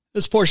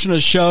This portion of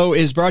the show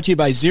is brought to you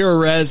by Zero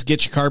Res.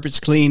 Get your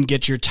carpets cleaned,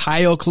 get your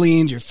tile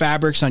cleaned, your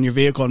fabrics on your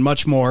vehicle, and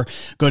much more.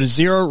 Go to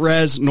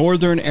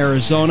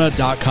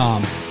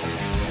ZeroResNorthernArizona.com.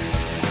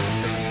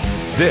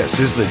 This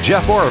is the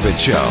Jeff Oravits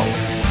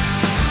Show.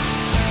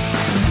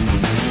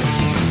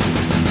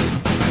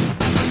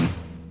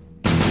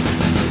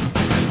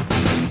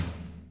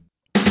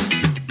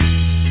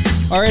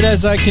 All right,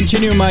 as I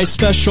continue my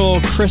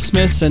special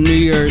Christmas and New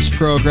Year's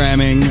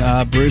programming,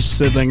 Bruce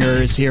Sidlinger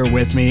is here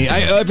with me.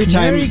 Every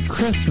time, Merry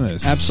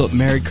Christmas. Absolutely.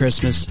 Merry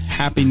Christmas.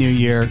 Happy New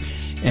Year.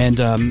 And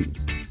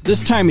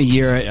this time of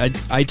year,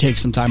 I take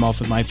some time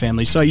off with my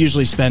family, so I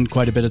usually spend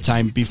quite a bit of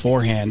time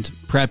beforehand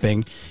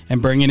prepping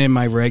and bringing in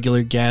my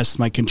regular guests,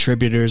 my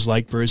contributors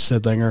like Bruce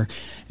Sidlinger,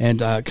 and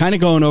kind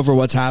of going over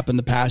what's happened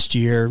the past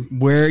year,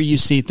 where you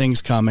see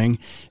things coming.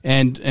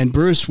 And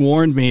Bruce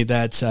warned me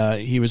that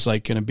he was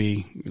going to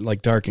be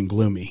dark and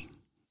gloomy.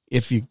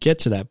 If you get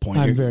to that point,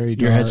 I'm very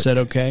dark. Your headset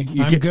okay?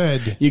 I'm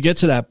good. You get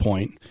to that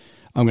point,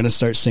 I'm going to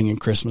start singing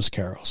Christmas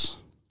carols.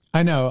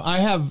 I know.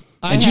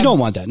 You don't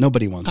want that.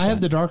 Nobody wants that. I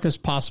have the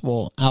darkest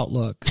possible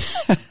outlook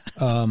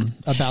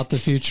about the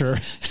future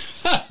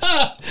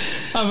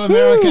of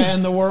America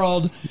and the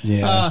world.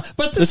 Yeah.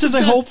 But this is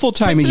a hopeful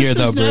time of year,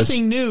 though, Bruce. This is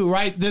nothing new,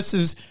 right? This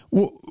is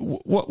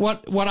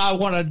what I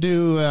want to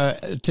do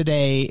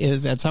today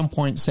is at some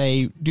point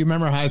say, do you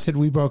remember how I said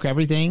we broke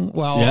everything?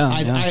 Well,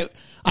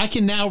 I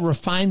can now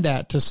refine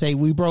that to say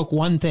we broke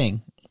one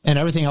thing. And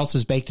everything else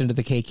is baked into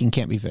the cake and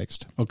can't be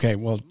fixed. Okay,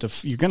 well,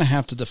 you're going to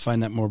have to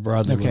define that more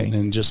broadly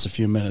in just a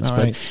few minutes. All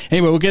but right.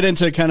 Anyway, we'll get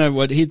into kind of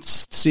what he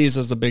sees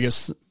as the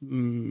biggest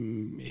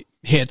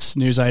hits,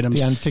 news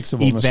items, the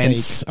unfixable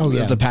events of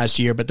the past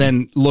year. But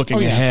then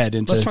looking ahead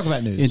into let's talk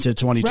about news. Into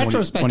 2020,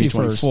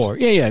 2024. First.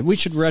 Yeah, we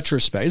should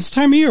retrospect. It's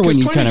time of year when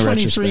you kind of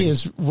retrospect. 2023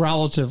 is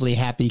relatively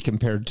happy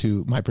compared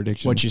to my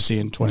prediction. What you see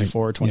in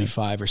 24 or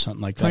 25 or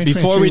something like that.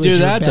 Before we do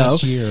that, though.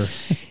 Year.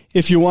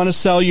 If you want to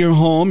sell your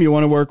home, you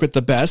want to work with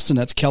the best, and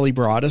that's Kelly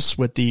Broaddus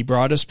with the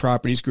Broaddus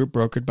Properties Group,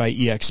 brokered by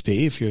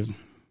EXP. If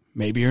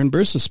maybe you're in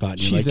Bruce's spot.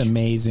 She's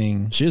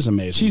amazing. She is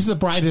amazing. She's the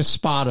brightest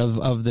spot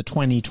of the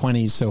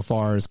 2020s so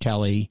far, is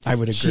Kelly. I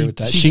would agree with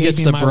that. She gets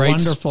the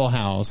wonderful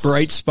house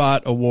Bright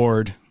Spot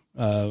Award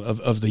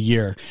of the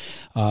year.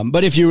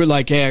 But if you were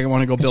like, hey, I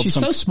want to go build she's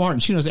so smart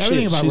and she knows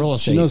everything about real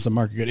estate. She knows the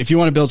market good. If you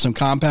want to build some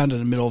compound in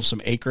the middle of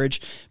some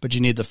acreage, but you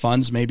need the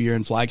funds, maybe you're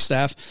in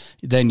Flagstaff,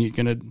 then you're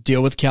going to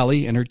deal with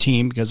Kelly and her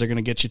team because they're going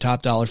to get you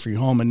top dollar for your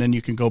home. And then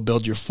you can go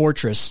build your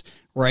fortress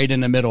right in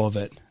the middle of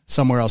it,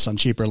 somewhere else on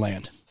cheaper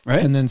land.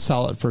 Right. And then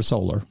sell it for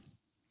solar.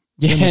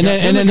 Yeah,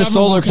 and then the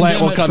solar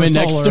plant will come in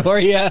next door.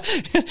 Yeah,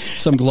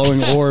 some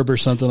glowing orb or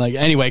something like that.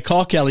 Anyway,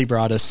 call Kelly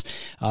Broaddus.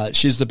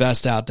 She's the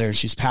best out there.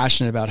 She's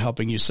passionate about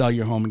helping you sell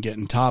your home and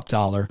getting top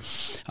dollar.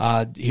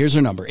 Here's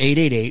her number,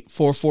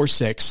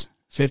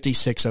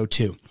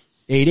 888-446-5602.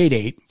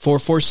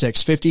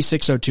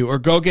 888-446-5602. Or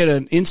go get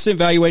an instant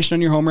valuation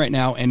on your home right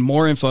now and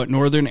more info at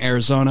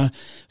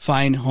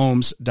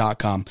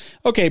northernarizonafinehomes.com.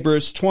 Okay,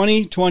 Bruce,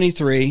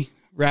 2023,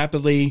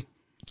 rapidly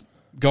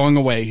going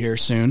away here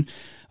soon.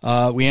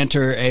 We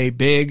enter a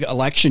big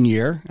election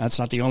year. That's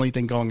not the only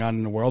thing going on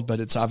in the world, but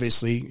it's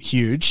obviously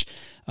huge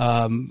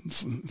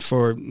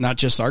for not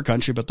just our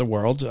country, but the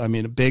world. I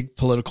mean, a big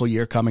political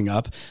year coming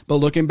up. But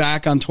looking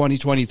back on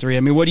 2023,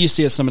 I mean, what do you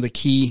see as some of the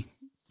key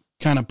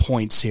kind of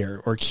points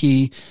here, or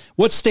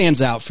what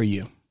stands out for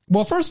you?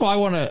 Well, first of all, I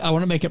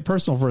want to make it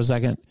personal for a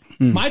second.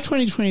 My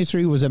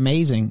 2023 was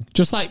amazing,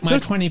 just like my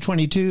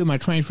 2022, my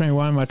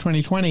 2021, my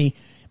 2020,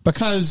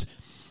 because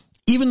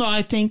even though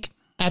I think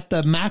at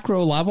the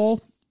macro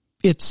level,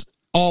 it's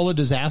all a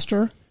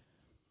disaster,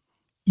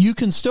 you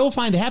can still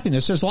find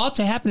happiness. There's lots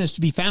of happiness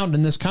to be found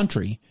in this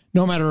country,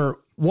 no matter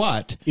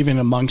what. Even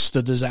amongst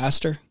the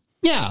disaster?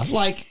 Yeah.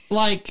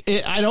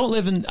 I don't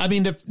live in,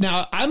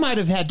 now I might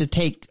have had to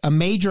take a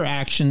major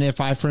action if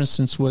I, for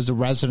instance, was a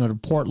resident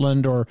of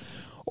Portland or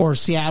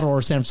Seattle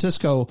or San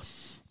Francisco.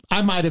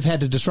 I might have had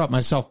to disrupt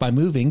myself by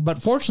moving,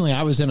 but fortunately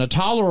I was in a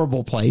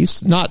tolerable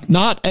place, not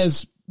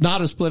as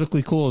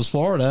politically cool as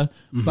Florida,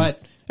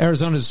 but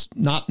Arizona's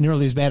not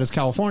nearly as bad as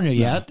California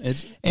yet.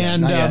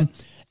 I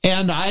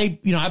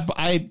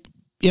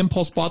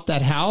impulse bought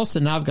that house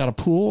and now I've got a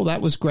pool. That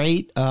was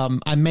great.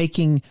 I'm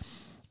making,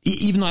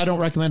 even though I don't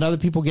recommend other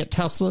people get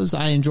Teslas,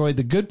 I enjoy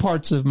the good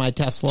parts of my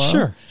Tesla.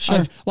 Sure.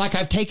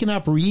 I've taken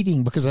up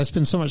reading because I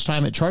spend so much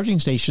time at charging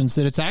stations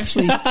that it's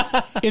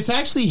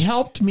actually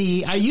helped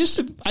me. I used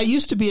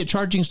to be at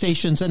charging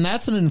stations, and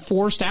that's an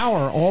enforced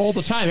hour all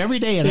the time, every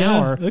day an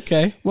hour.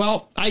 Okay.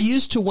 Well, I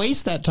used to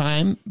waste that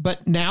time,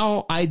 but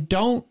now I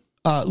don't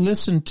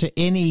listen to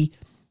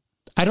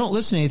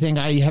anything.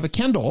 I have a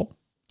Kindle.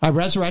 I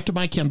resurrected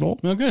my Kindle.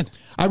 Oh, good.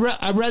 I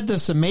read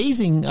this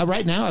amazing,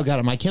 right now I've got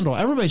it on my Kindle.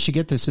 Everybody should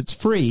get this. It's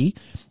free.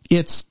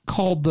 It's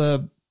called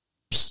The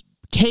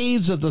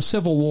Caves of the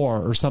Civil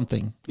War or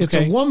something. It's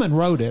a woman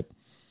wrote it.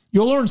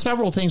 You'll learn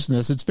several things from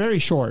this. It's very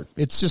short.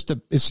 It's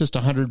just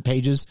 100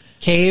 pages.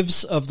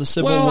 Caves of the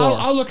Civil War.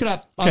 I'll look it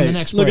up on the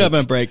next break. Look up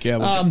on break,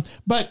 yeah.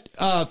 But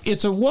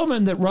it's a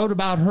woman that wrote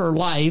about her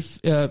life.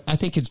 I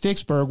think it's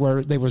Vicksburg,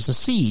 where there was a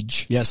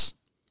siege. Yes.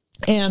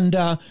 And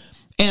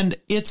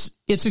it's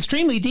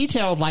extremely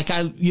detailed. Like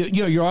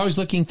you're always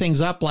looking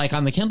things up. Like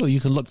on the Kindle, you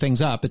can look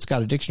things up. It's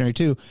got a dictionary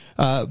too.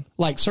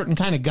 Like certain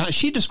kind of guns.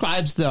 She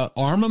describes the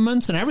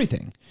armaments and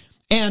everything.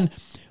 And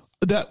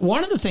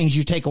one of the things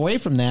you take away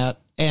from that,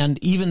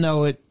 and even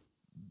though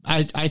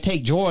I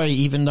take joy,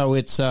 even though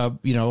it's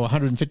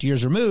 150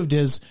 years removed,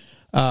 is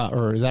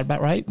or is that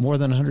about right? More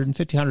than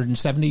 150,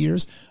 170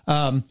 years.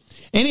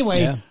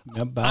 Anyway,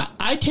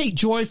 I take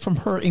joy from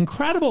her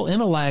incredible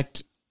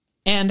intellect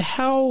and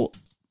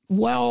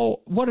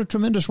what a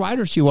tremendous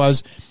writer she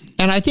was.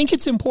 And I think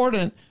it's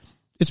important.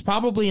 It's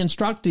probably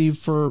instructive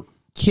for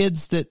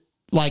kids that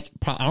I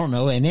don't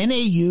know, an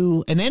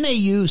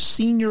NAU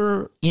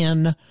senior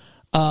in,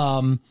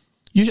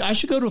 I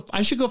should go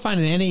find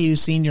an NAU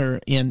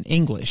senior in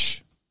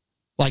English,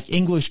 like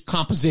English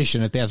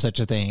composition, if they have such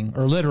a thing,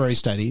 or literary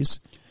studies.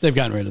 They've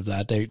gotten rid of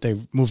that. They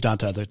moved on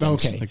to other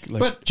things, okay.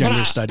 like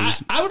gender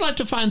studies. I would like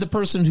to find the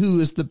person who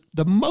is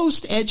the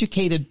most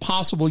educated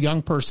possible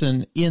young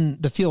person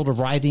in the field of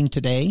writing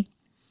today.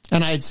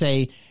 And I'd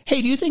say,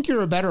 hey, do you think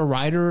you're a better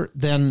writer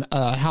than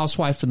a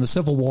housewife in the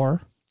Civil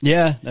War?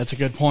 Yeah, that's a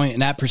good point in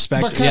that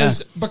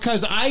perspective.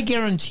 Because I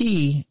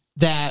guarantee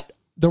that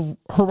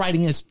her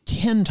writing is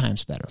 10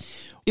 times better.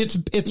 It's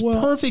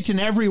perfect in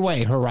every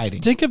way, her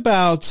writing. Think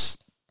about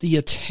the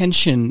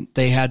attention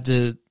they had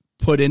to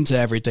put into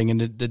everything and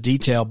the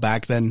detail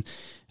back then.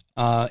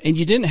 And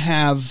you didn't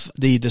have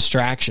the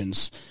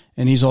distractions.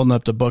 And he's holding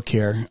up the book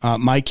here.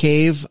 My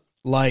Cave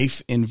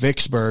Life in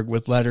Vicksburg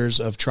with Letters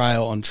of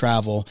Trial and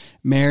Travel.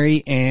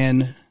 Mary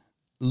Ann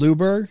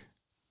Luberg.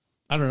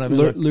 I don't know.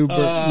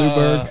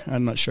 Luberg.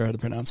 I'm not sure how to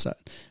pronounce that.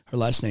 Her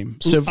last name.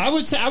 So I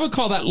would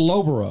call that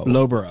Loborough.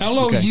 Loborough.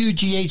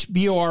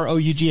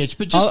 Loughboroughh.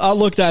 But just I'll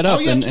look that up.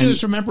 All you have to do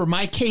is remember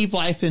My Cave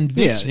Life in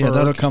Vicksburg. Yeah,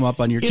 that'll come up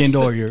on your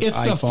Kindle or your iPhone.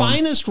 It's the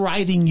finest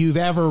writing you've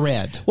ever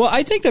read. Well,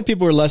 I think that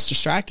people were less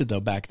distracted though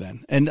back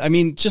then. And I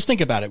mean, just think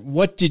about it.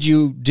 What did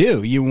you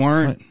do? You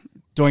weren't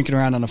doinking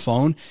around on a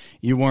phone.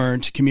 You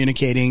weren't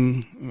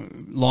communicating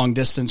long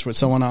distance with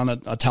someone on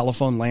a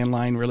telephone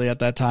landline really at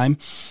that time.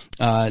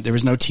 There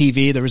was no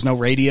TV. There was no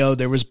radio.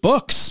 There was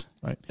books.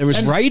 Right. There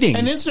was writing.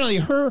 And incidentally,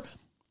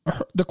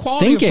 the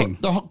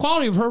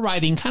quality of her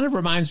writing kind of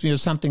reminds me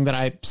of something that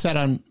I said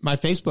on my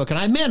Facebook, and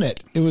I meant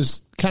it. It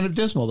was kind of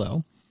dismal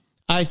though.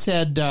 I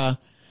said, I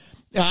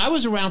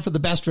was around for the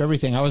best of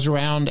everything. I was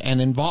around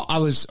and involved. I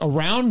was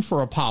around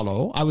for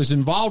Apollo. I was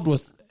involved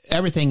with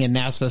everything in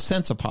NASA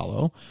since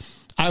Apollo.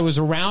 I was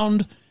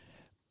around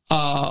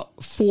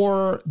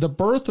for the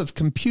birth of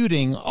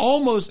computing,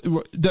 almost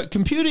the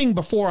computing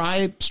before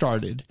I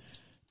started,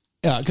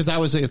 because I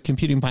was a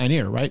computing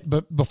pioneer, right?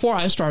 But before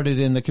I started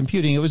in the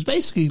computing, it was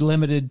basically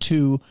limited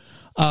to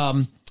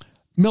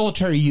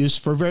military use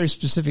for very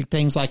specific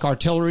things like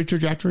artillery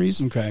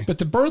trajectories. Okay. But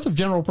the birth of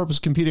general purpose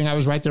computing, I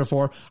was right there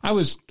for. I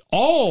was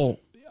all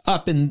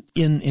up in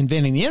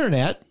inventing the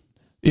internet.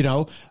 I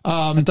thought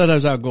that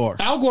was Al Gore.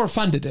 Al Gore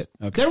funded it.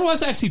 Okay. There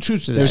was actually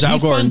truth to that. There's Al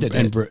Gore and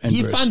he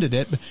Bruce. funded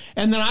it,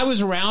 and then I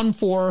was around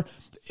for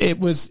it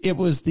was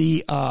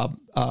the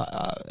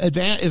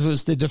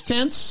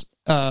defense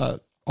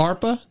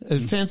ARPA,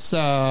 Defense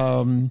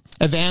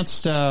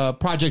Advanced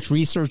Projects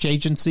Research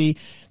Agency.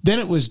 Then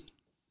it was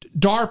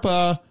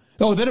DARPA.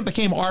 Oh, then it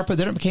became ARPA.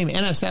 Then it became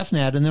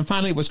NSFNet, and then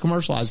finally it was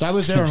commercialized. I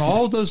was there in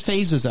all of those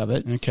phases of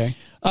it. Okay.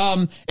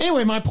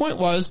 Anyway, my point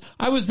was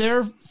I was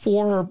there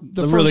for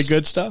the first, really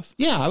good stuff.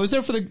 Yeah, I was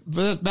there for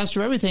the best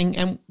of everything.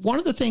 And one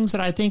of the things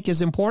that I think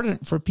is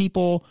important for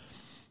people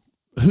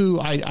who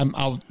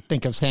I'll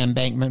think of Sam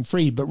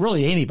Bankman-Fried, but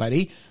really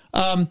anybody.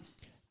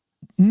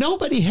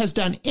 Nobody has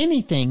done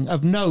anything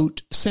of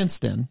note since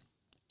then,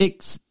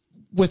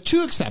 with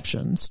two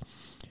exceptions.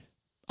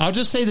 I'll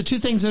just say the two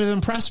things that have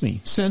impressed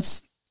me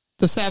since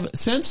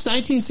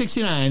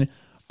 1969.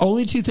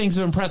 Only two things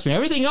have impressed me.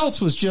 Everything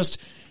else was just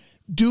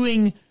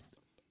doing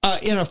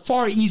in a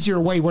far easier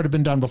way would have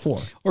been done before,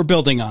 or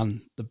building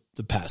on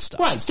the past stuff.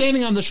 Right,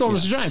 standing on the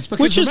shoulders of giants.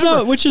 Because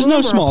which is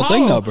no small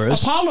thing, though,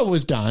 Bruce. Apollo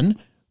was done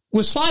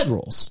with slide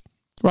rules,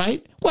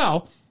 right?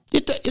 Well,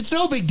 it's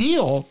no big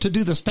deal to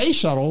do the space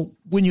shuttle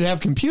when you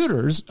have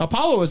computers.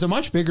 Apollo is a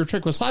much bigger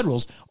trick with slide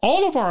rules.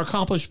 All of our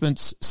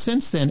accomplishments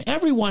since then,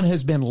 everyone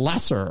has been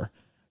lesser.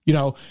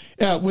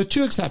 With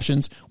two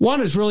exceptions. One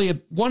is really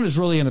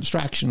an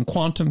abstraction,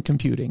 quantum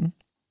computing.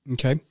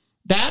 Okay.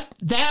 That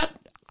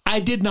I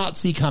did not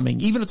see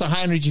coming. Even as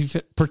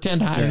a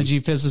pretend high energy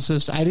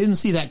physicist, I didn't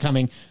see that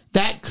coming.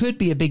 That could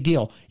be a big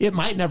deal. It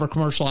might never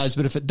commercialize,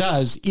 but if it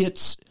does,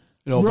 it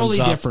really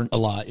different. A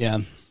lot, yeah.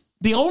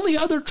 The only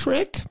other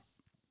trick,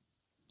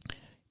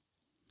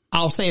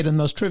 I'll say it in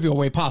the most trivial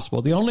way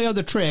possible. The only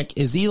other trick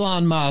is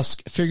Elon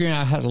Musk figuring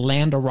out how to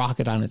land a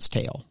rocket on its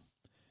tail.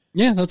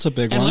 Yeah, that's a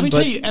big one. Let me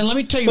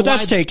tell you. But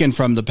that's taken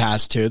from the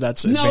past too.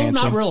 That's advancing.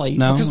 No, not really.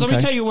 No? Because Okay.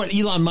 let me tell you what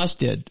Elon Musk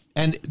did,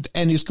 and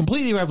he's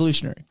completely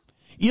revolutionary.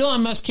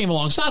 Elon Musk came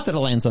along. It's not that it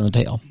lands on the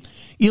tail.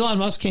 Elon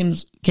Musk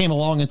came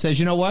along and says,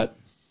 you know what?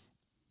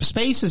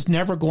 Space is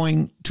never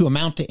going to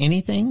amount to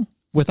anything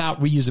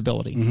without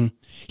reusability. Mm-hmm.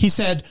 He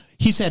said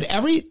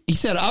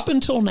up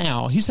until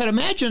now, he said,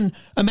 imagine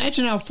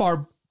how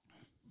far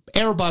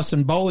Airbus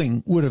and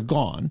Boeing would have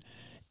gone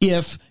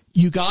if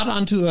you got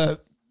onto an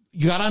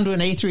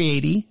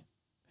A380,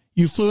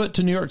 you flew it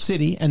to New York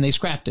City, and they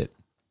scrapped it.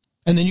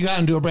 And then you got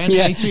into a brand new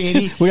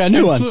A380. We got a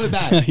new one. Flew it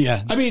back.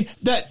 Yeah. I mean,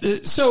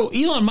 so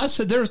Elon Musk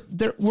said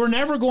we're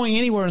never going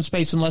anywhere in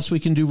space unless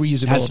we can do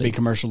reusability. It has to be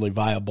commercially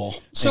viable.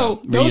 So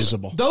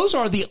reusable. Those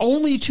are the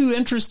only two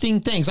interesting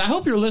things. I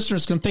hope your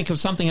listeners can think of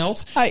something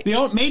else.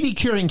 Maybe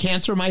curing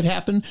cancer might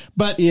happen,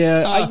 but two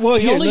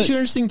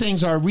interesting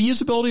things are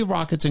reusability of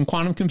rockets and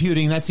quantum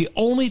computing. That's the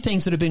only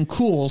things that have been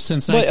cool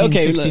since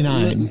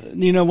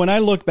 1969. When I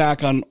look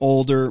back on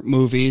older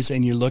movies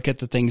and you look at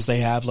the things they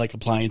have, like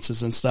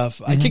appliances and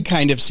stuff, I can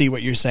kind of see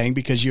what you're saying,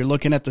 because you're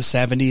looking at the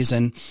 70s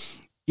and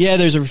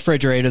there's a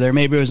refrigerator there.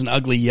 Maybe it was an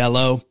ugly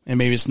yellow, and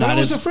maybe it's not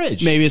as a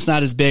fridge. Maybe it's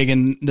not as big,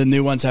 and the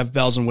new ones have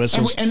bells and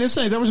whistles. And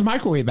there was a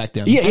microwave back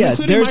then. Yeah,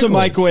 there's a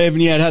microwave,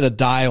 and it had a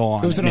dial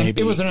on it.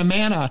 It was an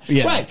Amana.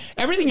 Yeah. Right.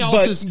 Everything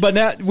else is. But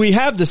now we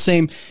have the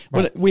same.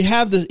 Right. But we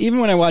have this. Even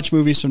when I watch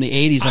movies from the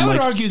 80s, I would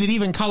argue that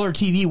even color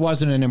TV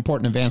wasn't an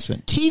important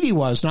advancement. TV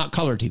was, not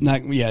color TV.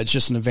 It's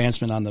just an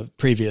advancement on the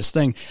previous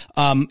thing.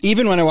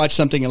 Even when I watch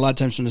something a lot of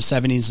times from the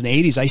 70s and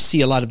 80s, I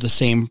see a lot of the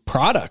same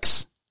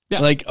products. Yeah.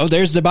 Like,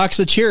 there's the box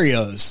of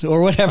Cheerios or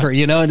whatever,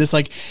 and it's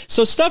like,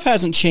 so stuff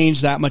hasn't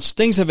changed that much.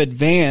 Things have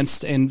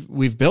advanced, and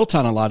we've built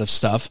on a lot of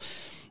stuff.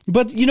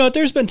 But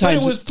there's been times.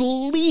 But it was the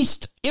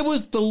least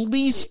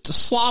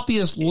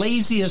sloppiest,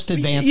 laziest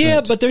advancement. Yeah,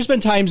 but there's been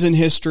times in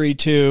history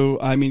too.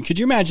 I mean, could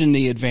you imagine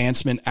the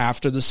advancement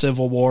after the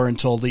Civil War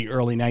until the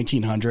early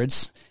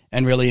 1900s,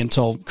 and really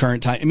until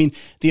current time? I mean,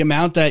 the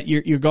amount that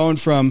you're going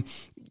from,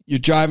 you're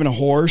driving a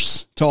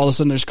horse to all of a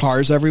sudden there's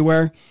cars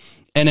everywhere.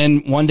 And then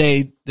one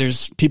day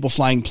there's people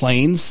flying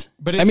planes.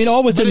 But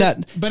all within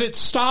that. But it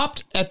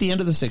stopped at the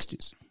end of the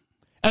 60s.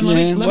 And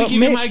let me give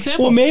you my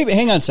example. Well, maybe,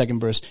 hang on a second,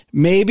 Bruce.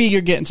 Maybe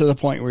you're getting to the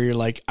point where you're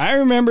like, I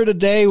remember the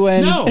day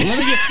when. No,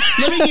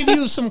 let me give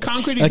you some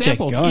concrete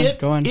examples. Okay,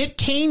 go on. It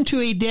came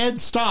to a dead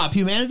stop.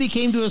 Humanity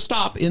came to a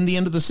stop in the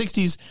end of the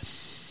 60s.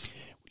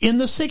 In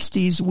the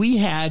 60s, we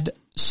had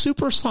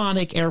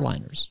supersonic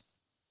airliners.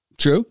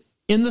 True.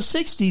 In the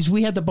 60s,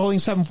 we had the Boeing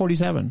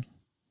 747.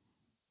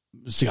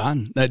 It's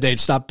gone. They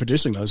stopped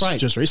producing those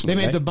just recently.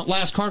 They made the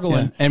last cargo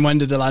one. And when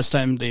did the last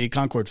time the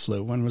Concorde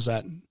flew? When was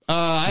that?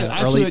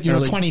 I flew it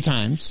 20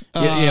 times.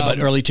 But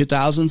early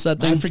 2000s, that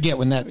thing? I forget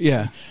when that.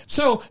 Yeah.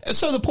 So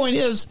the point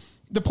is,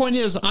 if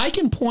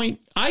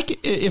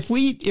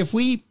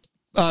we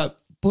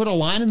put a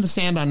line in the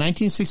sand on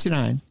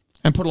 1969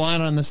 and put a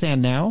line on the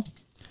sand now,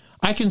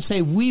 I can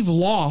say we've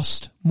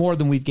lost more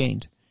than we've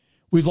gained.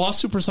 We've lost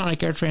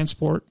supersonic air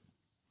transport,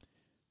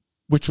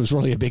 which was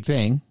really a big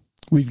thing.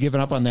 We've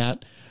given up on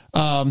that.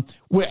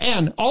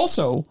 And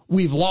also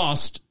we've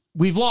lost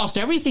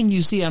everything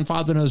you see on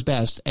Father Knows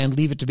Best and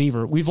Leave It to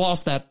Beaver. We've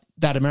lost that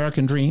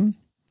American dream.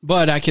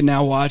 But I can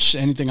now watch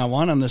anything I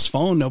want on this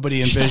phone.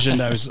 Nobody envisioned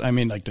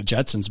like the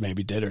Jetsons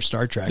maybe did, or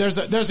Star Trek.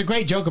 There's a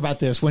great joke about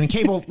this. When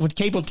cable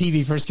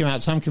TV first came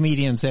out, some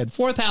comedian said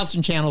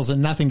 4,000 channels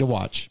and nothing to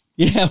watch.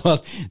 Yeah,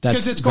 well,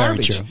 that's it's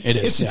garbage. Very true. It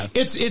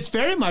is. It's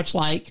very much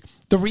like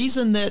the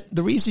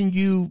reason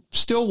you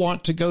still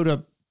want to go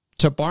to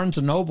Barnes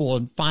and Noble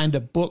and find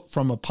a book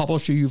from a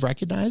publisher you've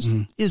recognized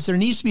is there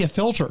needs to be a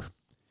filter.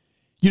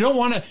 You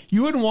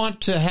wouldn't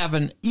want to have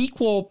an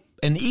equal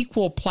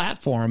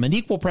platform, an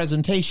equal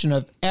presentation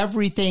of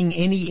everything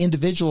any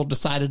individual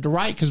decided to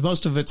write, because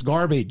most of it's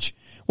garbage.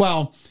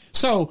 Well,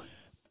 so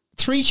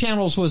 3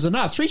 channels was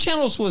enough. 3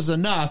 channels was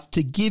enough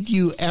to give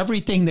you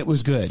everything that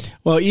was good.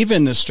 Well,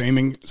 even the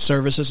streaming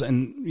services,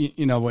 and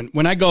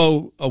when I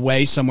go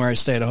away somewhere, I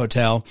stay at a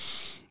hotel.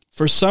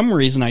 For some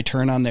reason, I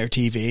turn on their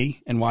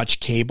TV and watch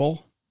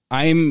cable.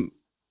 I'm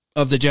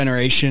of the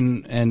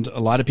generation, and a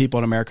lot of people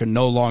in America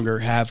no longer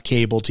have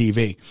cable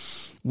TV.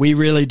 We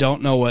really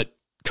don't know what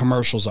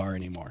commercials are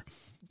anymore.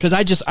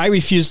 Because I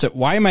refuse to.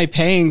 Why am I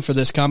paying for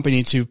this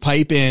company to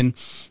pipe in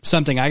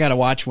something I got to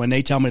watch when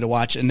they tell me to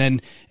watch, and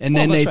then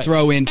they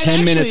throw in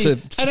 20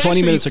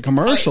 minutes of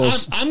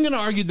commercials? I'm going to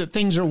argue that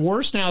things are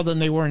worse now than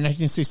they were in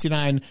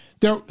 1969.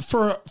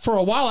 For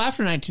a while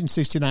after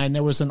 1969,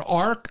 there was an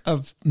arc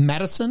of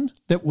medicine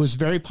that was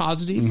very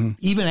positive. Mm-hmm.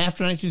 Even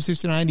after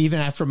 1969,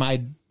 even after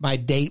my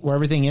date where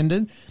everything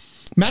ended,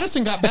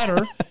 medicine got better.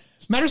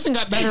 Medicine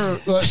got better,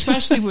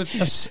 especially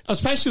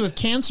with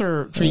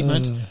cancer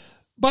treatment.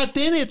 But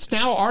then it's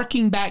now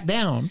arcing back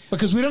down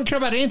because we don't care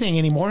about anything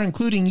anymore,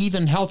 including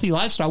even healthy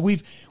lifestyle.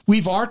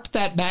 We've arced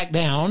that back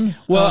down.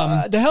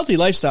 Well, the healthy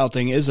lifestyle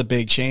thing is a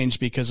big change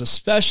because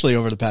especially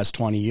over the past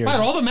 20 years. Right,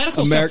 all the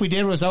medical stuff we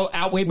did was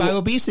outweighed by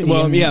obesity.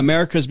 Well,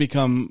 America's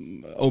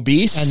become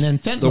obese.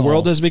 And then fentanyl. The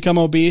world has become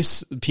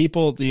obese.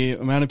 The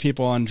amount of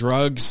people on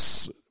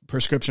drugs,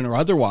 prescription or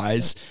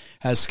otherwise,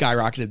 has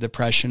skyrocketed.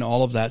 Depression,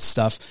 all of that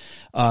stuff.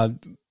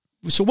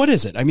 So what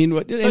is it? I mean,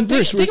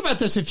 think about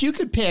this. If you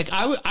could pick,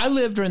 I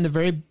lived during the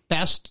very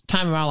best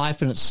time of my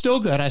life, and it's still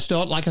good.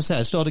 Like I said,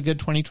 I still had a good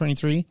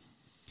 2023.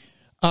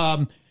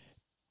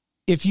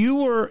 If you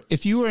were in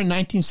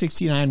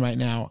 1969 right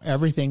now,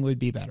 everything would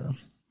be better.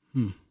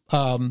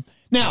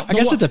 Now, I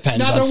guess it depends.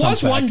 Now, there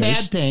was one bad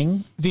factors.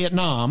 thing,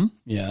 Vietnam.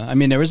 Yeah, I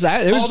mean, there was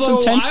that. There was Although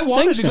some tense I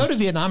wanted things to go to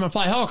Vietnam and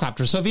fly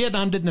helicopters, so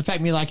Vietnam didn't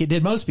affect me like it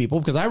did most people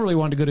because I really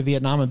wanted to go to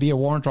Vietnam and be a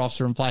warrant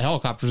officer and fly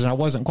helicopters, and I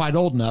wasn't quite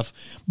old enough.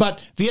 But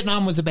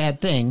Vietnam was a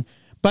bad thing.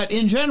 But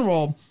in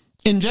general,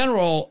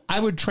 I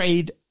would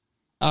trade,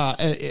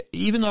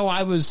 even though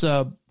I was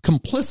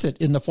complicit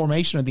in the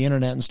formation of the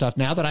internet and stuff.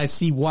 Now that I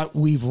see what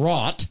we've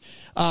wrought,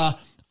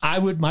 I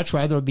would much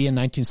rather be in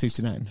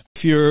 1969.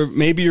 If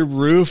maybe your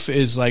roof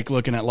is like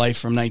looking at life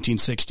from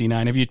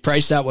 1969. Have you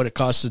priced out what it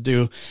costs to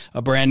do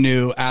a brand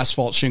new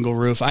asphalt shingle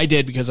roof? I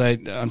did because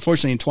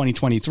unfortunately in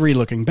 2023,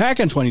 looking back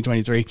on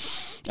 2023,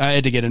 I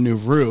had to get a new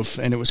roof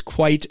and it was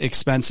quite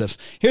expensive.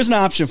 Here's an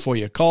option for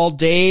you. Call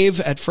Dave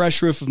at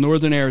Fresh Roof of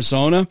Northern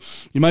Arizona.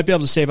 You might be able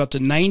to save up to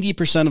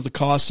 90% of the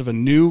cost of a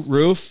new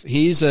roof.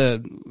 He's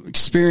a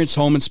experienced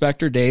home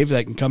inspector, Dave,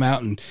 that can come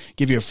out and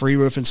give you a free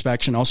roof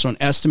inspection. Also an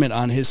estimate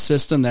on his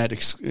system that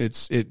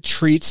it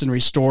treats and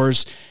restores,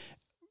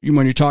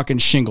 when you're talking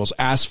shingles,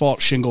 asphalt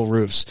shingle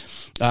roofs,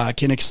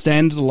 can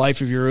extend the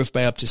life of your roof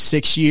by up to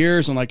 6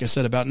 years. And like I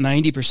said, about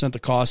 90% the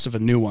cost of a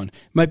new one.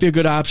 Might be a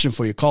good option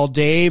for you. Call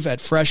Dave at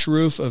Fresh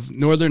Roof of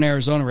Northern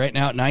Arizona right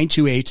now at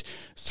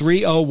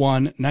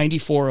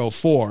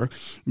 928-301-9404,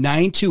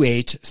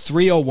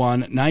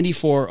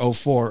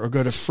 928-301-9404, or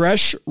go to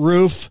Fresh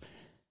Roof.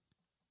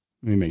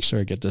 Let me make sure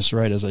I get this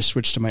right as I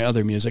switch to my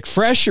other music.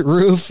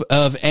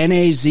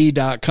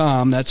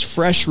 FreshRoofOfNAZ.com. That's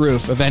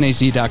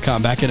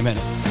FreshRoofOfNAZ.com. Back in a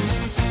minute.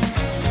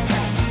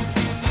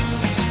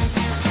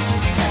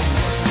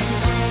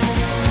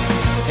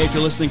 Hey, if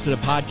you're listening to the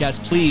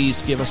podcast,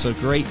 please give us a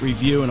great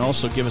review and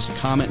also give us a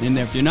comment in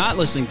there. If you're not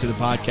listening to the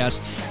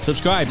podcast,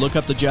 subscribe. Look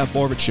up The Jeff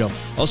Orbit Show.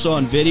 Also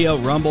on video,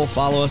 Rumble,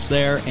 follow us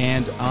there,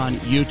 and on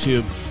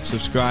YouTube,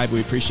 subscribe.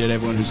 We appreciate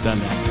everyone who's done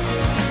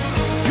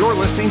that. You're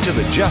listening to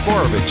The Jeff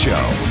Orbit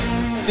Show.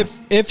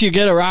 If you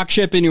get a rock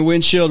chip in your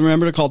windshield,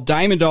 remember to call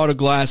Diamond Auto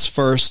Glass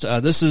first.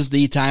 This is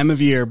the time of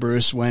year,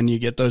 Bruce, when you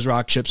get those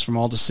rock chips from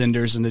all the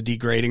cinders and the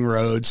degrading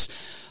roads.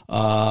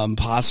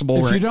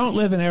 If you don't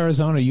live in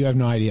Arizona, you have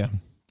no idea.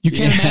 You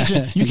can't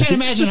imagine. You can't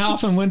imagine how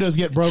often windows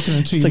get broken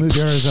until you move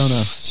to Arizona.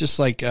 It's just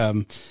like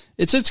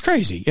it's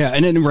crazy. Yeah,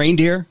 and then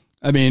reindeer.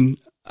 I mean,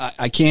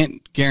 I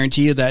can't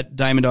guarantee you that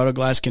Diamond Auto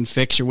Glass can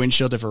fix your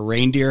windshield if a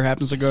reindeer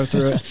happens to go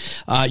through it.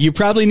 You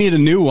probably need a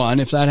new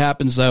one. If that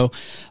happens, though,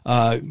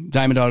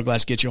 Diamond Auto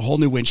Glass gets you a whole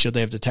new windshield.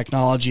 They have the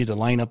technology to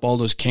line up all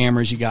those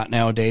cameras you got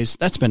nowadays.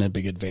 That's been a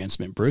big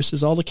advancement, Bruce,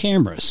 is all the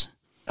cameras.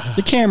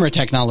 The camera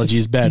technology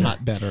is better.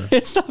 Not better.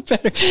 It's not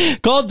better.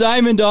 Call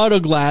Diamond Auto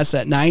Glass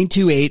at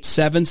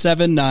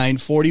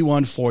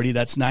 928-779-4140.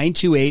 That's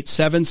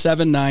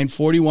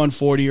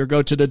 928-779-4140, or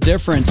go to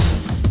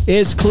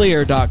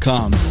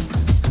thedifferenceisclear.com.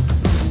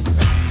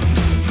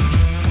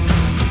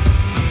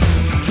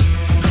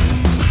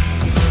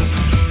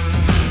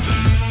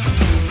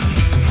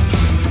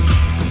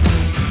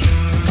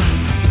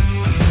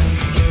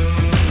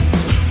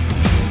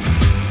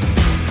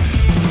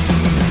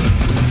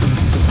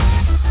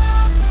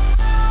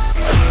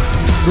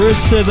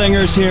 Bruce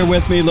Sidlinger's here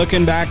with me,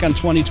 looking back on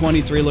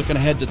 2023, looking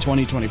ahead to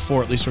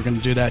 2024. At least we're going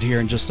to do that here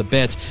in just a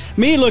bit.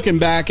 Me looking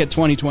back at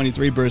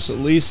 2023, Bruce, at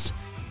least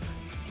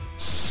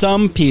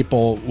some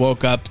people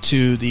woke up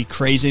to the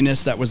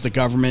craziness that was the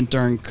government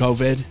during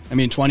COVID. I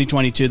mean,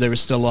 2022, there was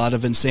still a lot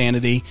of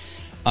insanity,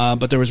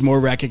 but there was more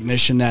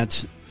recognition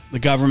that the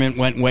government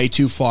went way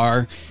too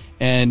far.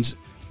 And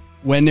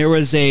when there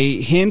was a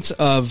hint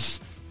of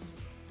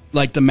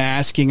like the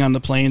masking on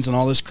the planes and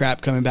all this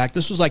crap coming back.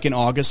 This was like in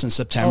August and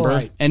September. Oh,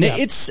 right. And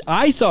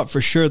I thought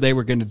for sure they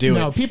were going to do it.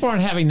 No, people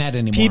aren't having that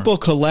anymore. People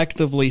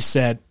collectively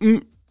said,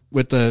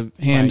 with the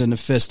hand and the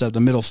fist of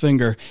the middle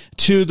finger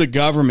to the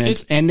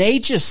government. And they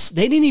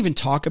didn't even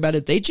talk about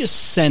it. They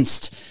just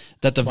sensed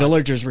that the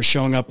villagers were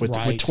showing up with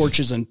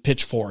torches and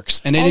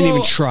pitchforks, and they didn't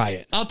even try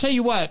it. I'll tell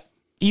you what,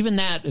 even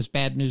that is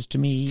bad news to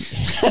me.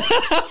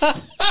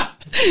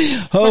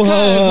 Let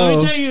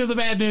me tell you the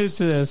bad news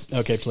to this.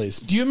 Okay, please.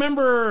 Do you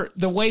remember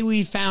the way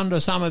we found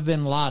Osama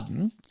bin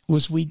Laden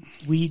was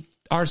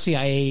our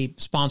CIA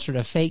sponsored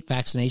a fake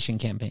vaccination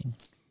campaign.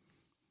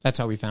 That's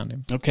how we found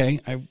him. Okay,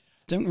 I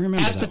don't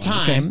remember at the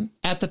time.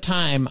 At the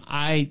time,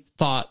 I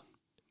thought,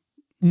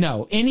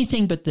 no,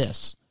 anything but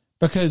this,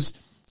 because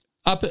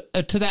up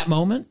to that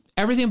moment,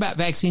 everything about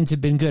vaccines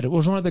had been good. It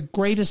was one of the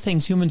greatest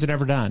things humans had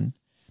ever done.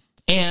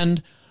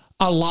 And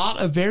a lot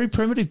of very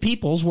primitive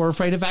peoples were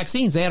afraid of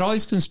vaccines. They had all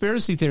these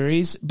conspiracy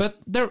theories, but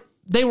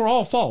they were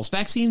all false.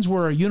 Vaccines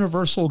were a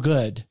universal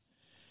good.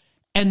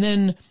 And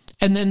then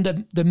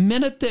the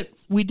minute that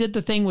we did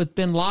the thing with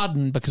bin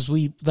Laden, because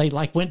they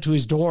went to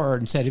his door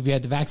and said, if you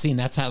had the vaccine,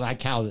 that's how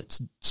it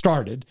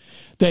started.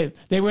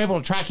 They were able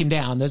to track him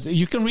down.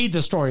 You can read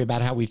the story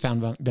about how we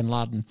found bin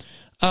Laden.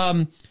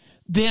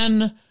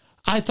 Then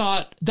I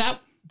thought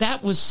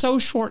that was so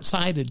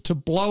short-sighted to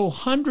blow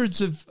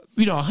 100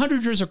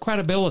 years of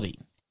credibility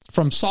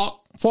from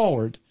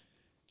forward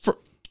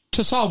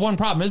to solve one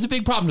problem. It's a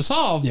big problem to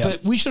solve,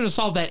 but we should have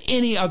solved that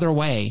any other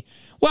way.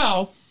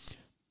 Well,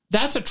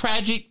 that's a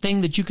tragic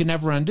thing that you can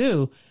never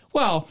undo.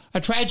 Well,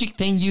 a tragic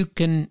thing you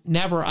can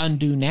never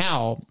undo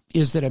now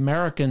is that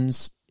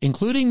Americans,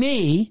 including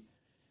me,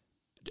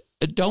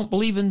 don't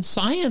believe in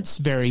science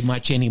very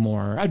much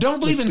anymore. I don't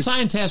believe in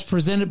science as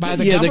presented by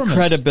the government. The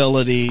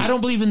credibility. I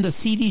don't believe in the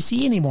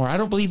CDC anymore. I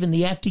don't believe in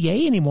the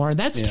FDA anymore. And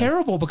that's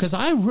terrible because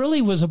I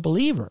really was a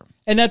believer.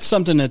 And that's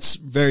something that's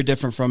very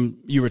different from,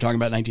 you were talking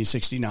about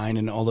 1969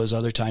 and all those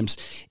other times,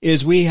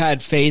 is we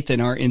had faith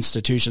in our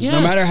institutions. Yes.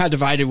 No matter how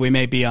divided we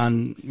may be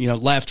on,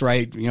 left,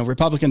 right,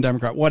 Republican,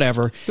 Democrat,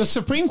 whatever. The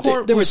Supreme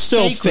Court there was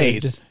still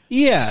sacred. faith.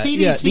 Yeah,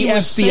 CDC the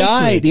was FBI.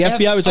 sacred. The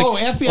FBI was like,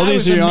 FBI these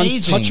was are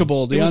amazing.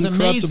 untouchable, the It was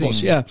uncorruptibles.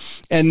 amazing. Yeah,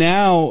 and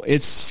now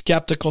it's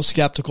skeptical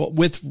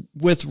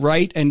with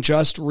right and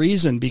just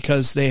reason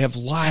because they have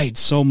lied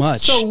so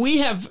much. So we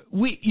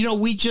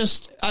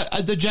just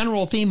the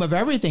general theme of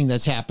everything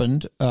that's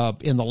happened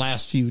in the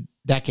last few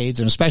decades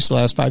and especially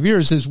the last 5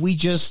 years is we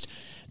just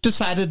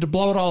decided to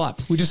blow it all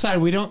up. We decided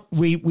we don't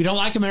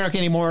like America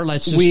anymore.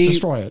 Let's just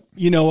destroy it.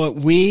 You know what?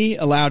 We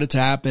allowed it to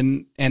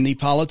happen, and the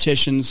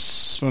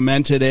politicians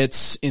fomented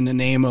it in the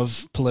name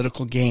of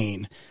political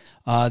gain.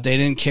 They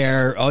didn't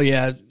care. Oh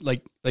yeah,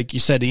 like you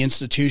said, the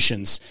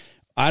institutions.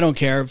 I don't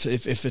care if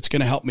it's going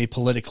to help me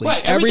politically.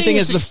 Right. Everything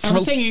is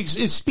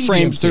expediency.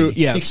 framed through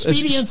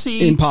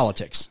expediency in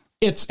politics.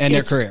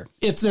 Their career.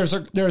 There's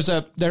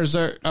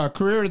a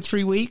career in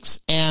 3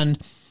 weeks,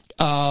 and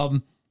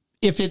even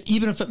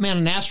if it meant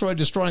an asteroid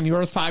destroying the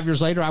Earth 5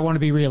 years later, I want to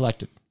be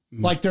reelected.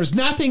 Like there's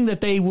nothing that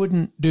they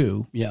wouldn't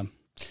do. Yeah.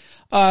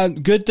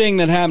 Good thing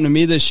that happened to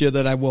me this year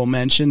that I will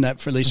mention that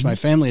for at least my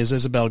family is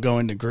Isabel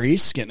going to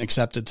Greece, getting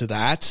accepted to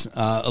that.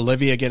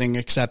 Olivia getting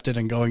accepted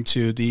and going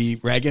to the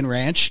Reagan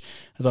Ranch.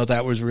 I thought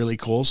that was really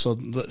cool. So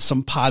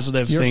some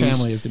positive Your things. Your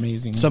family is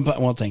amazing.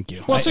 Well, thank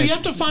you. Well, so you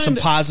have to find some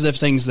positive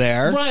things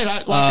there. Right.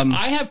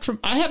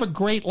 I have a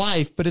great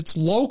life, but it's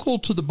local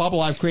to the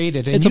bubble I've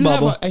created. And it's a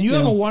bubble. You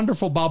have a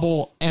wonderful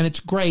bubble, and it's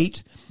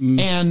great.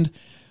 And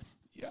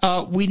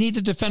we need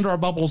to defend our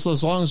bubbles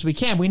as long as we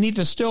can. We need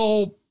to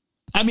still...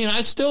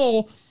 I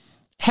still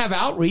have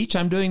outreach.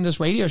 I'm doing this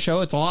radio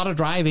show. It's a lot of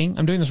driving.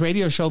 I'm doing this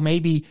radio show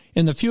maybe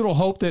in the futile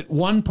hope that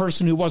one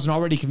person who wasn't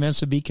already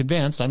convinced would be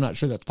convinced. I'm not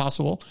sure that's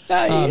possible.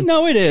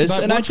 No, it is.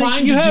 And I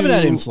think you have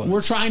that influence.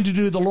 We're trying to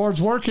do the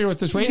Lord's work here with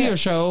this radio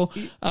show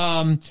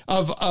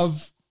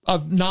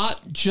of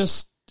not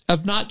just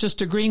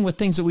agreeing with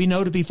things that we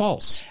know to be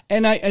false.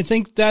 And I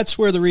think that's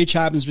where the reach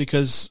happens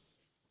because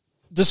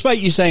despite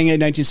you saying in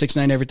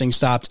 1969 everything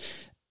stopped,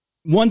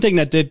 one thing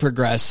that did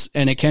progress,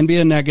 and it can be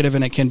a negative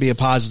and it can be a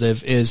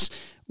positive, is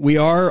we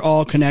are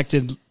all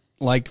connected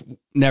like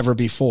never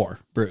before,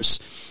 Bruce.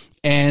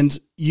 And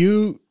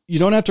you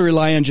don't have to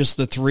rely on just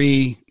the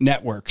 3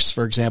 networks,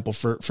 for example,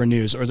 for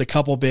news, or the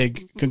couple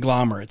big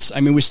conglomerates.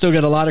 We still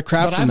get a lot of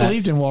crap from that. But I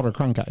believed in Walter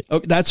Cronkite. Oh,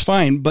 that's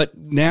fine. But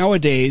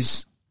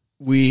nowadays,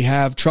 we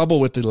have trouble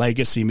with the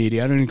legacy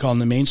media. I don't even call them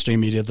the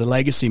mainstream media, the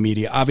legacy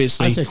media.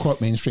 Obviously, I say quote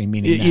mainstream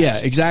media. Yeah,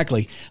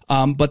 exactly.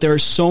 But there are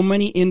so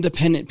many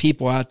independent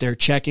people out there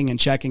checking,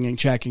 and it's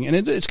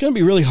going to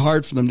be really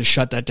hard for them to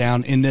shut that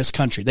down in this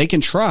country. They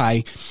can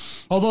try.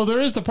 Although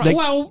there is the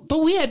problem. But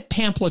we had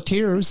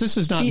pamphleteers. This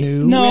is not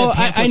new. No,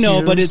 I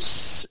know, but it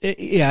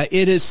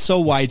is so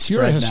widespread.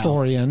 You're a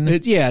historian.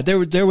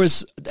 There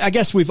was. I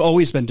guess we've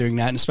always been doing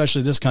that, and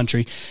especially this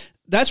country.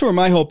 That's where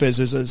my hope is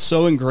it's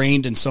so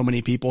ingrained in so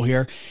many people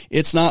here.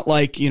 It's not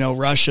like,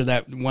 Russia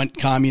that went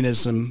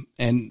communism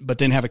but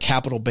didn't have a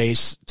capital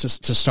base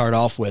to start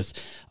off with.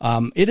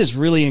 It is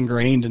really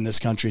ingrained in this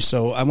country.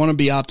 So I want to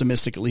be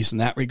optimistic, at least in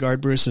that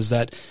regard, Bruce, is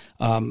that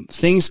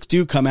things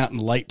do come out in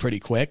light pretty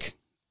quick.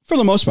 For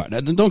the most part.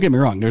 Don't get me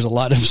wrong. There's a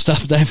lot of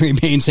stuff that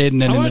remains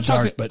hidden and in the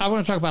dark. But I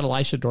want to talk about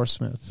Elisha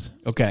Dorsmith.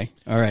 Okay.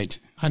 All right.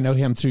 I know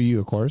him through you,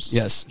 of course.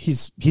 Yes.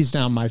 He's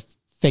now my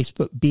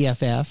Facebook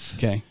BFF.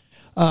 Okay.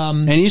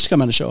 And he used to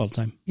come on the show all the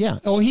time. Yeah.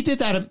 Oh, he did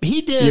that.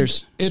 He did.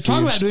 Years.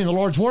 Talking about doing the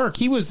Lord's work.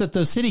 He was at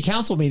the city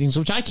council meetings,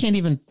 which I can't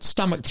even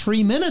stomach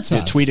 3 minutes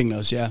of. Tweeting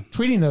those,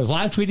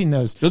 live tweeting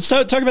those. Let's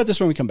talk about this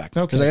when we come back.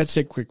 Because I got to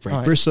take a quick break.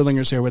 Right. Bruce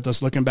Sidlinger's here with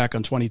us, looking back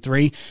on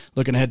 23,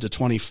 looking ahead to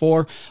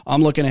 24.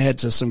 I'm looking ahead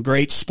to some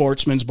great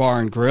Sportsman's Bar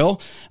and Grill.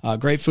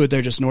 Great food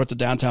there just north of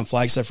downtown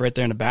Flagstaff, right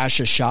there in the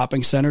Basha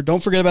Shopping Center.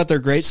 Don't forget about their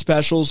great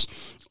specials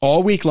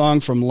all week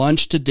long, from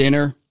lunch to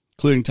dinner.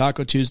 including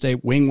Taco Tuesday,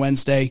 Wing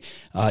Wednesday.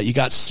 You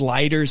got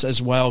sliders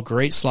as well.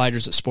 Great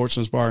sliders at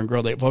Sportsman's Bar and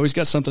Grill. They've always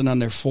got something on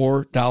their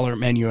 $4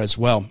 menu as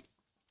well.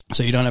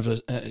 So you don't have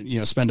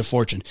to, spend a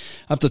fortune.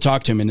 I have to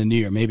talk to him in the new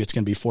year. Maybe it's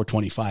going to be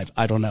 $4.25.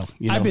 I don't know.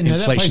 I've been there.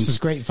 That place is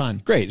great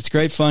fun. Great. It's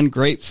great fun,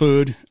 great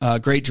food,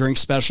 great drink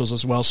specials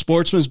as well.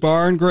 Sportsman's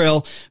Bar and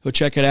Grill. Go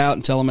check it out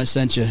and tell them I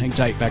sent you. Hang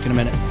tight. Back in a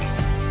minute.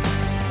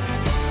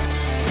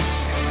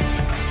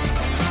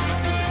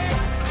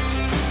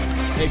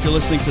 Hey, if you're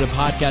listening to the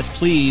podcast,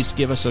 please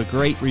give us a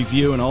great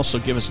review and also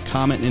give us a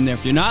comment in there.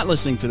 If you're not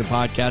listening to the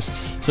podcast,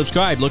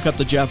 subscribe. Look up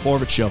the Jeff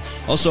Oravich Show.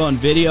 Also on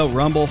video,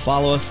 Rumble,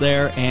 follow us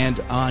there,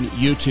 and on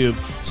YouTube,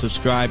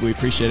 subscribe. We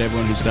appreciate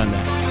everyone who's done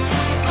that.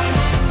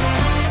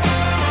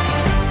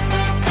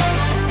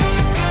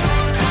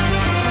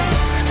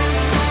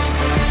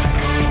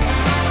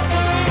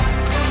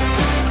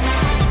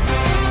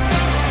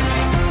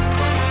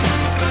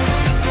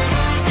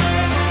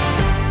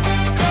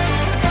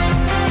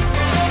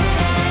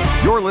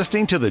 You're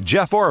listening to The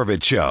Jeff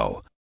Oravich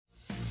Show.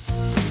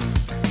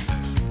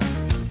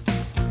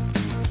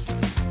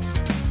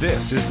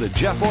 This is The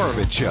Jeff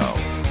Oravich Show.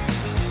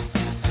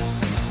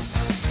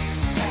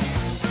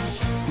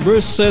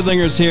 Bruce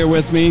Sidlinger's here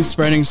with me,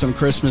 spreading some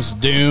Christmas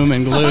doom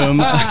and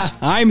gloom.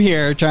 I'm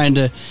here trying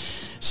to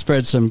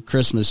spread some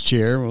Christmas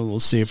cheer. We'll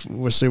see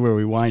where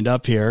we wind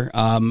up here.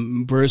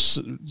 Bruce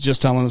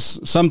just telling us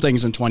some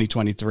things in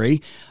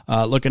 2023.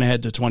 Looking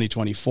ahead to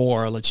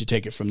 2024. I'll let you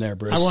take it from there,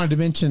 Bruce. I wanted to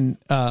mention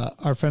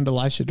our friend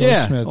Elisha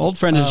Smith. Old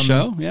friend of the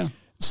show. Yeah.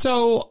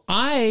 So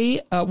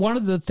one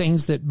of the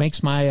things that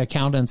makes my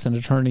accountants and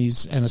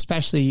attorneys, and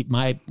especially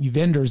my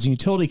vendors and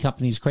utility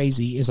companies,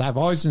 crazy is I've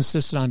always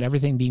insisted on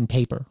everything being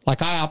paper.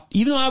 Like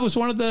even though I was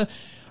one of the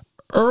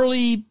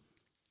early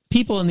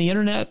people in the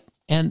internet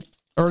and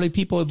early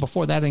people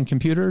before that in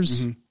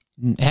computers,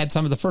 had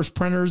some of the first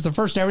printers, the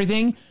first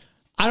everything.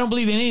 I don't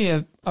believe in any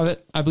of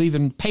it. I believe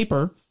in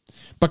paper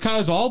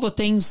because all the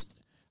things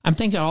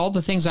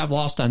I've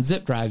lost on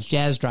zip drives,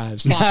 jazz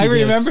drives. I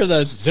remember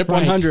those Zip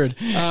 100.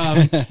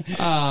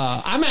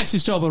 I'm actually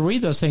still able to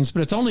read those things,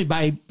 but it's only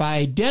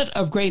by dint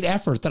of great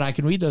effort that I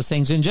can read those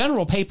things. In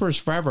general, paper is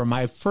forever.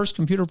 My first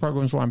computer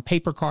programs were on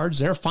paper cards.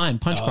 They're fine,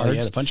 punch cards.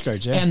 Yeah, the punch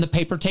cards, yeah. And the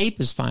paper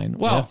tape is fine.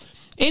 Well,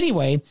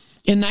 anyway,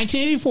 in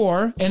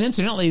 1984, and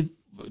incidentally,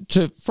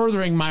 to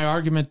furthering my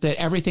argument that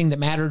everything that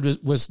mattered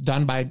was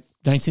done by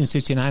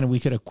 1969 and we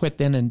could have quit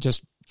then and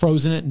just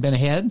frozen it and been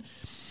ahead,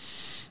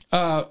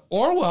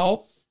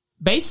 Orwell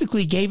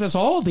basically gave us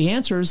all of the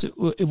answers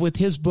with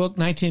his book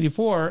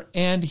 1984,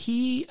 and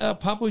he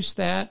published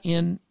that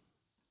in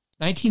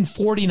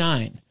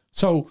 1949.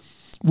 So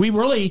we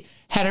really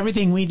had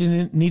everything we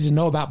didn't need to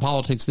know about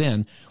politics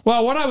then.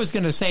 Well, what I was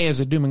going to say as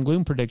a doom and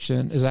gloom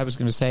prediction is I was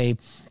going to say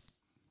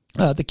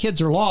the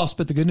kids are lost,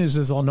 but the good news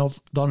is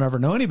they'll never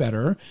know any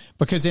better,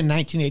 because in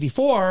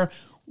 1984,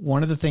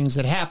 one of the things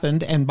that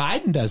happened, and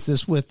Biden does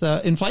this with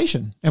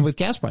inflation and with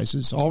gas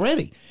prices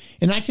already.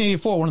 In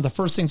 1984, one of the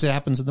first things that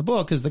happens in the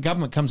book is the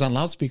government comes on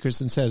loudspeakers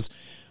and says,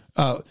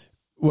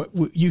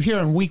 you hear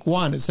in week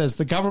one, it says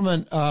the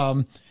government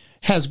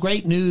has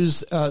great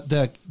news.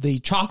 The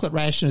chocolate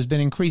ration has been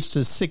increased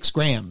to 6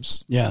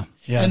 grams. Yeah.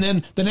 Yeah. And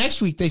then the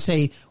next week they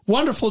say,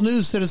 wonderful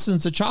news,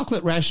 citizens, the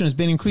chocolate ration has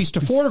been increased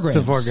to 4 grams.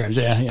 To 4 grams,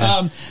 yeah.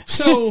 And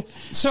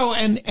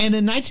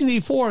in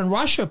 1984 in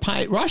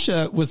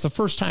Russia was the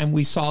first time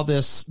we saw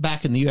this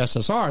back in the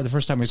USSR, the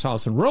first time we saw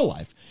this in real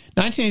life.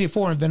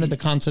 1984 invented the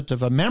concept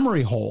of a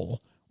memory hole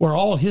where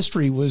all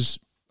history was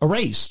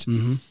erased.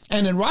 Mm-hmm.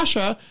 And in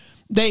Russia,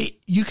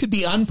 you could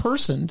be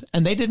unpersoned,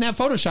 and they didn't have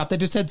Photoshop. They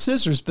just had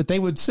scissors, but they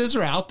would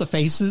scissor out the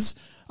faces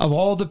of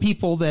all the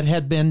people that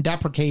had been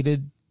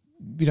deprecated,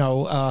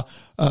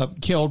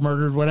 killed,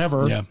 murdered,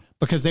 whatever,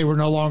 because they were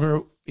no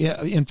longer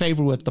in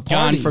favor with the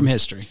party. Gone from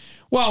history.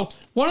 Well,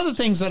 one of the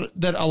things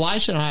that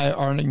Elisha and I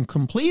are in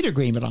complete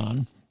agreement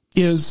on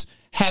is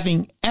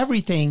having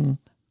everything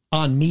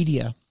on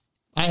media.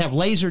 I have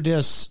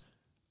Laserdiscs,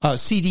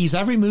 CDs,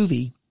 every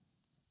movie,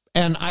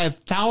 and I have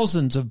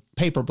thousands of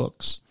paper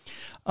books.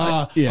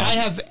 I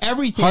have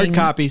everything. Hard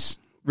copies,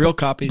 real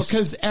copies.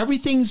 Because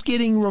everything's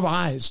getting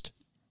revised.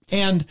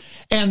 And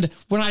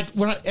when I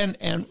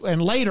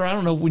later, I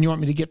don't know when you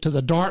want me to get to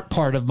the dark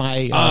part of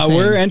my thing.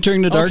 We're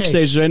entering the dark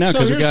stage right now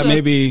because we got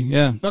maybe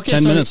 10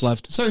 minutes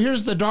left. So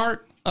here's the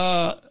dark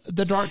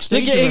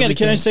stage.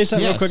 Can I say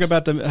something real quick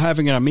about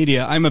having it on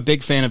media? I'm a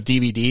big fan of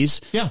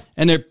DVDs. Yeah.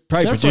 And they're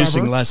probably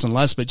producing less and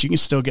less, but you can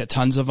still get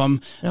tons of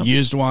them,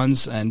 used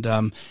ones. And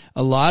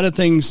a lot of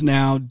things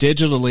now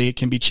digitally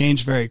can be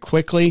changed very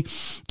quickly.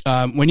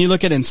 When you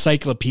look at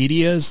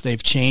encyclopedias,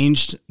 they've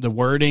changed the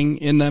wording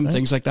in them,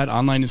 things like that.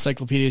 Online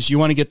encyclopedias, you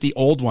want to get the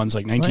old ones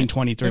like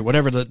 1923,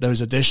 whatever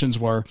those editions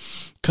were,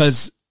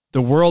 because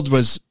the world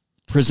was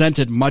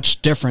presented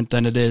much different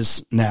than it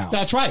is now.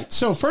 That's right.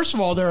 So first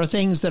of all, there are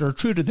things that are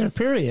true to their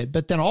period,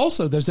 but then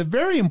also there's a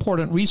very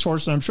important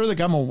resource, and I'm sure the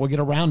government will get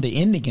around to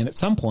ending it at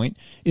some point,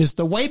 is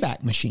the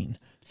Wayback Machine.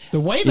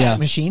 The Wayback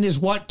Machine is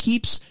what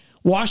keeps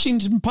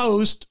Washington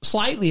Post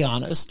slightly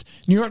honest,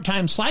 New York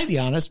Times slightly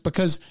honest,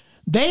 because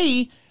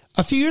they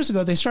a few years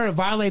ago, they started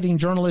violating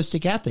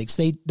journalistic ethics.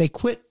 They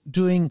quit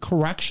doing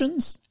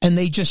corrections and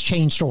they just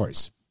changed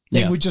stories.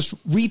 They would just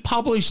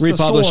republish the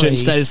story. It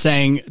instead of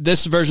saying,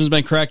 this version's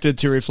been corrected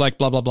to reflect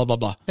blah, blah, blah, blah,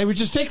 blah. They would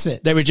just fix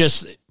it. They would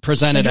just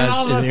present it as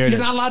here it is. You're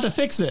not allowed to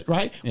fix it,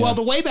 right? Yeah. Well,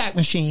 the Wayback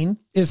Machine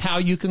is how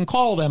you can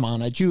call them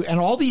on it. And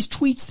all these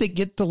tweets that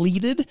get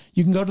deleted,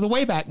 you can go to the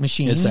Wayback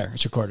Machine. It's there.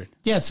 It's recorded.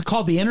 Yeah, it's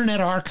called the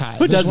Internet Archive.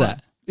 Who does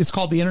that? It's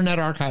called the Internet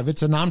Archive.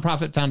 It's a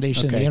nonprofit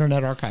foundation, the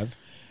Internet Archive.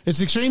 It's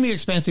extremely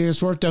expensive.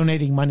 It's worth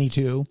donating money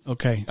to.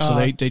 Okay, so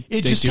they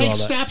just do takes all that.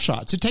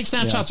 snapshots. It takes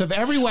snapshots of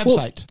every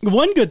website. Well,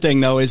 one good thing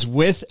though is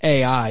with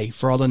AI,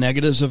 for all the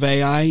negatives of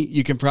AI,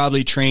 you can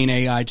probably train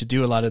AI to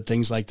do a lot of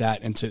things like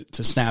that and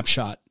to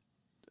snapshot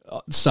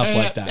stuff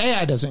like that.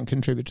 AI doesn't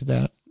contribute to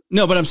that.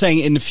 No, but I'm saying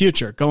in the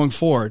future, going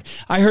forward,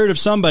 I heard of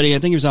somebody, I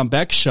think it was on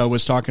Beck's show,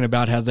 was talking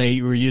about how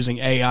they were using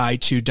AI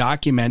to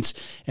document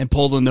and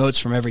pull the notes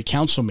from every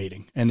council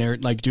meeting, and they're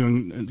like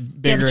doing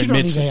bigger. But you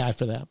don't need AI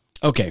for that.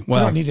 Okay, well,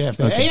 you don't need to have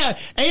that. Okay.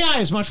 AI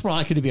is much more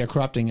likely to be a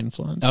corrupting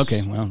influence.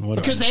 Okay, well,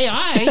 whatever.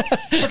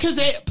 Because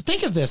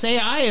think of this,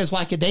 AI is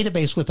like a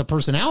database with a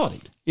personality.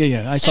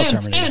 Yeah, I saw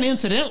Terminator. And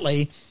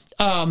incidentally,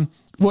 and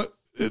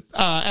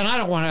I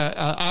don't want to.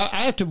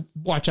 I have to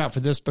watch out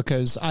for this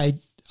because I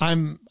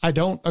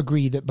don't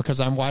agree that because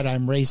I'm white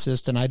I'm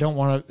racist, and I don't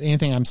want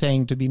anything I'm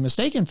saying to be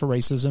mistaken for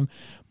racism.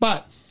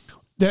 But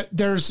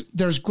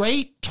there's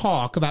great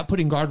talk about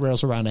putting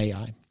guardrails around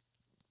AI.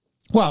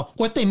 Well,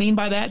 what they mean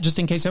by that, just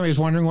in case somebody's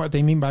wondering what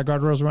they mean by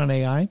guardrails around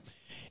AI,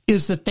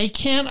 is that they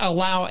can't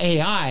allow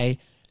AI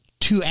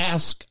to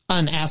ask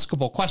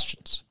unaskable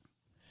questions.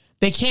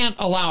 They can't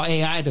allow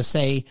AI to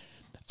say,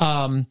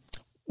 well,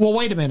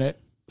 wait a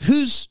minute,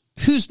 who's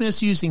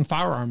misusing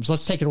firearms?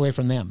 Let's take it away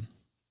from them,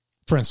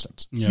 for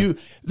instance. Yeah.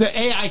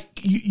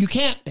 You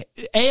can't,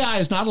 AI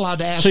is not allowed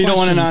to ask questions. So you don't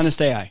want an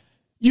honest AI?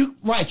 You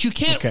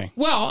can't. Okay.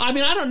 Well, I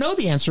mean, I don't know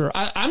the answer.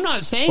 I'm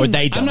not saying. Or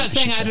they don't.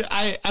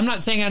 I'm not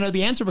saying I know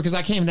the answer because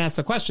I can't even ask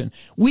the question.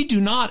 We do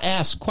not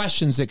ask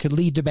questions that could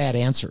lead to bad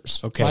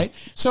answers. Okay. Right.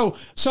 So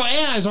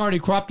AI is already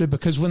corrupted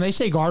because when they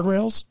say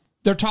guardrails,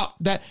 they're taught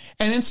that.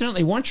 And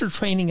incidentally, once you're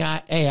training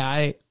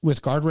AI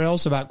with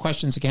guardrails about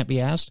questions that can't be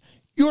asked,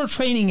 you're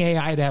training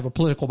AI to have a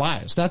political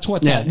bias. That's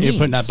what that means. You're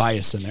putting that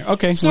bias in there.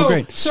 Okay. So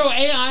great. So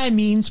AI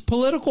means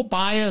political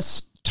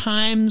bias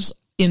times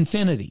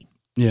infinity.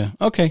 Yeah.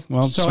 Okay.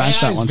 Well, so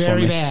smash AI that one is for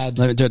very me. bad.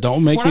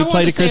 Don't make me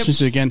play the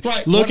Christmas again.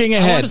 Right. Looking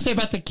ahead. I want to say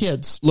about the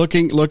kids.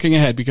 Looking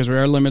ahead because we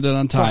are limited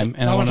on time. Right.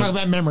 And I want to talk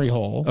about memory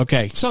hole.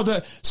 Okay. So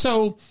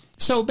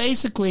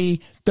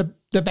basically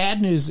the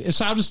bad news is,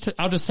 so I'll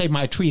just say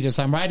my treatise.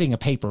 I'm writing a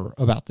paper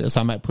about this.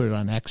 I might put it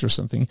on X or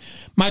something.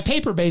 My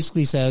paper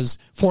basically says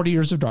 40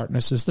 Years of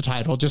Darkness is the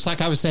title. Just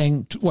like I was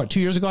saying, 2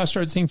 years ago I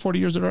started saying 40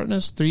 Years of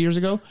Darkness? 3 years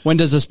ago? When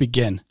does this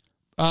begin?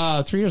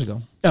 3 years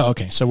ago. Oh,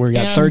 okay. So we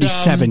got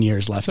 37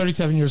 years left.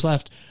 37 years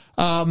left.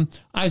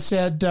 I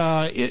said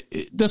I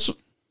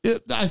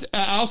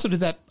also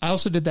did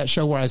that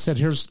show where I said,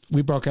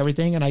 we broke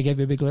everything, and I gave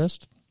you a big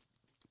list.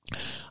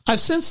 I've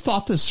since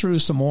thought this through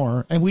some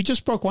more, and we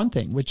just broke one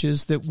thing, which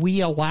is that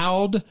we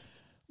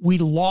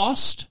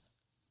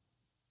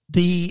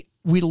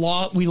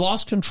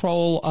lost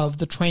control of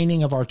the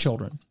training of our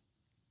children.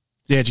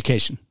 The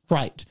education.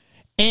 Right.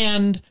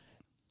 And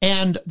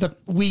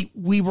we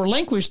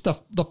relinquished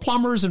the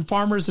plumbers and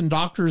farmers and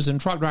doctors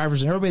and truck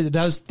drivers and everybody that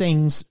does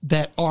things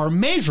that are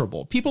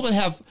measurable. People that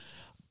have,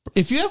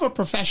 if you have a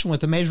profession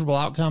with a measurable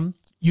outcome,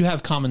 you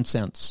have common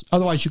sense.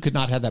 Otherwise, you could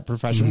not have that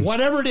profession. Mm-hmm.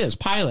 Whatever it is,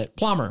 pilot,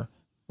 plumber,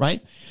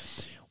 right?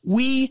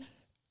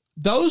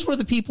 Those were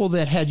the people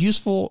that had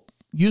useful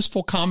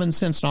common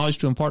sense knowledge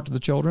to impart to the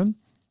children.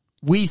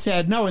 We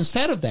said, no,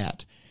 instead of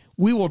that,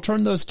 we will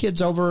turn those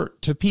kids over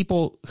to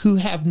people who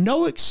have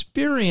no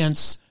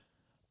experience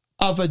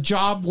of a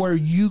job where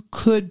you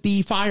could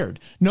be fired.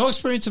 No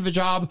experience of a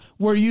job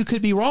where you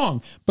could be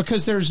wrong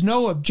because there's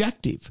no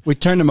objective. We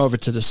turn them over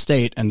to the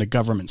state and the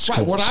government schools.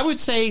 Right. What I would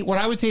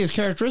say is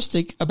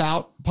characteristic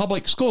about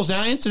public schools.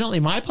 Now, incidentally,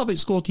 my public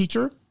school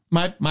teacher,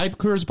 my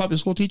career as a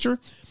public school teacher,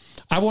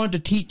 I wanted to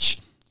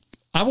teach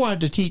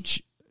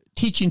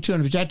teaching to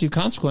an objective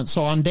consequence.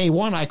 So on day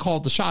one, I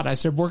called the shot. I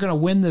said, we're going to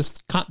win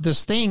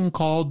this thing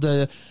called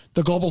the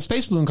Global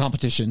Space Balloon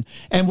Competition.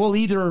 And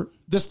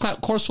this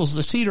course will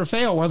succeed or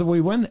fail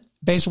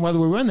based on whether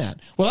we win that.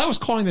 Well, that was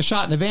calling the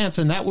shot in advance.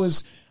 And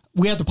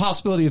we had the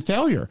possibility of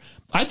failure.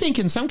 I think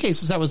in some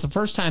cases that was the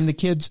first time the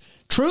kids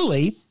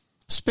truly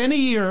spent a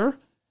year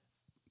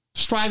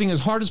striving as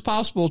hard as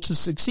possible to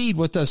succeed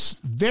with this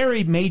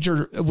very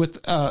major,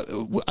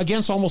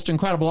 against almost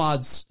incredible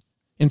odds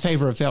in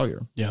favor of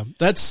failure. Yeah,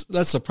 that's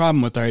the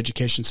problem with our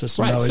education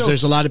system, right, though, is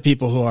there's a lot of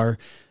people who are,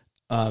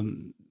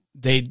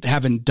 they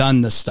haven't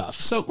done this stuff.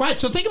 So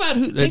think about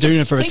who they're doing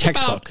it for a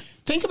textbook.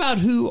 Think about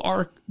who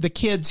are the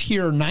kids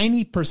hear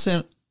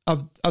 90%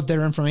 of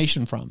their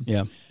information from.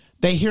 Yeah,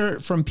 they hear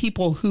it from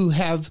people who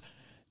have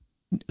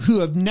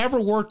never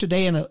worked a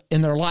day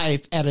in their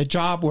life at a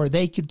job where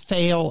they could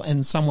fail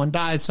and someone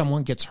dies,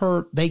 someone gets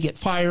hurt, they get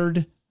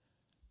fired.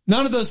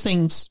 None of those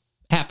things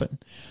happen.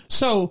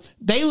 So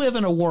they live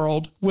in a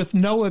world with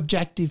no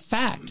objective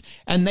fact,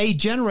 and they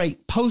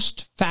generate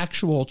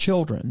post-factual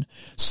children.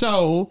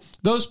 So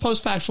those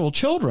post-factual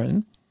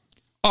children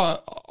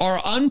are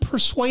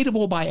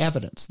unpersuadable by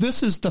evidence.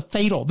 This is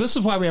this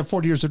is why we have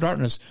 40 years of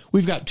darkness.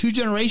 We've got 2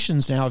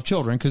 generations now of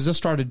children, because this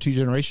started 2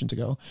 generations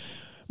ago.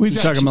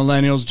 You're talking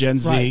millennials, Gen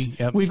Z. Right.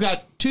 Yep. We've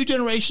got 2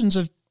 generations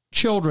of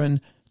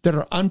children that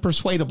are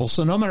unpersuadable.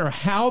 So no matter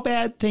how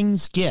bad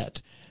things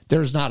get,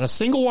 there's not a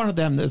single one of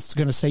them that's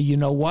going to say, you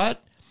know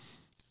what?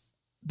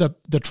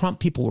 The Trump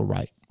people were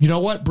right. You know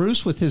what?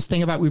 Bruce, with his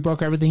thing about we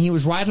broke everything, he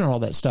was right on all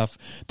that stuff.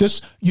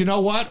 You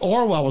know what?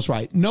 Orwell was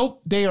right.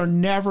 Nope. They are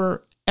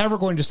never, ever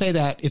going to say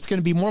that. It's going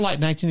to be more like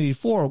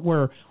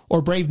 1984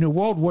 or Brave New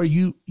World, where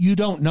you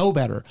don't know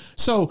better.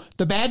 So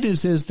the bad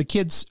news is the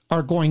kids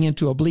are going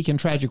into a bleak and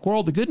tragic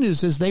world. The good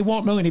news is they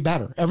won't know any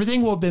better.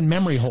 Everything will have been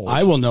memory hold.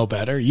 I will know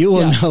better. You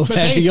will know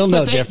better. You'll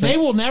know different. They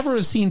will never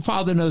have seen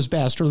Father Knows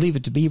Best or Leave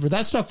It to Beaver.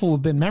 That stuff will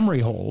have been memory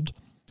hold.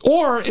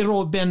 Or it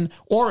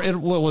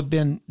will have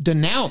been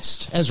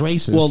denounced as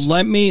racist. Well,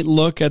 let me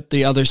look at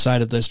the other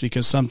side of this,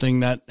 because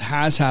something that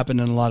has happened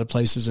in a lot of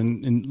places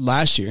in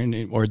last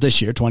year or this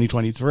year,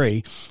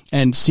 2023,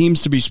 and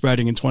seems to be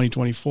spreading in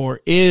 2024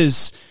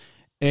 is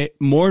I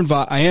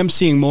am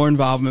seeing more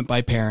involvement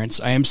by parents.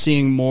 I am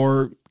seeing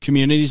more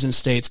communities and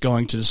states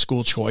going to the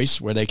school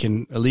choice, where they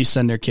can at least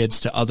send their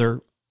kids to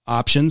other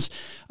options.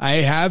 I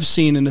have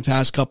seen in the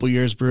past couple of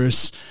years,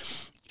 Bruce,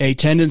 a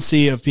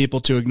tendency of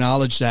people to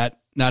acknowledge that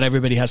not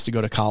everybody has to go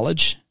to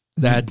college,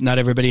 that not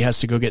everybody has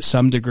to go get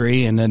some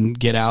degree and then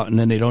get out and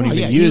then they don't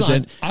even use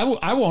Elon, it.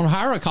 I won't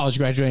hire a college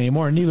graduate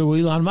anymore, and neither will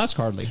Elon Musk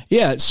hardly.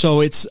 Yeah,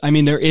 so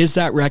there is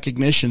that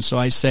recognition. So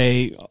I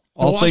say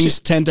all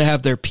things tend to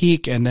have their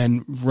peak and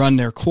then run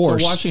their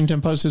course. The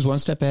Washington Post is one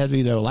step ahead of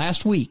you, though.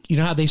 Last week, you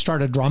know how they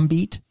start a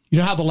drumbeat? You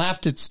know how the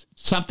left,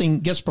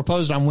 something gets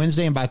proposed on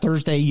Wednesday, and by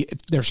Thursday,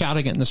 they're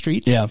shouting it in the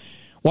streets? Yeah.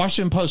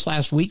 Washington Post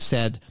last week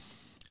said,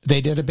 they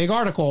did a big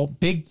article,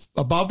 big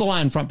above the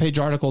line front page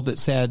article that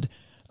said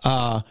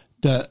the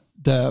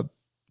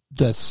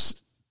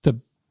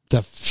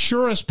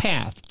surest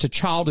path to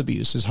child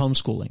abuse is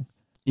homeschooling.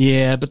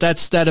 Yeah, but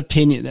that's that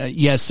opinion.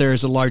 Yes, there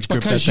is a large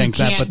group that think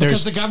that, but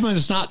because the government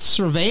is not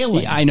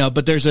surveilling. I know,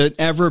 but there's an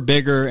ever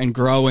bigger and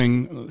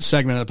growing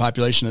segment of the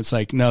population that's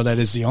like, no, that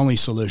is the only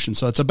solution.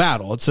 So it's a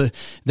battle.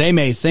 They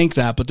may think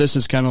that, but this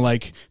is kind of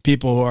like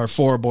people who are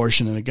for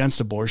abortion and against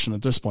abortion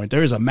at this point.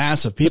 There is a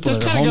mass of people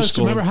that are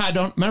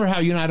homeschooling. Remember how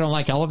you and I don't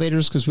like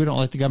elevators because we don't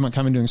like the government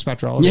coming to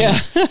inspect our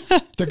elevators? Yeah.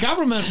 The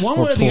government, one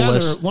way or the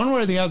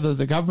other,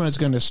 the government is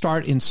going to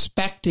start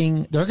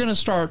inspecting. They're going to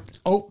start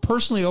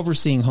personally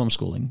overseeing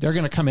homeschooling. They're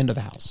going to come into the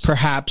house.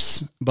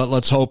 Perhaps, but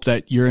let's hope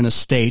that you're in a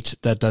state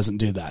that doesn't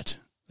do that.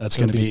 That's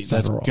going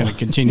to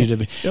continue to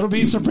be. It'll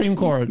be Supreme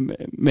Court.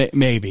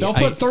 Maybe. They'll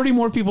put 30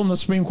 more people in the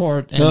Supreme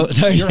Court,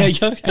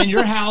 and,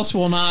 your house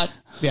will not.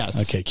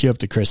 Yes. Okay, cue up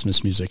the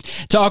Christmas music.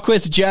 Talk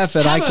with Jeff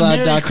at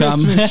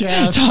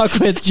iCloud.com. Talk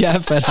with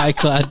Jeff at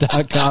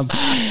iCloud.com.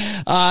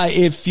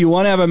 If you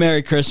want to have a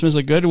Merry Christmas,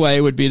 a good way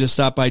would be to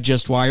stop by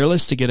Just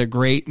Wireless to get a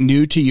great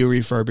new-to-you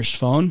refurbished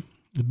phone.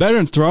 Better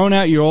than throwing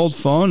out your old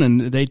phone,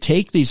 and they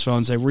take these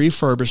phones, they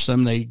refurbish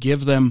them, they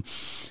give them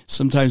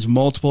sometimes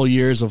multiple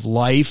years of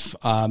life.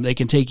 They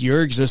can take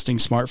your existing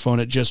smartphone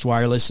at Just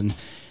Wireless and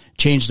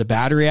change the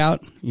battery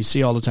out. You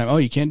see all the time,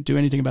 you can't do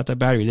anything about that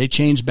battery. They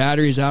change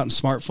batteries out in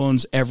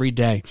smartphones every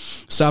day.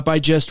 Stop by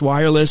Just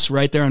Wireless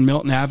right there on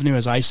Milton Avenue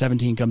as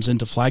I-17 comes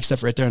into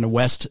Flagstaff, right there on the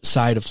west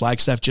side of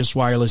Flagstaff. Just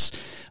Wireless,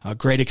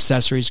 great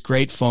accessories,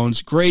 great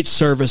phones, great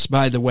service,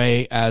 by the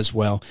way, as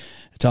well.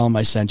 Tell them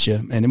I sent you.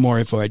 And more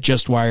info at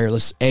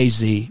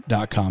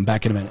justwirelessaz.com.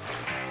 Back in a minute.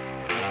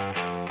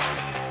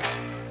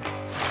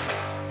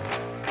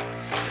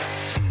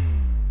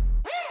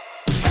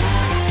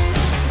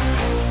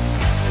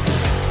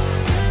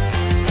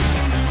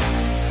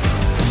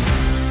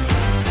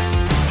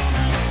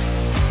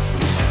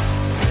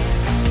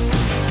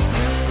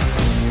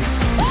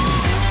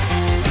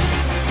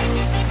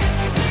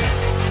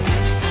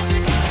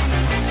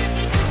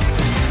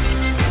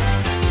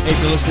 If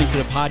you're listening to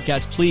the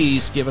podcast,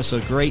 please give us a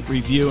great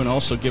review and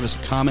also give us a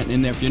comment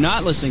in there. If you're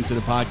not listening to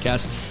the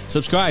podcast,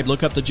 subscribe.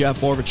 Look up the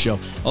Jeff Orbit Show.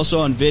 Also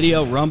on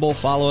video, Rumble,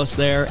 follow us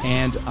there,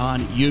 and on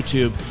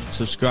YouTube,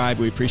 subscribe.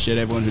 We appreciate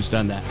everyone who's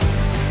done that.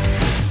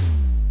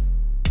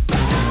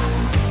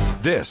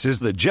 This is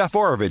the Jeff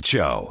Orovitz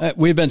Show.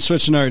 We've been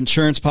switching our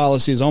insurance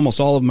policies. Almost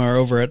all of them are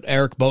over at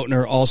Eric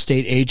Boatner,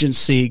 Allstate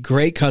Agency.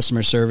 Great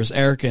customer service.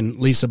 Eric and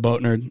Lisa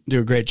Boatner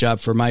do a great job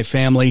for my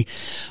family.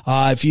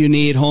 If you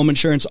need home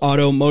insurance,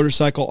 auto,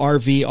 motorcycle,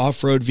 RV,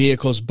 off-road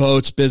vehicles,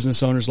 boats,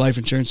 business owners, life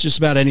insurance, just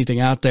about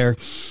anything out there,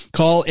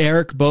 call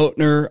Eric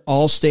Boatner,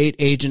 Allstate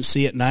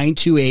Agency at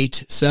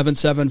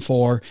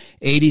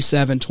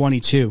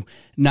 928-774-8722.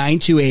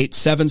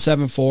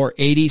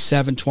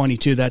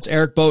 928-774-8722. That's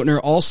Eric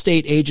Boatner,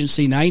 Allstate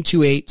Agency,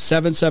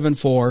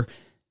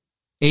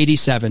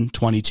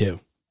 928-774-8722.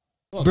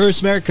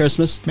 Bruce, Merry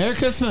Christmas. Merry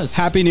Christmas.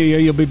 Happy New Year.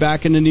 You'll be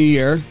back in the new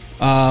year.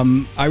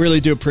 I really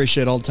do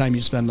appreciate all the time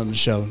you spend on the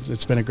show.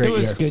 It's been a great year.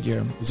 It was a good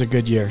year. It's a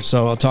good year.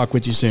 So I'll talk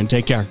with you soon.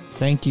 Take care.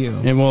 Thank you.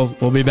 And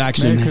we'll be back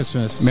soon. Merry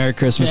Christmas. Merry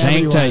Christmas. To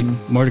Hang tight.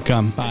 everyone. More to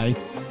come. Bye.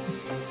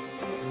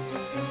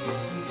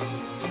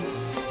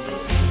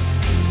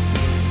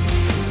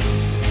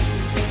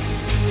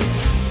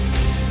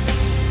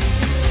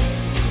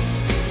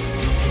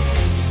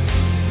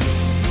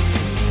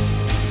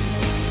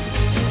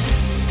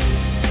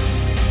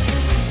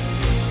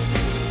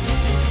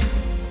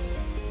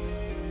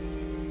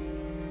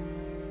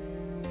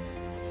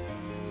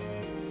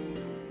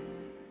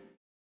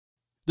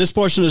 This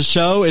portion of the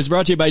show is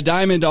brought to you by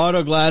Diamond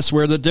Auto Glass,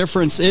 where the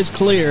difference is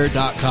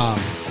clear.com.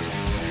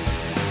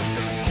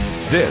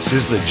 This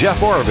is the Jeff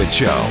Oravits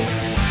Show.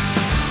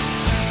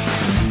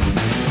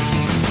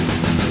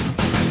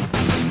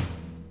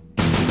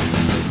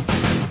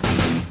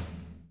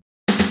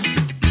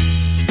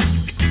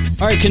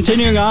 All right,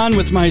 continuing on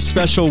with my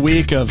special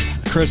week of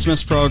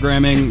Christmas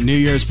programming, New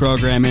Year's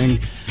programming,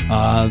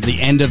 the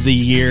end of the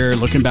year,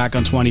 looking back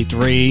on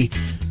 23,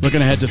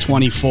 looking ahead to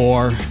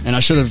 24, and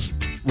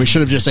we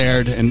should have just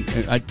aired and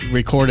I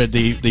recorded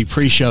the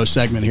pre-show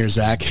segment here,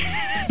 Zach. A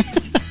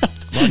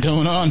lot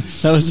going on.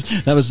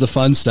 That was the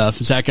fun stuff.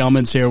 Zach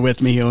Ellman's here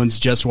with me. He owns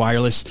Just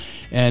Wireless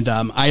and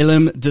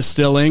Ellman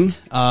Distilling.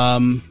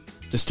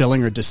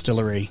 Distilling or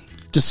distillery?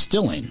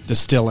 Distilling.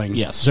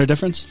 Yes. Is there a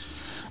difference?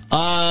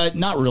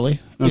 Not really.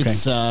 Okay.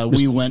 It's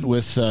we went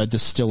with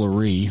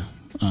distillery.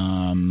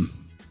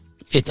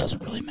 It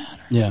doesn't really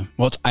matter. Yeah.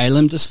 Well, it's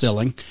Ellman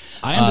Distilling.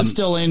 I am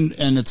distilling,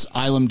 and it's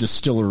Ellman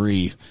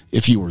Distillery.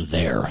 If you were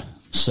there,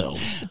 so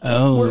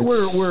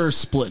we're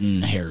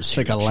splitting hairs. It's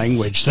like a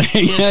language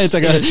thing. It's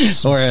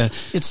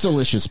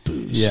delicious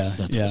booze. Yeah,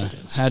 that's yeah. what it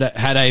is.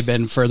 Had I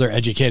been further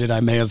educated, I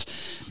may have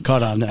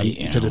caught on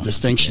to the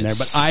distinction there.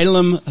 But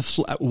Ellman,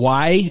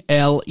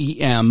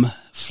 YLEM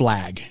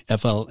flag,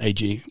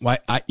 FLAG,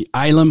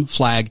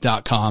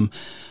 EllmanFlag.com.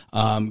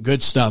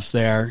 Good stuff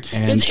there,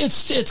 and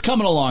it's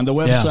coming along. The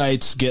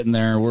website's getting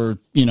there. We're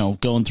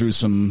going through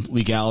some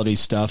legality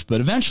stuff,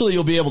 but eventually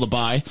you'll be able to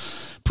buy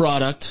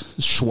product,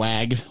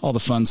 swag, all the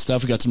fun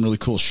stuff. We got some really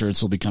cool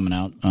shirts will be coming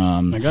out.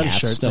 I got hats, a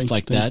shirt, stuff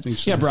like that.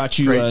 So. Yeah, I brought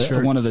you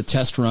one of the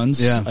test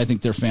runs. Yeah, I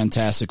think they're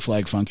fantastic.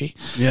 Flag funky.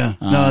 Yeah,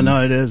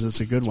 no, it is. It's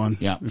a good one.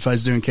 Yeah, if I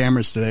was doing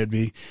cameras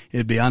today,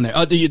 it'd be on there.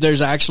 Oh,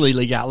 there's actually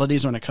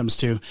legalities when it comes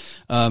to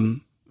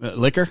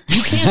liquor.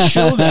 You can't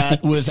show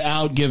that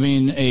without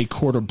giving a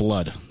quart of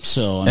blood.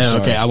 So I'm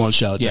sorry. Okay, I won't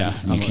show it. Yeah,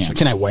 then. you can't.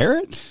 Can I wear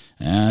it?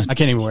 I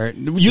can't even wear it.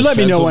 You the let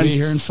me know will when. Be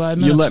here in 5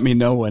 minutes. You let me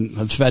know when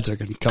the feds are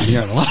going to come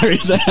here on the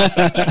lotteries.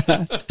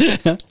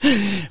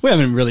 We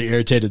haven't really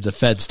irritated the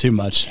feds too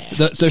much.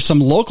 There's some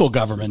local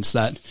governments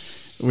that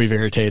we've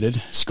irritated,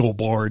 school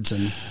boards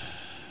and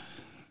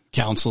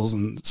councils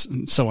and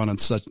so on and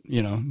such.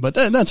 But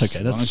that's okay.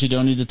 As long as you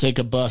don't need to take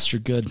a bus,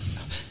 you're good.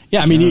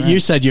 Yeah, I mean, you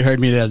said you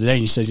heard me the other day,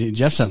 and you said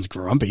Jeff sounds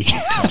grumpy.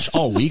 Gosh,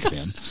 all week,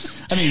 man.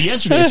 I mean,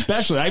 yesterday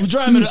especially. I'm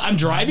driving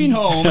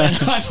home, and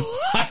I'm like,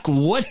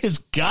 "What has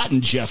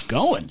gotten Jeff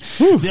going?"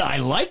 I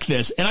like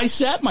this, and I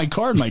sat in my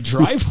car in my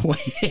driveway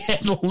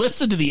and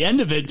listened to the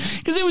end of it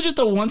because it was just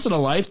a once in a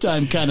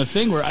lifetime kind of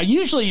thing. Where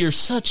you're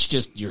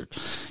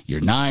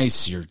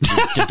nice, you're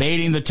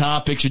debating the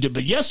topics,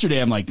 but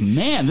yesterday I'm like,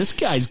 man, this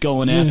guy's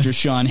going after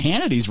Sean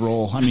Hannity's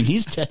role. I mean,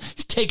 he's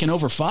taking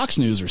over Fox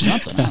News or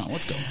something. I don't know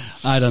what's going on.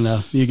 I don't know.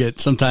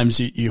 Sometimes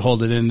you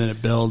hold it in and it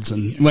builds,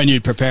 and when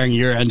you're preparing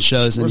your end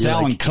shows, and where's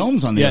Alan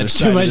Combs on the other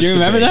side? Too much. You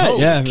remember that?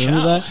 Holy yeah, cow.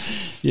 remember that?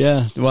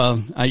 Yeah.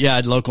 Well, I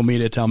had local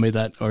media tell me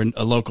that, or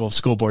a local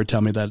school board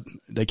tell me that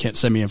they can't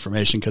send me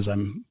information because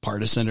I'm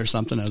partisan or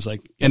something. I was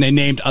like, and they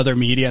named other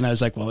media, and I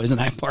was like, well, isn't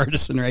that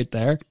partisan right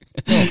there?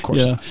 Well, of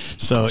course. Yeah.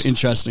 So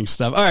interesting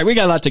stuff. All right, we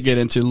got a lot to get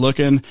into.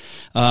 Looking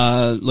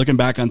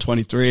back on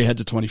 23, head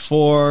to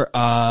 24.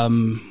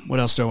 What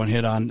else do I want to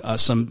hit on?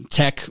 Some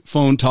tech,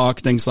 phone talk,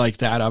 things like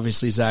that.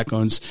 Obviously, Zach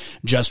owns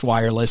Just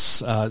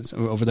Wireless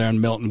over there on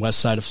Milton, west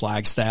side of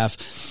Flagstaff.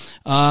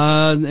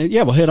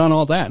 We'll hit on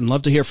all that and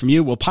love to hear from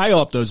you. We'll pile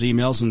up those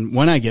emails, and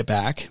when I get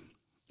back,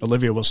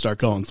 Olivia will start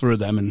going through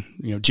them. And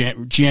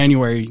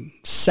January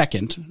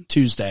 2nd,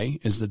 Tuesday,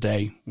 is the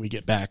day we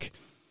get back.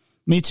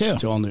 Me too.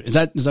 To all new. Is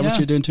that what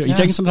you're doing too? Are you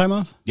taking some time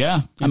off?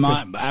 Yeah, I'm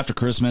on after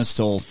Christmas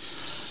till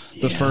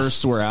the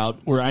first. We're out.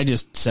 Where I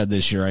just said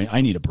this year,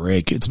 I need a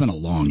break. It's been a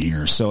long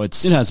year, so it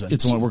has been.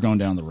 It's when we're going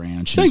down the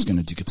ranch. He's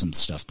going to get some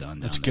stuff done.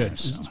 That's good.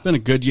 So. It's been a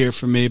good year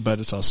for me, but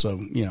it's also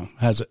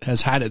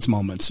has had its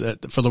moments.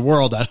 For the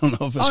world, I don't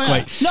know if it's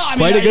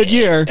quite a good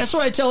year. That's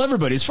what I tell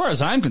everybody. As far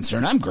as I'm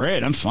concerned, I'm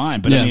great. I'm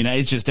fine. But I mean,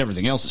 it's just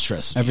everything else is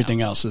stressing.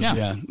 Everything else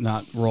is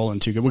not rolling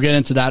too good. We'll get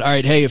into that. All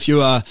right. Hey, if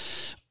you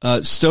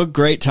still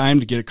great time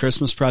to get a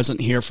Christmas present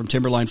here from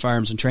Timberline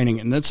Firearms and Training,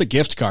 and that's a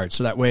gift card,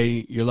 so that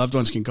way your loved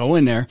ones can go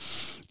in there,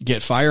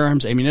 get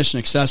firearms, ammunition,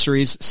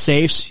 accessories,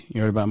 safes. You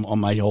heard about all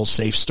my whole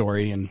safe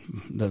story and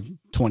the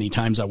 20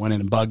 times I went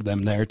in and bugged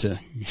them there to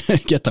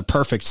get the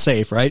perfect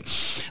safe, right?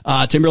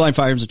 Timberline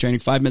Firearms and Training,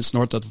 5 minutes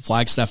north of the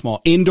Flagstaff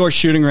Mall. Indoor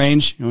shooting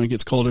range. When it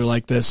gets colder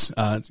like this,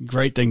 it's a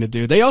great thing to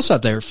do. They also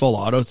have their full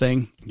auto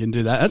thing. You can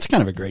do that. That's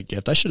kind of a great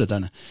gift. I should have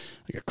done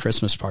a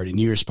Christmas party,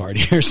 New Year's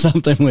party or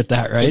something with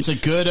that, right? It's a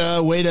good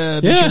way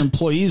to make your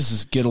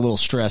employees get a little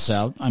stress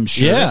out. I'm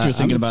sure if you're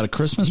thinking about a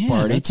Christmas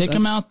party, take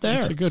them out there.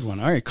 That's a good one.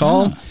 All right.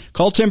 Call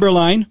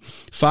Timberline,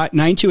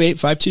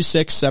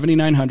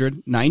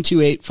 928-526-7900,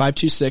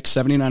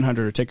 928-526-7900,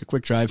 or take a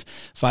quick drive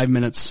 5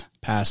 minutes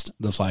past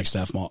the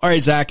Flagstaff Mall. All right,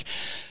 Zach,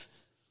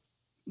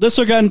 let's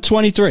look at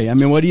 23. I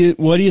mean, what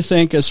do you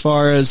think as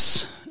far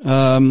as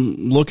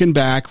looking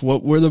back?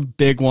 What were the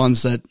big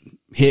ones that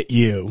hit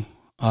you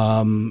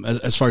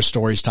as far as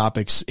stories,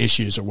 topics,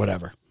 issues, or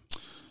whatever?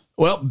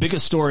 Well,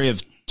 biggest story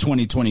of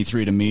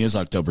 2023 to me is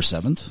October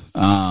 7th.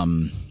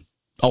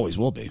 Always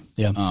will be.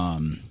 Yeah.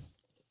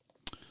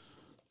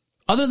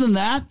 Other than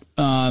that,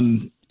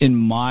 in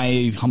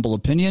my humble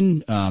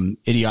opinion,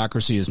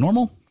 idiocracy is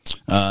normal.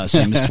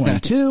 Same as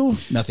 22.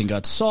 Nothing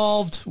got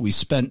solved. We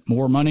spent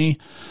more money.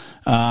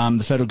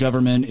 The federal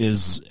government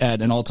is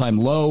at an all-time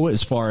low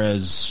as far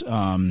as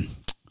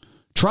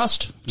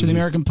trust to the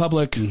American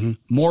public,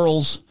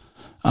 morals.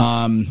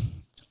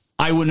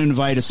 I wouldn't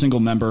invite a single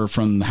member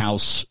from the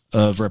House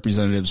of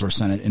Representatives or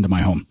Senate into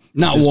my home.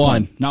 Not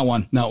one. Not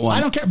one. I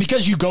don't care,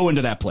 because you go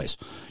into that place.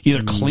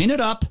 Either clean it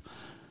up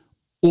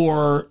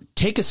or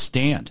take a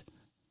stand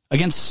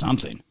against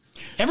something.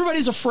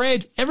 Everybody's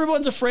afraid.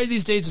 Everyone's afraid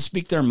these days to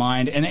speak their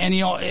mind. And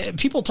you know,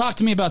 people talk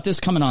to me about this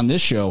coming on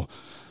this show.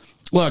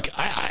 Look,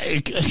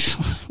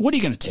 what are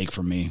you going to take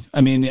from me?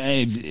 I mean,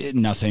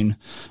 nothing.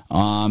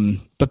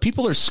 But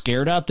people are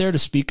scared out there to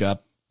speak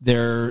up.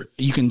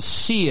 You can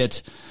see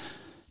it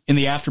in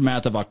the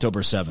aftermath of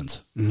October 7th.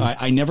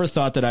 I never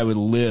thought that I would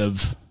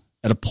live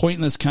at a point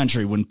in this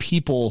country when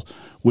people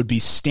would be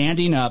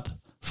standing up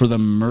for the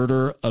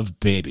murder of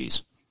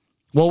babies.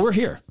 Well, we're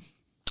here.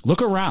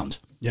 Look around.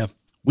 Yeah.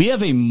 We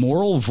have a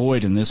moral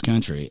void in this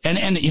country.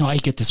 And you know, I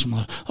get this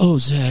from,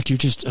 Zach,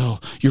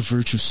 you're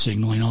virtue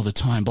signaling all the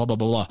time, blah, blah,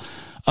 blah,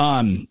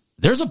 blah.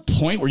 There's a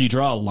point where you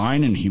draw a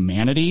line in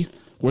humanity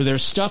where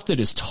there's stuff that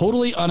is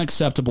totally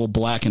unacceptable,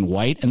 black and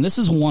white, and this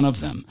is one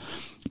of them.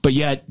 But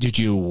yet, did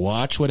you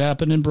watch what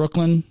happened in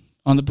Brooklyn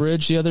on the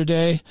bridge the other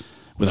day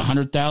with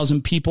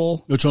 100,000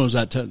 people? Which one was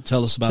that?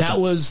 Tell us about that. That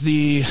was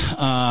the...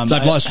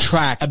 I've lost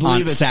track. I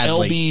believe it's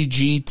sadly.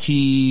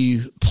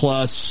 LBGT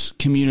plus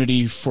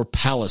community for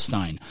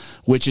Palestine,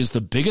 which is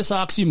the biggest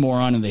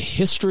oxymoron in the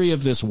history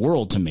of this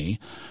world to me.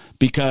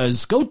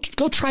 Because go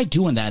try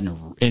doing that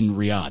in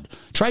Riyadh.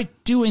 Try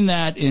doing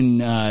that in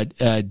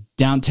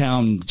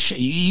downtown.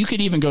 You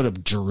could even go to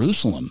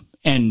Jerusalem,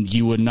 and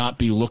you would not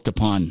be looked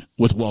upon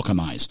with welcome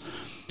eyes.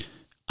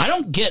 I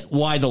don't get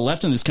why the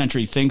left in this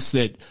country thinks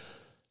that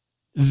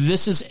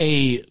this is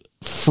a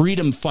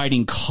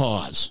freedom-fighting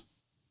cause.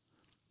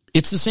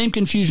 It's the same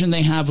confusion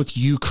they have with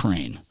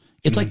Ukraine.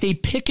 It's like they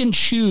pick and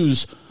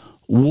choose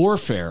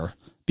warfare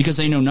because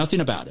they know nothing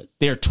about it.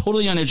 They are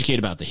totally uneducated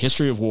about the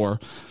history of war.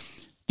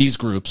 These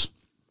groups,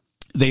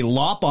 they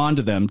lop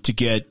onto them to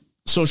get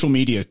social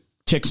media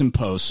ticks and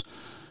posts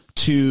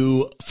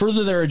to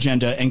further their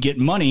agenda and get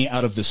money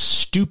out of the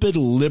stupid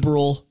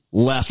liberal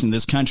left in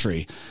this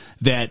country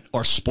that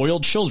are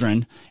spoiled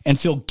children and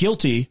feel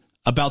guilty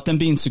about them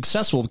being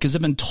successful because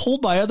they've been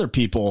told by other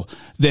people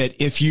that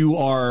if you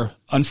are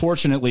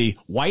unfortunately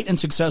white and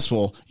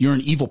successful, you're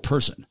an evil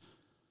person.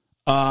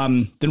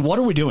 Then what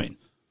are we doing?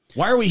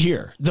 Why are we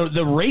here? The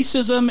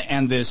racism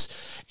and this,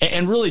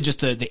 and really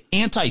just the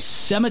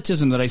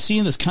anti-Semitism that I see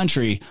in this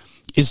country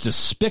is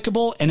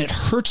despicable, and it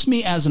hurts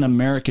me as an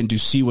American to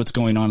see what's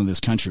going on in this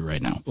country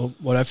right now. Well,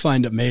 what I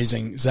find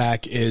amazing,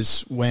 Zach,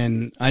 is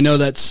when I know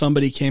that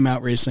somebody came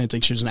out recently, I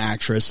think she was an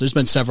actress. There's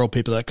been several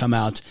people that come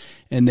out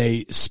and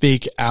they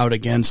speak out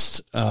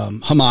against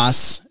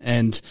Hamas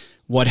and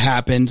what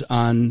happened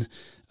on,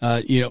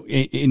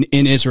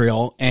 in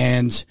Israel,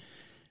 and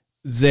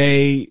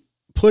they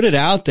put it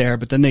out there,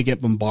 but then they get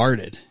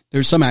bombarded.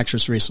 There's some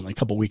actress recently, a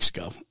couple weeks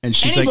ago, and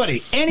she's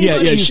anybody,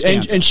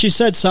 and she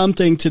said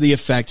something to the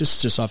effect, this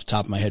is just off the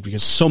top of my head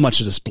because so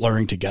much of this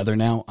blurring together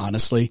now,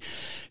 honestly.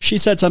 She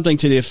said something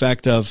to the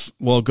effect of,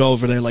 well, go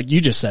over there, like you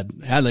just said,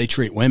 how do they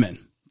treat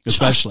women,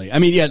 especially? I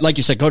mean, yeah, like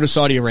you said, go to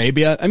Saudi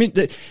Arabia. I mean,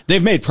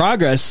 they've made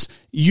progress.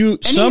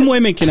 Some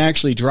women can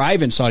actually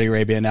drive in Saudi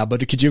Arabia now,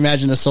 but could you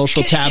imagine a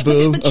social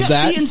taboo of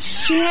that? The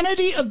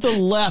insanity of the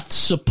left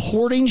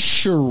supporting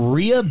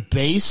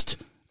Sharia-based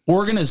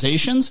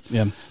organizations.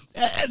 Yeah.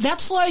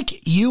 That's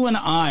like you and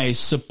I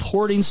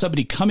supporting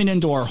somebody coming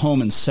into our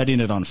home and setting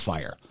it on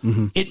fire.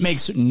 Mm-hmm. It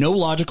makes no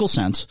logical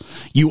sense.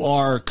 You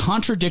are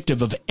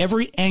contradictive of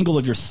every angle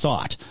of your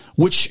thought,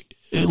 which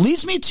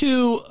leads me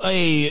to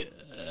a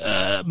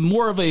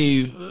more of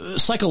a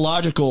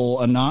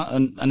psychological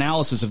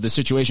analysis of the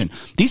situation.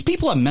 These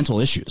people have mental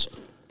issues.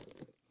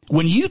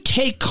 When you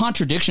take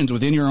contradictions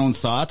within your own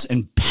thoughts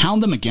and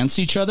pound them against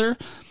each other,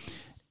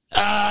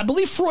 I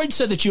believe Freud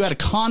said that you had a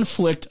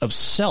conflict of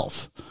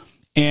self.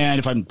 And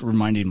if I'm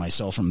reminding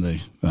myself from the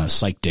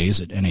psych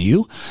days at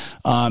NAU,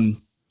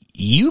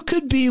 you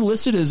could be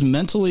listed as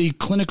mentally,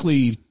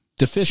 clinically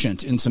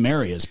deficient in some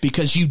areas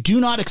because you do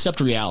not accept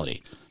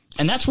reality.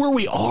 And that's where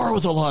we are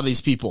with a lot of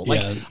these people.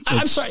 Like, Yeah,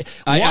 I'm sorry.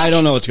 I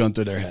don't know what's going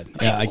through their head.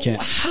 Yeah, I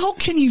can't. How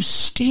can you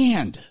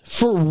stand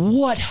for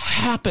what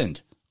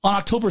happened on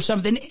October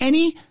 7th in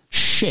any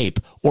shape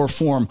or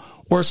form,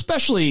 or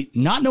especially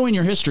not knowing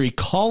your history,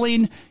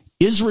 calling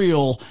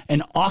Israel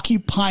an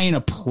occupying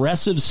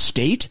oppressive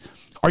state?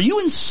 Are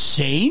you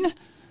insane?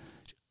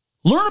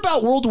 Learn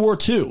about World War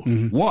II.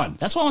 Mm-hmm. One.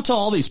 That's what I want to tell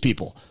all these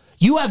people.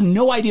 You have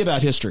no idea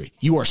about history.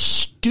 You are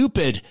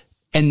stupid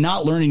and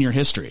not learning your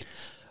history.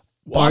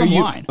 Bottom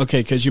line. Okay,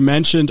 because you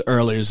mentioned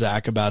earlier,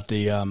 Zach, about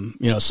the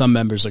some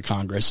members of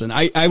Congress, and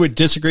I would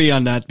disagree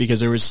on that because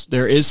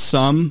there is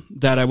some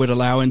that I would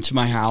allow into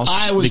my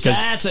house.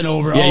 That's an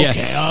over. Yeah,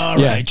 okay, all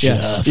right,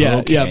 Jeff.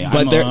 Yeah.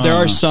 But there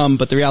are some.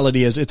 But the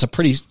reality is, it's a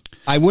pretty.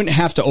 I wouldn't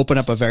have to open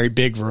up a very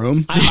big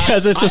room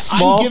because it's a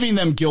small. I'm giving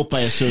them guilt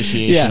by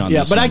association. On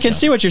this but one, I can Jeff.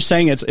 see what you're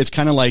saying. It's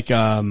kind of like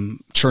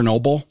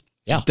Chernobyl.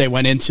 Yeah. They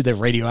went into the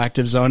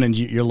radioactive zone, and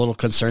you're a little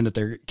concerned that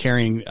they're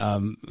carrying,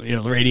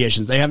 the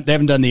radiations. They haven't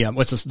done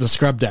the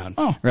scrub down.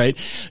 Oh. Right.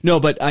 No,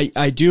 but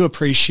I do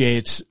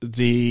appreciate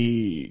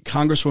the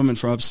congresswoman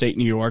from upstate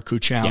New York who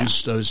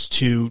challenged those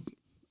two.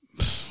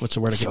 What's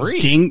the word? Three.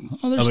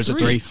 Was it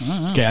three?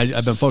 Okay.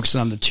 I've been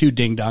focusing on the two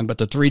ding dong, but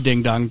the three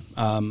ding dong,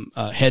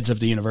 heads of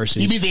the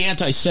universities. You mean the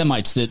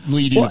anti-Semites that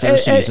lead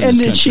universities in this and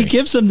then country. she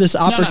gives them this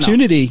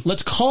opportunity. No.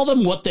 Let's call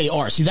them what they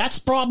are. See, that's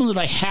the problem that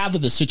I have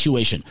with the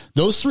situation.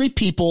 Those three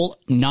people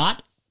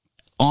not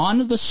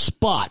on the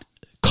spot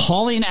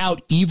calling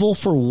out evil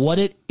for what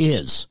it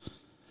is.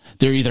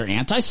 They're either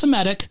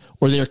anti-Semitic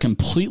or they're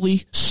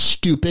completely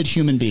stupid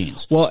human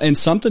beings. Well, and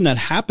something that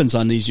happens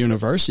on these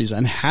universities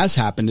and has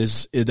happened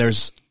is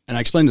and I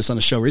explained this on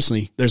a show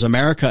recently, there's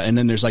America and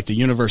then there's like the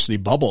university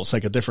bubble. It's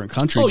like a different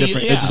country.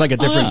 It's like a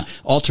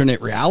different alternate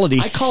reality.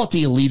 I call it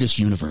the elitist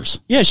universe.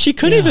 Yeah, she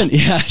couldn't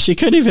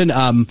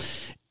even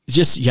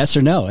just yes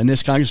or no. And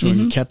this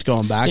congresswoman kept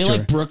going back they to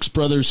like Brooks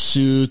Brothers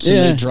suits and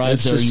they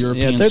drive their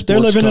European sports they're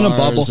living in a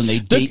bubble. Cars and they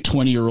date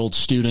 20-year-old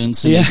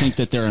students and they think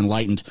that they're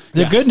enlightened.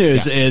 The good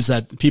news is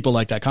that people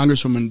like that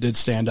congresswoman did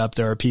stand up.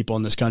 There are people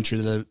in this country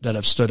that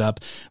have stood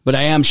up, but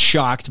I am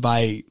shocked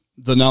by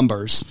the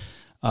numbers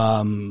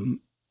in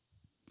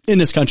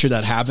this country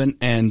that haven't,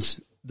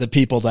 and the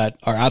people that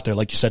are out there,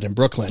 like you said, in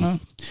Brooklyn, on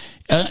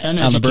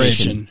the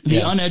bridge.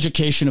 The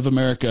uneducation of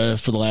America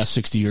for the last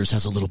 60 years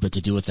has a little bit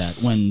to do with that.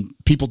 When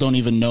people don't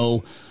even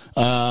know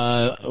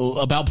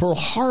about Pearl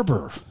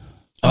Harbor.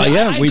 I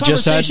had we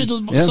just had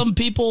with some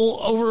people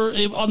over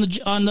on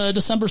the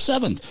December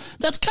 7th.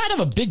 That's kind of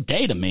a big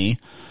day to me.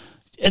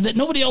 And that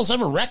nobody else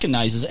ever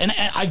recognizes. And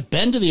I've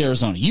been to the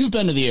Arizona. You've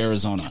been to the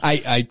Arizona.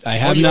 I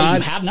have not.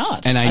 You have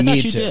not. And I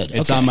need you to. Did.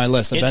 It's on my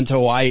list. I've been to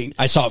Hawaii.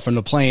 I saw it from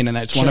the plane, and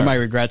that's one of my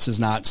regrets is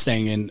not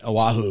staying in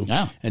Oahu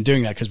and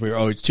doing that because we were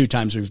always 2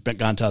 times we've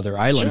gone to other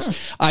islands.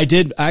 Sure. I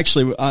did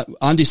actually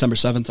on December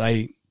 7th.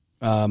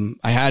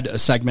 I had a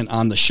segment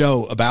on the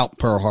show about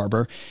Pearl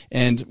Harbor,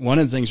 and one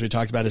of the things we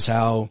talked about is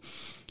how,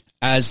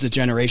 as the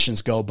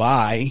generations go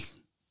by,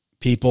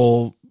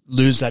 people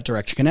lose that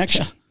direct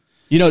connection. Yeah.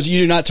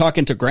 You're not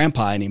talking to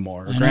grandpa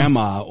anymore or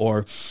grandma,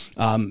 or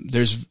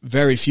there's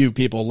very few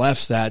people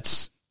left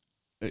that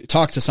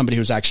talk to somebody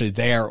who's actually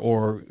there,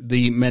 or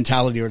the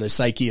mentality or the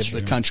psyche of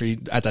the country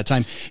at that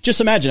time.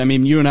 Just imagine. I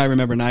mean, you and I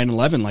remember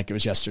 9/11 like it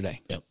was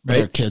yesterday. Yep.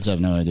 Right? Our kids have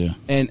no idea.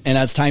 And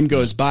as time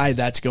goes by,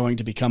 that's going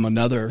to become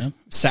another,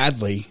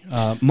 sadly,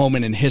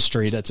 moment in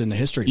history that's in the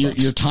history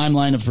books. Your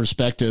timeline of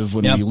perspective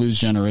when you lose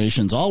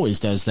generations always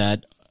does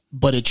that,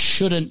 but it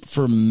shouldn't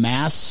for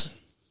mass.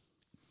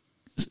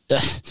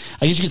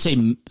 I guess you could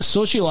say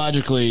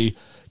sociologically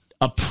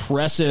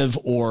oppressive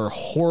or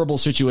horrible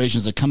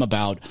situations that come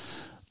about.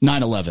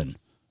 9/11,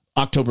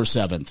 October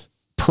 7th,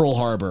 Pearl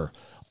Harbor.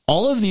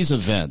 All of these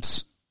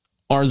events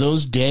are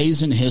those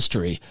days in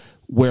history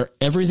where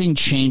everything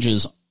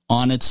changes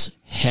on its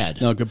head.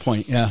 No, good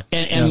point. Yeah.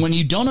 And when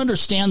you don't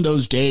understand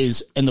those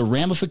days and the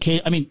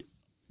ramification,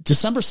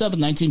 December 7th,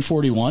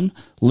 1941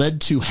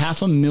 led to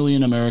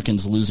 500,000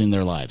 Americans losing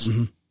their lives.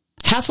 Mm-hmm.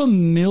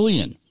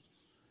 500,000.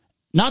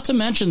 Not to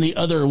mention the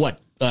other,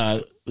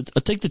 I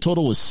think the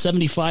total was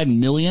 75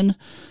 million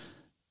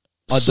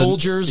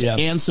soldiers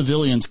and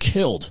civilians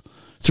killed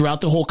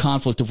throughout the whole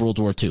conflict of World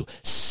War II.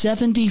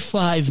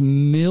 75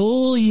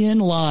 million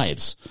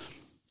lives.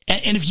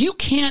 And if you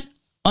can't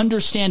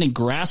understand and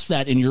grasp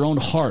that in your own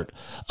heart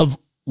of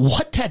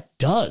what that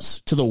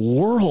does to the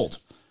world,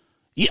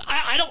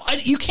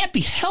 you can't be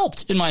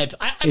helped, in my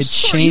opinion. I'm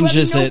sorry, you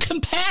have no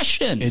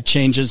compassion. It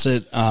changes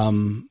it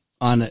in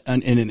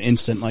an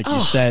instant, like you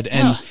said.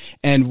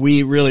 And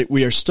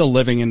we are still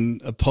living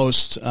in a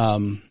post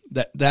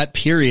that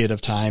period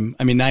of time.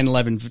 I mean,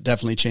 9/11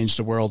 definitely changed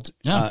the world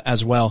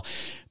as well.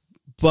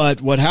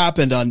 But what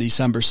happened on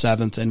December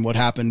 7th and what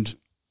happened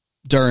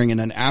during and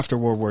then after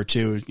World War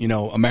II,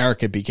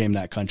 America became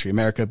that country.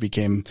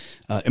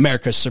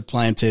 America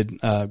supplanted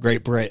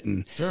Great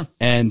Britain. Sure.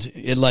 And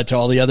it led to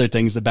all the other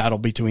things, the battle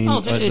between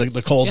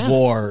the Cold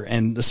War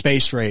and the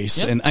space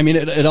race. Yep. And I mean,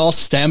 it all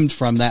stemmed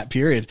from that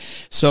period.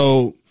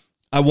 So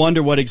I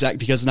wonder what exactly,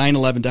 because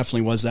 9/11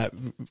 definitely was that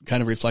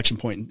kind of reflection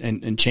point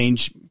and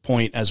change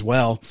point as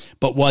well.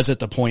 But was it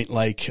the point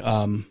like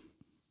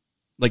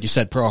you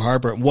said, Pearl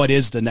Harbor? What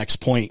is the next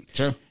point?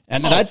 Sure.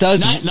 And that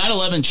does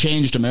 9/11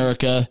 changed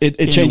America.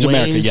 It changed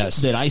America,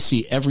 yes. That I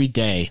see every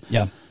day.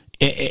 Yeah.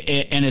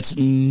 And it's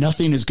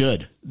nothing is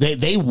good.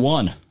 They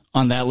won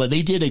on that.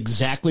 They did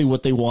exactly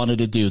what they wanted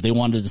to do. They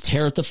wanted to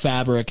tear at the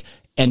fabric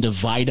and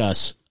divide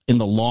us in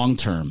the long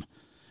term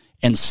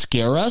and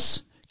scare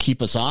us,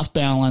 keep us off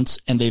balance,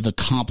 and they've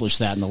accomplished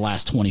that in the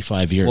last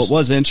 25 years. What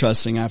was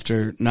interesting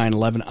after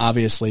 9/11,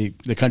 obviously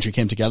the country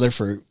came together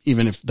for,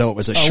 though it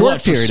was a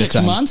short period of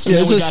time. 6 months? Yeah,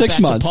 it was 6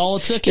 months.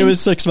 Politicking? It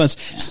was 6 months.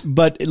 Yeah.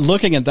 But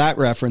looking at that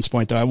reference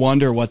point, though, I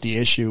wonder what the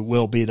issue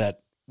will be that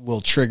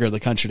will trigger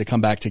the country to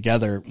come back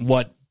together.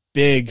 What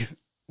big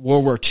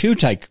World War II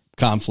type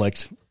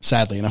conflict,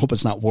 sadly, and I hope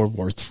it's not World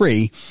War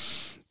III,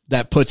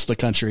 that puts the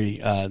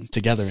country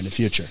together in the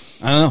future.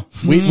 I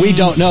don't know. We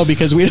don't know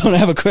because we don't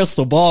have a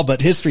crystal ball,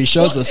 but history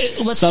shows us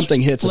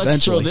something hits eventually.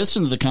 Let's throw this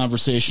into the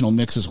conversational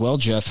mix as well,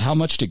 Jeff. How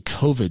much did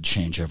COVID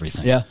change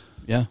everything? Yeah.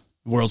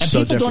 World's so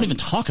different. People don't even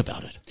talk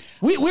about it.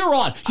 We're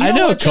on. I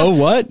know.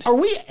 What? Are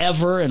we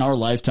ever in our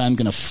lifetime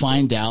going to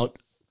find out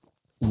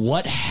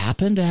what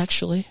happened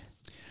actually?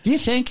 Do you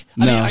think?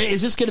 No. I mean,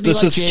 is this going to be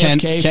like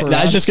JFK for us?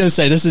 I was just going to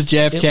say, this is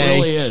JFK. It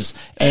really is.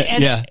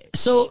 Yeah.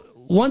 So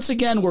once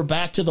again, we're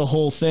back to the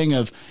whole thing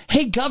of,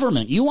 hey,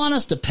 government, you want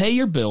us to pay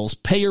your bills,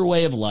 pay your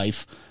way of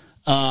life,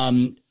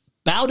 bow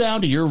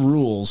down to your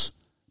rules,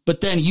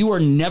 but then you are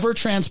never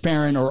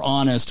transparent or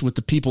honest with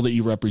the people that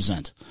you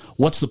represent.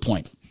 What's the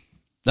point?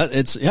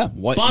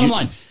 Bottom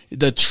line.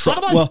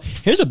 Well,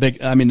 here's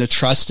the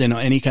trust in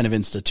any kind of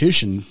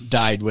institution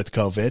died with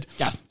COVID.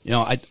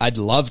 Yeah. I'd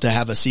love to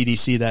have a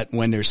CDC that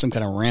when there's some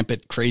kind of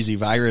rampant, crazy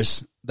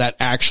virus that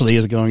actually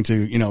is going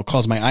to,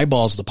 cause my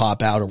eyeballs to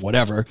pop out or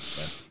whatever.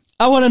 Yeah.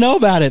 I want to know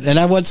about it, and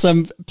I want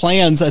some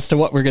plans as to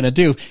what we're going to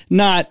do,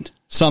 not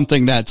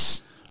something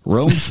that's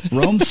Rome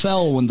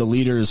fell when the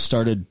leaders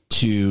started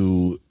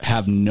to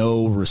have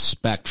no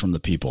respect from the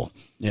people.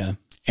 Yeah.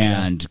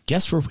 And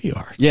guess where we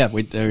are? Yeah,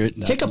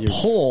 take a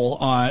poll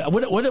on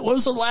what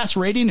was the last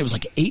rating? It was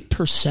like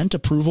 8%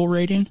 approval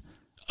rating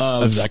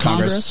of that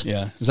Congress.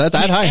 Yeah, is that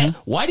high? Huh?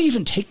 Why do you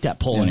even take that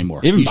poll anymore?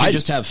 Even you should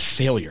just have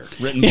failure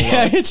written below.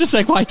 Yeah, it's just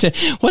like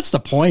what's the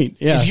point?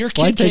 Yeah, if your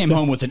kid came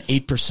home with an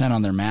 8%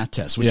 on their math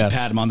test, would you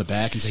pat him on the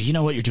back and say, you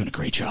know what, you're doing a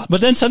great job?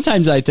 But then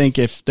sometimes I think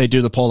if they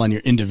do the poll on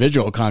your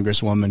individual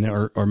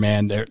congresswoman or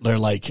man, they're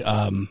like.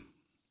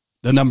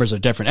 The numbers are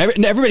different.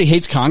 Everybody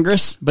hates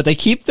Congress, but they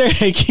keep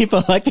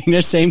electing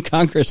their same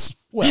Congress.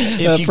 Well,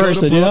 if you go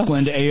to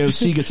Brooklyn,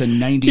 AOC gets a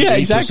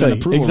 98%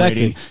 approval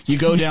rating. You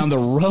go down the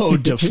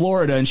road to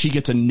Florida, and she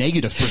gets a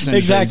negative percentage.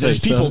 Exactly.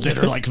 There's people that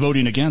are like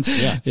voting against.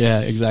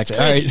 Yeah, exactly.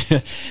 All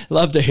right.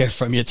 Love to hear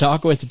from you.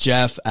 Talk with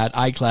Jeff at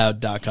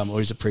iCloud.com.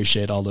 Always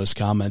appreciate all those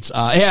comments.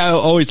 I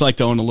always like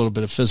to own a little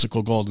bit of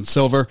physical gold and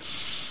silver.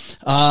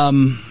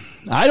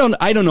 I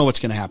don't know what's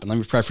going to happen. Let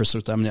me preface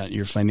with I'm not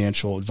your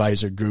financial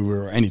advisor,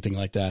 guru, or anything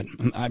like that.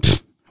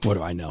 What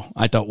do I know?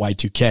 I thought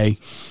Y2K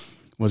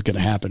was going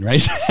to happen, right?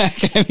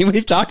 I mean,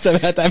 we've talked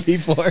about that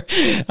before.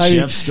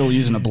 Jeff's still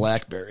using a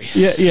BlackBerry.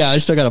 Yeah, I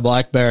still got a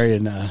BlackBerry,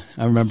 and I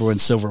remember when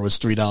silver was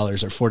 $3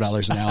 or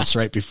 $4 an ounce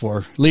right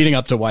before, leading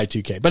up to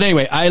Y2K. But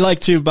anyway, I like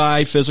to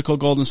buy physical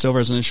gold and silver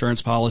as an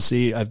insurance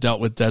policy. I've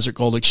dealt with Desert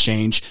Gold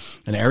Exchange,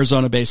 an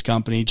Arizona-based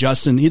company.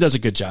 Justin, he does a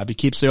good job. He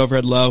keeps the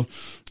overhead low.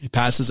 He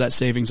passes that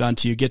savings on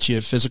to you, gets you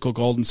physical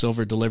gold and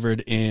silver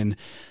delivered in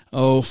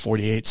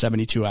 48,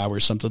 72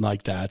 hours, something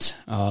like that.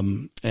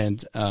 I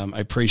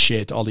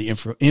appreciate all the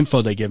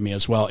info they give me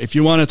as well. If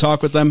you want to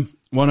talk with them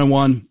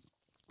one-on-one,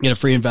 get a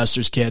free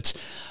investor's kit,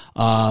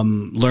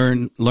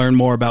 learn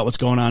more about what's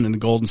going on in the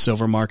gold and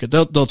silver market.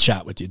 They'll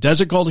chat with you.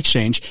 Desert Gold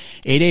Exchange,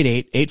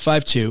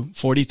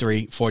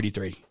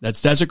 888-852-4343.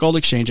 That's Desert Gold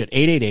Exchange at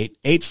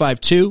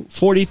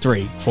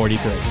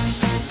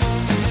 888-852-4343.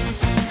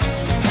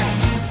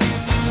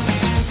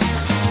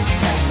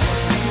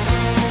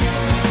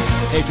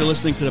 Hey, if you're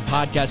listening to the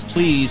podcast,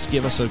 please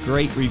give us a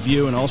great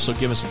review and also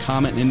give us a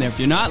comment in there. If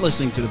you're not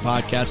listening to the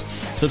podcast,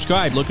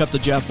 subscribe. Look up The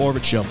Jeff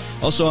Orbit Show.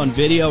 Also on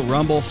video,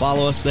 Rumble,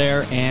 follow us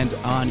there, and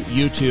on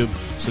YouTube,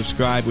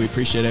 subscribe. We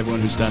appreciate everyone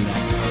who's done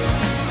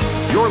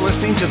that. You're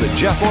listening to The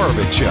Jeff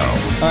Orbit Show.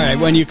 All right,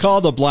 when you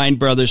call the Blind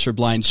Brothers for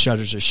Blind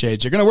Shutters or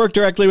Shades, you're going to work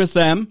directly with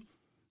them.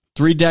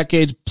 3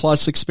 decades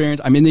plus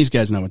experience. I mean, these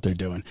guys know what they're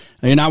doing.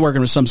 You're not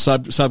working with some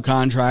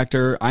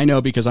subcontractor. I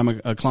know because I'm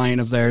a client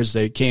of theirs.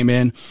 They came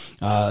in,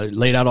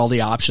 laid out all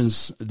the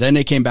options. Then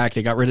they came back.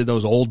 They got rid of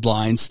those old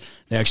blinds.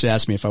 They actually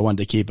asked me if I wanted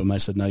to keep them. I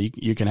said, no,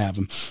 you can have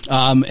them.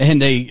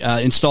 And they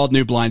installed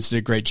new blinds, did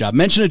a great job.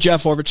 Mention a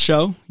Jeff Orbit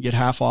Show. You get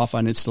half off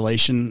on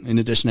installation in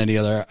addition to any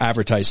other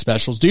advertised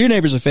specials. Do your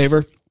neighbors a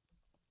favor.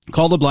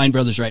 Call the Blind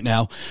Brothers right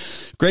now.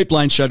 Great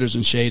blind shutters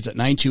and shades at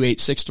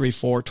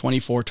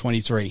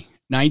 928-634-2423.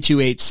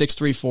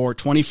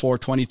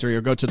 928-634-2423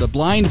 or go to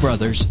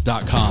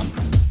theblindbrothers.com.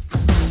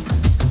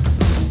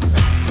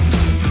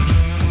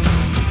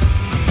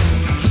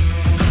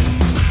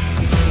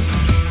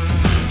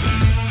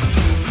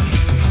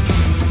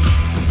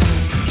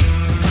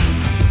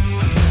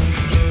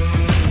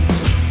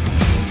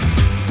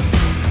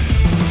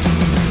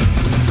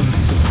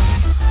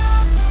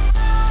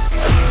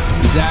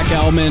 Zach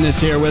Ellman is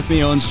here with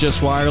me, owns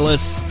Just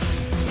Wireless,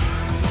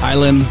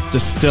 Ellman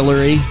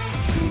Distillery.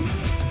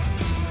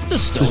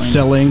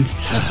 Distilling.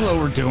 That's what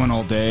we're doing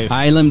all day.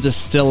 Ellman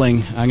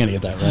Distilling. I'm going to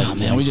get that right. Oh,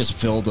 man, we just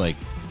filled I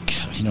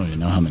don't even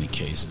know how many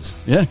cases.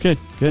 Yeah, good.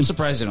 I'm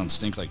surprised they don't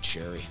stink like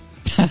cherry.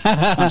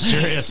 I'm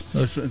serious.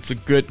 It's a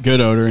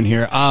good odor in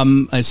here.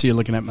 I see you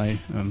looking at my...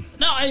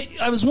 No,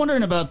 I was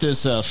wondering about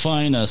this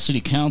fine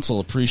city council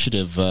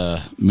appreciative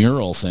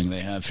mural thing they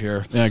have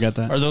here. Yeah, I got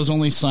that. Are those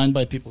only signed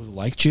by people who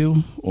liked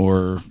you,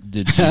 or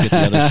did you get the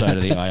other side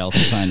of the aisle to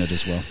sign it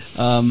as well?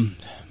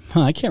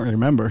 I can't really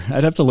remember.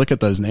 I'd have to look at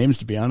those names,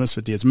 to be honest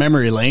with you. It's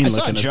memory lane. I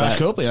looking saw at Josh that.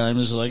 Copley. I'm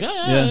just like,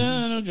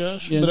 I know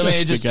Josh. Yeah, but I mean,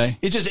 Josh's a good guy.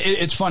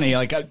 It's funny.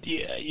 Like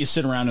you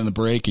sit around in the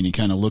break and you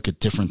kind of look at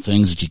different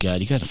things that you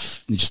got. You got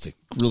just a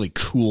really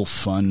cool,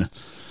 fun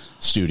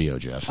studio,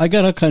 Jeff. I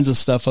got all kinds of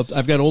stuff up.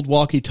 I've got old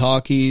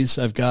walkie-talkies.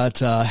 I've got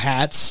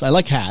hats. I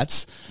like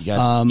hats. You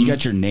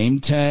got your name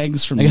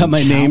tags from. I got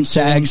my name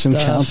council tags from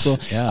stuff. council.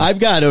 Yeah. I've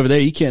got over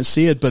there. You can't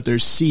see it, but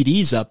there's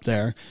CDs up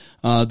there.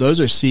 Those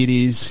are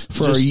CDs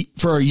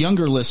For our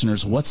younger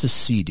listeners. What's a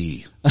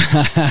CD?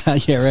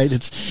 Yeah, right.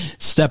 It's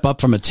step up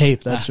from a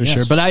tape, that's for yes.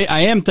 sure. But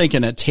I am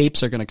thinking that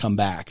tapes are going to come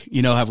back.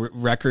 You know how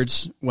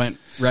records went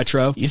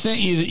retro? You think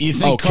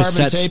carbon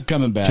cassettes, tape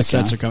coming back?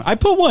 Cassettes huh? are coming. I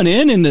put one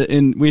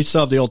in we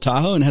still have the old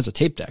Tahoe and it has a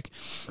tape deck.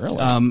 Really?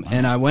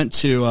 And I went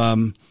to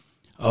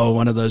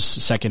one of those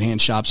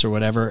secondhand shops or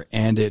whatever,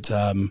 and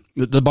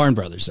the Barn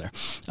Brothers there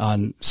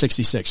on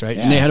 66, right?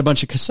 Yeah. And they had a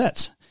bunch of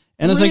cassettes.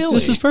 And I was like,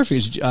 this is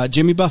perfect. It's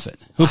Jimmy Buffett,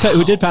 who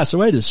did pass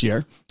away this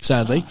year,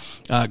 sadly.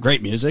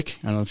 Great music.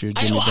 I don't know if you're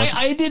Jimmy Buffett.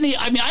 I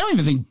don't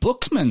even think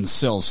Bookman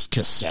sells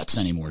cassettes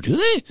anymore, do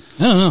they? I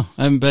don't know.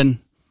 I haven't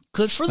been.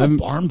 Good for the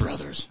Barn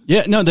Brothers.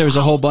 Yeah, no, there was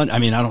a whole bunch. I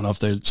mean, I don't know if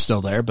they're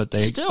still there, but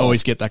they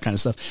always get that kind of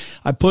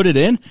stuff. I put it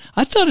in.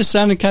 I thought it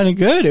sounded kind of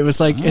good. It was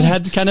like, it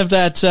had kind of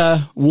that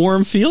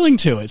warm feeling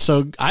to it.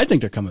 So I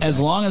think they're coming as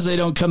back. long as they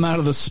don't come out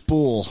of the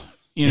spool.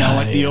 You know,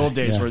 like the old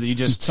days where you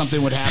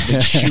something would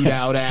happen, shoot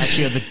out at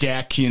you, the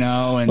deck, you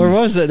know. And or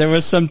what was it? There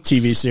was some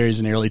TV series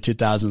in the early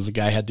 2000s. The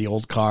guy had the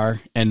old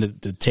car and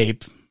the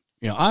tape.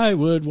 You know, I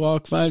would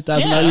walk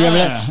 5,000 miles. Remember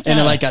that? And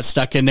it like got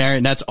stuck in there,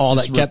 and that's all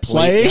that kept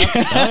playing.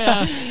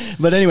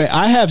 But anyway,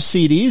 I have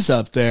CDs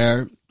up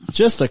there.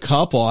 Just a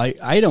couple.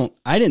 I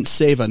didn't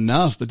save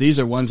enough, but these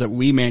are ones that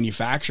we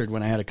manufactured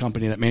when I had a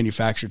company that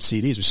manufactured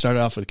CDs. We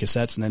started off with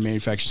cassettes and then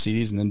manufactured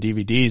CDs and then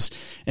DVDs.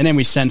 And then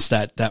we sensed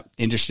that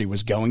industry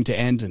was going to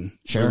end, and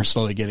we were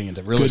slowly getting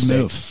into real estate.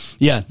 Move.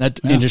 Yeah,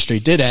 that industry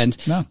did end.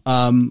 Yeah.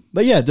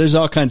 But yeah, there's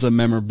all kinds of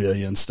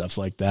memorabilia and stuff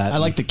like that. I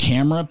like the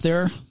camera up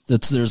there.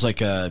 There's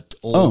like a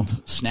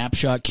old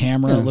snapshot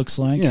camera. It looks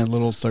like a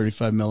little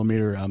 35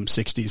 millimeter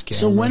 60s camera.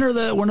 So when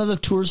are the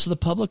tours to the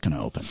public going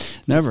to open?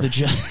 Never.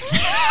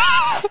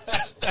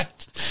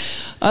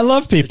 I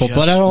love people,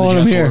 but I don't want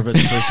them here.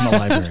 Personal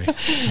library.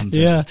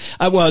 Yeah.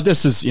 Well,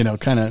 this is,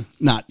 kind of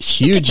not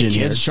huge in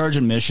here. Kids charge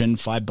admission,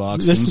 $5,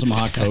 give them some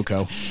hot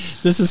cocoa.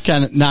 This is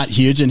kind of not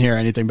huge in here or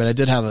anything, but I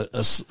did have a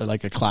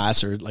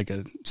class or like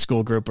a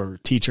school group or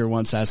teacher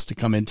once asked to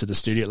come into the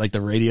studio, like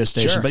the radio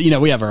station. Sure. But,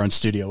 we have our own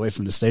studio away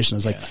from the station. I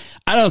was like,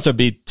 I don't have to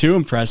be too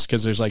impressed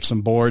because there's like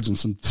some boards and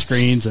some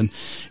screens and,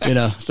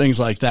 things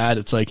like that.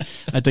 It's like,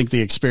 I think the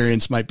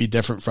experience might be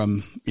different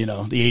from, the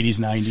 80s,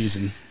 90s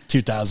and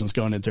 2000s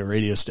going into a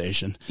radio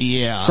station.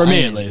 Yeah. For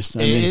me, at least.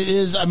 It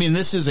is. I mean,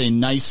 this is a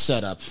nice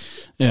setup.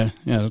 Yeah,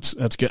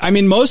 that's good. I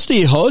mean, most of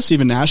the hosts,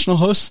 even national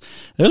hosts,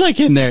 they're like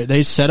in there.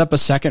 They set up a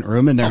second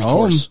room in their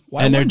home,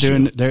 and they're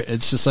doing.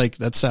 It's just like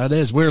that's how it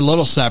is. We're a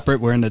little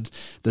separate. We're in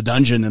the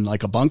dungeon in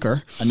like a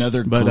bunker.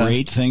 Another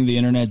great thing the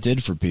internet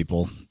did for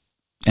people.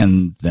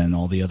 And then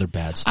all the other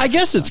bad stuff. I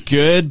guess it's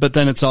good, but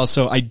then it's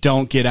also, I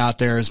don't get out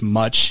there as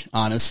much,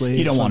 honestly.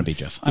 You don't want to be,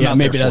 Jeff.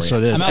 Maybe that's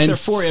what it is. I'm out there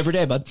for you every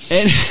day, bud.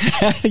 And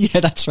yeah,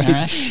 that's right.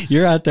 Right.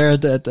 You're out there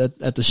at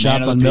the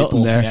shop on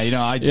Milton there.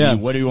 Yeah,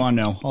 what do you want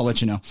to know? I'll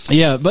let you know.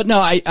 Yeah, but no,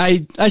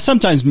 I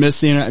sometimes miss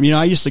the internet. I mean,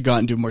 I used to go out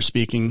and do more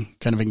speaking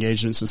kind of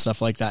engagements and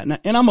stuff like that.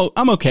 And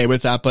I'm okay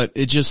with that, but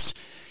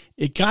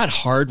it got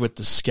hard with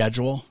the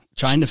schedule,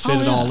 trying to fit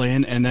it all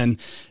in, and then,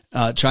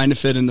 trying to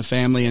fit in the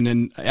family and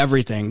then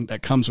everything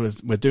that comes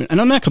with doing,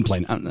 and I'm not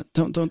complaining.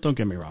 Don't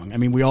get me wrong. I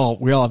mean, we all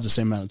have the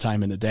same amount of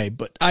time in a day,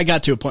 but I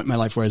got to a point in my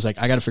life where I was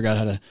like, I got to figure out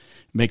how to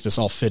make this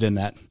all fit in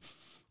that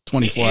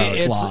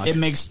 24-hour clock. It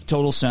makes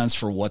total sense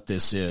for what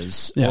this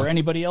is, or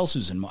anybody else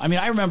who's in. I mean,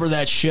 I remember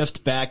that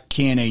shift back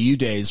KNAU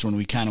days when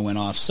we kind of went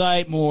off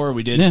site more.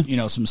 We did,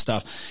 some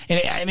stuff. And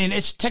I mean,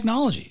 it's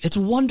technology. It's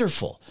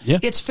wonderful. Yeah.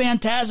 It's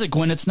fantastic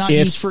when it's not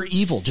used for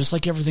evil, just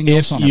like everything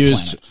else on our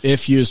planet.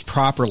 If used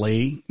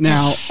properly.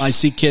 Now, I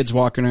see kids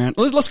walking around.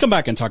 Let's come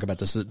back and talk about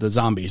this, the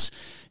zombies.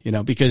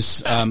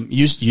 Because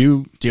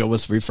you deal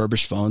with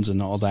refurbished phones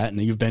and all that,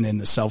 and you've been in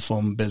the cell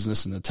phone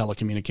business and the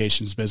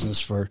telecommunications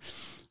business for.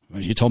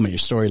 You told me your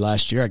story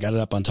last year. I got it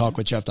up on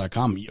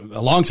talkwithjeff.com.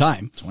 A long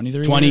time.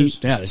 23 years.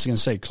 Yeah, I was going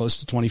to say close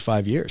to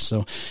 25 years.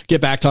 So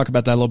get back, talk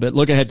about that a little bit.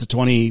 Look ahead to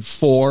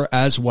 24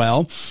 as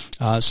well.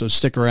 So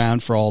stick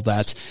around for all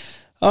that.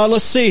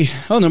 Let's see.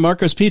 Oh, no,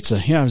 Marco's Pizza.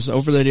 Yeah, I was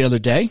over there the other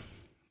day.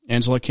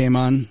 Angela came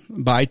on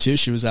by too.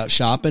 She was out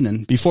shopping.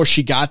 And before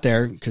she got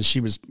there, because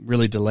she was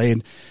really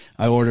delayed,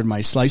 I ordered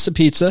my slice of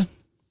pizza,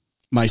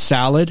 my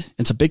salad.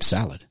 It's a big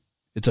salad.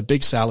 It's a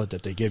big salad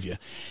that they give you.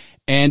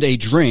 And a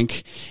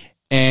drink.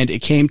 And it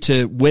came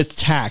to, with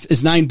tax,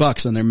 it's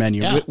 $9 on their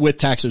menu. Yeah. With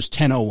tax, it was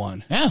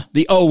 $10.01. Yeah.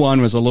 The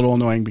 01 was a little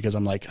annoying because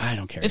I'm like, I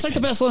don't care. It's like the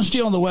best lunch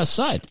deal on the West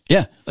Side.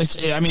 Yeah. I mean,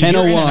 10:01.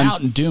 you're in and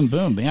out and doom,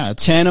 boom. Yeah.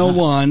 It's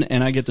 10:01,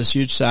 and I get this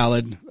huge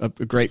salad, a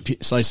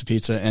great slice of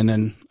pizza, and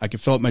then I can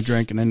fill up my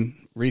drink and then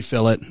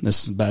refill it.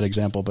 This is a bad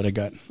example, but I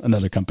got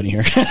another company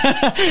here.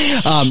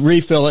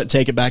 Refill it,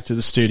 take it back to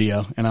the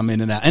studio, and I'm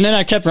in and out. And then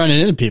I kept running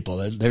into people.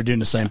 They're doing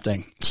the same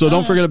thing. So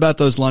don't forget about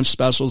those lunch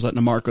specials at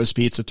Marco's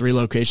Pizza, 3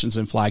 locations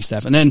in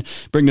Flagstaff. And then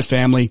bring the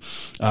family.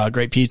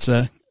 Great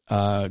pizza,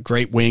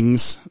 great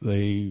wings.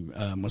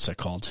 What's that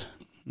called?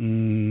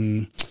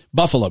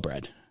 Buffalo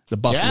bread. The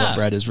buffalo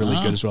bread is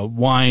really good as well.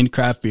 Wine,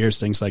 craft beers,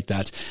 things like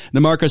that.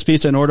 Marco's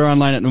Pizza, and order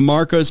online at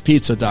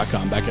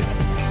marcospizza.com. Back at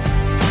it.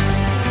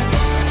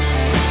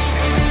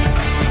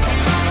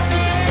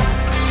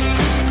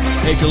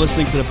 Hey, if you're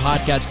listening to the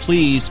podcast,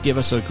 please give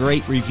us a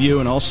great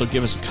review and also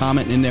give us a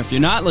comment in there. If you're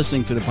not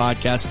listening to the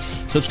podcast,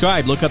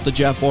 subscribe. Look up the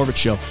Jeff Orbit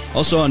Show.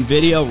 Also on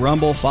video,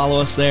 Rumble,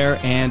 follow us there,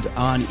 and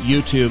on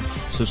YouTube,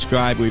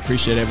 subscribe. We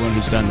appreciate everyone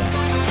who's done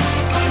that.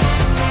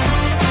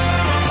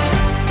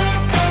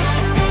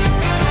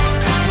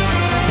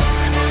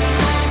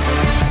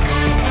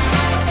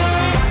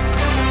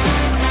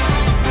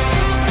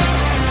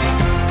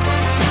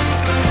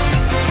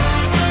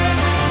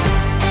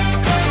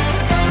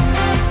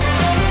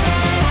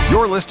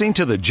 You're listening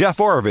to The Jeff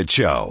Orovitz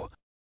Show.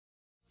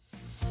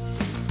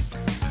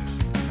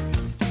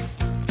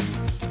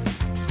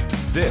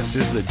 This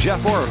is The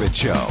Jeff Orovitz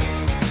Show.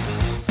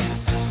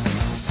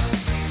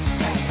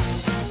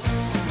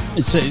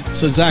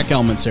 So Zach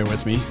Ellman's here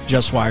with me,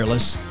 Just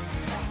Wireless,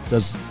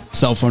 does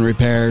cell phone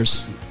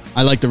repairs.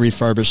 I like the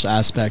refurbished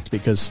aspect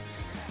because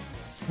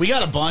we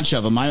got a bunch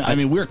of them. I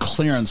mean, we're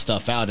clearing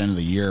stuff out end of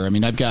the year. I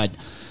mean, I've got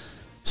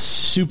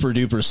super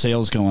duper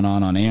sales going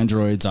on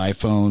Androids,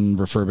 iPhone,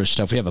 refurbished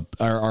stuff. We have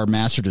our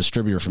master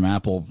distributor from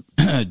Apple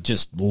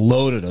just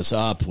loaded us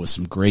up with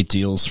some great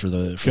deals for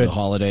the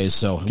holidays.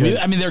 So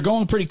I mean, they're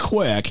going pretty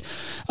quick.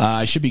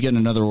 I should be getting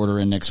another order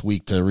in next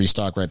week to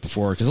restock right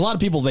before, because a lot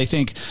of people, they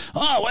think,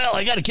 oh well,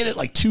 I got to get it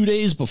like 2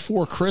 days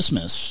before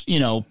Christmas,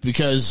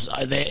 because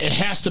it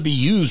has to be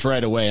used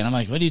right away. And I'm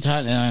like, what are you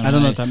talking? I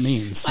don't know what that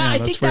means. I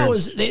think that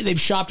was they've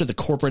shopped at the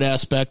corporate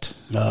aspect,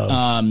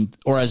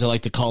 or as I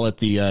like to call it,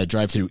 the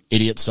drive-through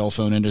idiot cell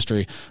phone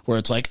industry, where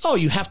it's like, oh,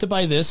 you have to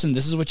buy this, and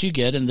this is what you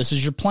get, and this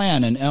is your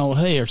plan, and oh,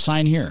 hey, or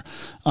sign here.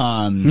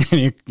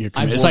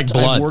 It's like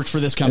blood. I've worked for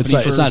this company.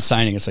 It's not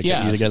signing. It's like you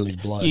got to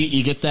leave blood.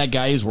 You get that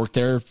guy who's worked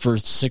there for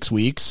 6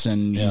 weeks,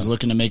 and he's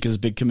looking to make his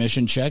big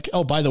commission check.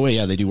 Oh, by the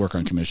way, they do work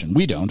on commission.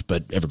 We don't,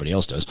 but everybody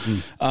else does.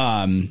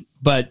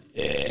 But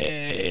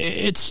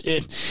it's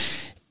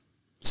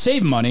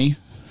save money.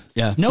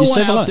 Yeah. No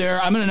one out there.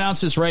 I'm going to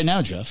announce this right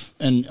now, Jeff,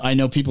 and I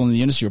know people in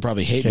the industry will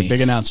probably hate me.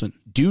 Big announcement.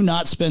 Do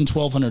not spend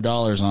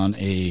 $1,200 on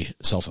a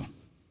cell phone.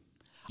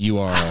 You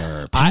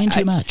are paying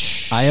too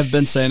much. I have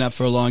been saying that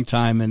for a long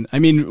time. And I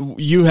mean,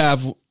 you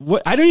have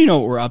what, I don't even know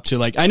what we're up to.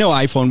 Like, I know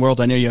iPhone world.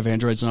 I know you have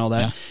Androids and all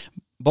that. Yeah.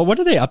 But what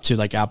are they up to,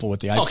 like Apple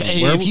with the iPhone?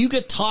 Okay, if you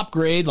get top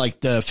grade, like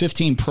the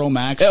 15 Pro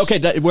Max.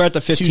 Okay, we're at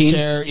the 15.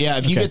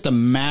 If you get the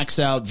max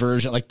out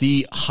version, like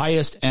the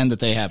highest end that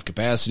they have,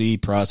 capacity,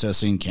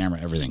 processing, camera,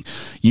 everything,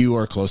 you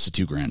are close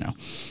to $2,000 now.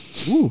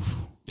 Ooh.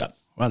 Yep.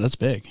 Wow, that's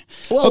big.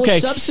 Well, okay,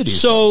 with subsidies.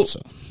 So,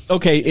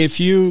 okay, if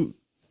you...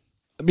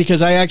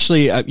 Because I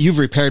actually, you've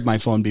repaired my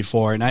phone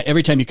before, and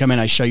every time you come in,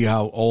 I show you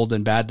how old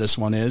and bad this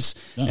one is.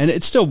 Yeah. And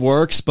it still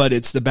works, but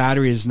the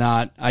battery is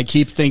not. I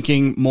keep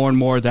thinking more and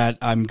more that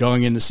I'm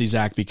going in to see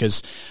Zach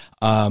because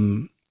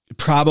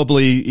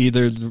probably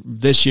either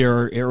this year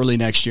or early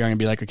next year, I'm going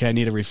to be like, okay, I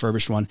need a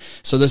refurbished one.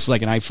 So this is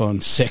like an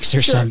iPhone 6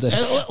 or something.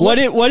 What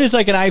is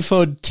like an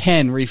iPhone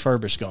 10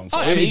 refurbished going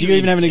for? Do you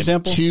even have an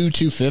example?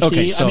 $250.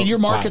 Okay, so, I mean, your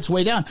market's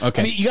way down.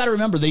 Okay. I mean, you got to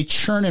remember, they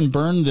churn and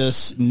burn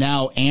this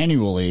now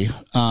annually.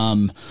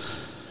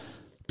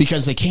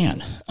 Because they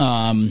can.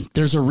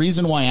 There's a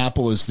reason why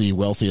Apple is the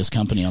wealthiest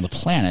company on the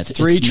planet.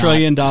 $3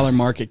 trillion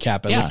market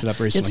cap. I looked it up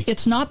recently.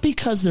 It's not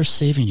because they're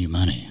saving you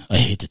money. I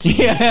hate to tell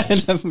you.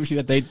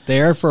 Yeah,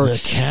 they are for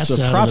the cat's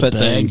a out profit of the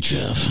bag, thing.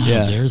 Jeff.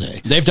 How dare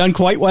they? They've done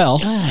quite well.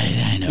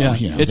 I know. Yeah.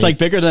 You know, it's like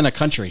bigger than a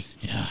country.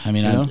 Yeah, I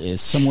mean,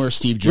 it's somewhere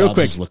Steve Jobs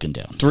is looking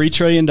down. $3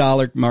 trillion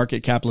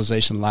market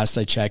capitalization last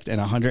I checked,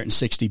 and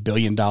 $160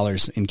 billion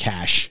in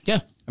cash. Yeah,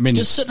 I mean,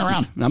 just sitting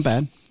around. Not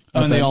bad. I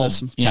mean, they all,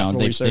 you know,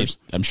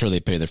 I'm sure they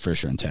pay their fair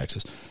share in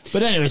taxes.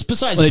 But anyways,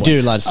 besides they the do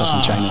a lot of stuff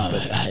in China,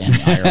 and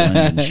Ireland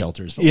and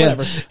shelters, but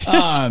whatever.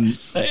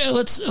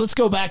 Let's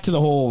go back to the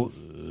whole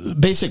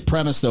basic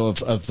premise, though,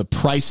 of the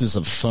prices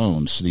of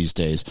phones these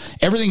days.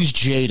 Everything's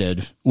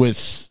jaded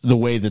with the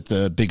way that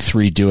the big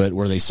three do it,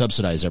 where they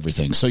subsidize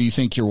everything. So you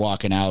think you're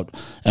walking out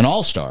an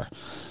all-star.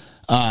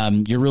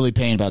 You're really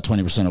paying about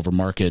 20% over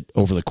market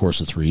over the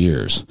course of 3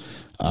 years.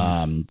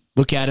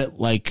 Look at it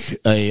like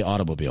a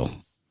automobile.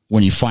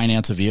 When you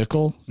finance a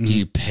vehicle, do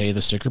you pay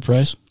the sticker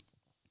price?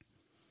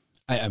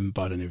 I haven't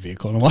bought a new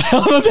vehicle in a while.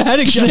 I'm a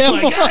bad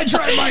example. Like, I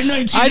drive my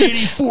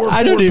 1984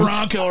 Ford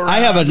Bronco around. I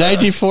have a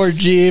 94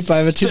 Jeep. I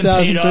have a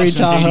 2003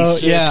 Tahoe.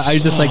 Yeah, I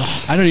was just like,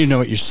 I don't even know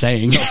what you're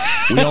saying.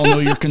 We all know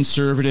you're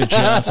conservative,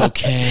 Jeff.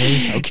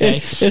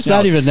 Okay. It's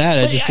not even that.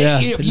 I just,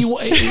 You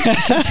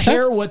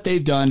compare what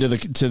they've done to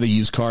the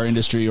used car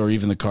industry or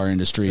even the car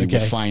industry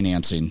with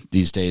financing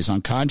these days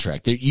on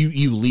contract.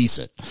 You lease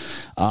it.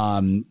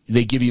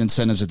 They give you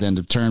incentives at the end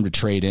of term to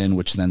trade in,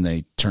 which then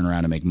they turn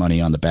around and make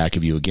money on the back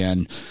of you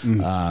again.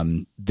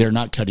 They're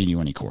not cutting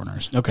you any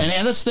corners. Okay.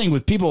 And that's the thing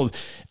with people.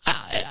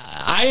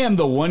 I am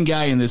the one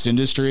guy in this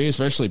industry,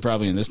 especially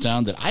probably in this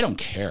town, that I don't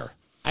care.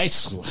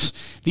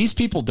 These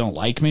people don't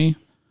like me.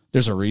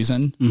 There's a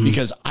reason,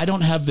 because I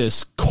don't have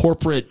this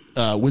corporate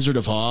Wizard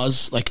of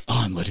Oz, like,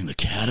 I'm letting the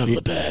cat out of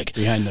the bag.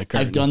 Behind the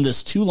curtain. I've done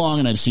this too long,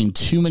 and I've seen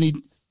too many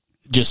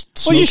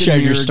just you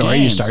shared your story.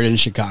 Games. You started in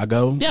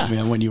Chicago. Yeah. You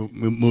know, when you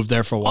moved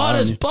there for a while. Odd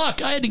as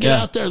buck. I had to get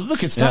out there.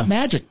 Look, it's not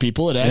magic,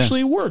 people. It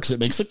actually works. It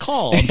makes a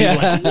call. And people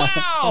are like,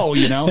 wow,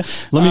 you know.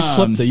 Let me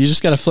flip that. You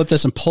just got to flip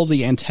this and pull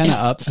the antenna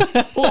up.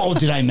 Oh,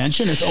 did I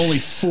mention it's only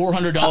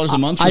 $400 a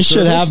month for I should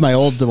service? have my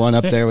old one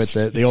up there with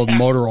the old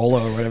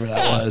Motorola or whatever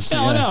that was.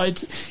 No,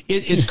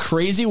 it's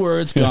crazy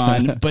where it's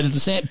gone. But at the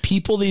same,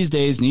 people these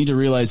days need to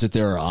realize that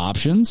there are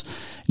options.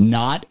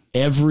 Not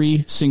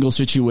every single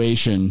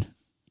situation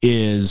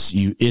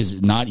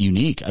is not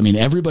unique. I mean,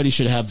 everybody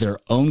should have their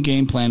own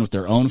game plan with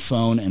their own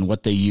phone and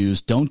what they use.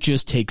 Don't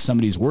just take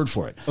somebody's word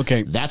for it.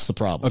 Okay. That's the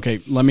problem.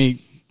 Okay, let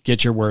me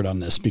get your word on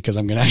this, because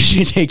I'm going to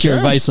actually take your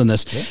advice on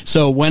this. Sure.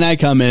 So when I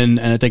come in,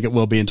 and I think it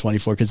will be in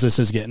 24, because this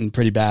is getting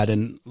pretty bad,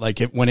 and like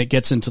when it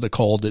gets into the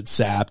cold, it's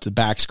zapped, the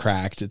back's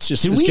cracked. It's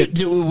just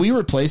did we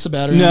replace a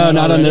battery? No,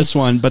 not on this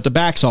one, but the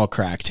back's all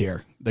cracked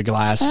here. The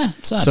glass.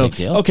 It's not a big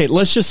deal. Okay,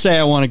 let's just say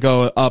I want to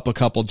go up a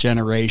couple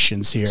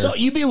generations here. So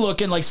you'd be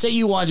looking, like, say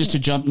you want just to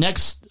jump,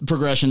 next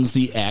progression's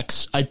the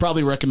X. I'd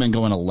probably recommend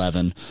going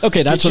 11.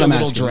 Okay, that's what I'm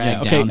asking.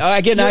 Okay,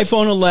 I get an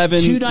iPhone 11.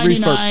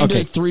 $299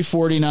 to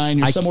 $349.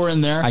 You're somewhere in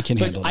there. I can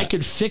handle that. I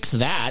could fix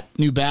that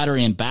new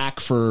battery and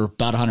back for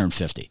about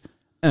 $150.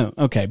 Oh,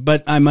 okay.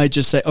 But I might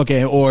just say,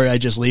 okay, or I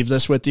just leave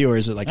this with you, or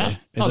is it like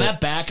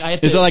that back?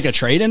 Is it like a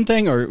trade-in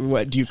thing, or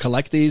what? Do you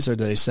collect these, or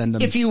do they send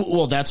them?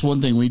 Well, that's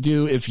one thing we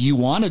do. If you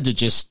wanted to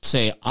just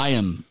say,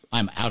 I'm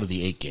out of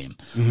the 8 game.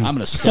 I'm going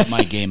to step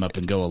my game up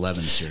and go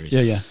 11 series.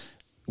 Yeah.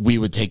 We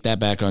would take that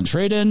back on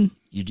trade-in.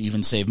 You'd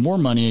even save more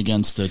money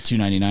against the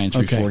 $299,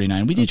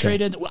 $349. We did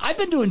trade-ins. I've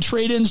been doing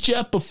trade-ins,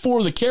 Jeff,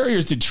 before the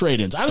carriers did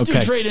trade-ins. I was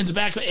doing trade-ins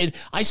back.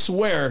 I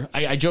swear,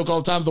 I joke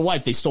all the time with the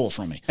wife. They stole it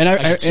from me. And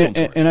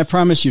I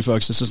promise you,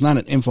 folks, this is not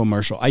an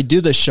infomercial. I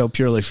do this show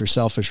purely for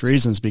selfish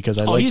reasons, because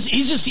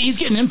he's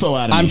getting info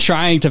out of me. I'm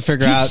trying to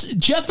figure out.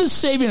 Jeff is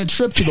saving a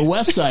trip to the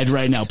West Side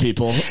right now,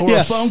 people, or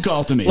a phone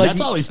call to me. That's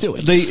all he's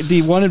doing.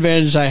 The one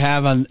advantage I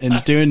have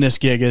in doing this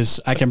gig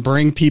is I can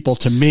bring people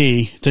to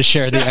me to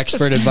share the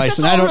expert advice,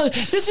 and I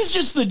don't. This is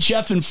just the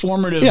Jeff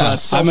informative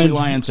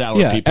self-reliance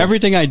hour, people.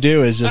 Everything I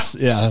do is just,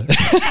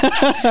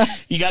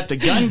 You got the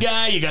gun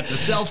guy, you got the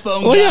cell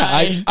phone guy.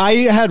 Yeah, I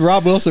had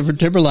Rob Wilson from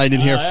Timberline in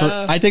here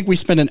I think we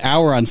spent an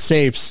hour on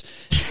safes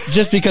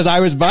just because I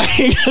was buying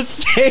a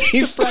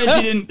safe.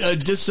 Surprised you didn't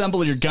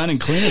disassemble your gun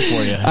and clean it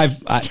for you.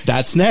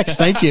 That's next.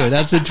 Thank you.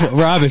 That's it.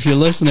 Rob, if you're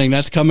listening,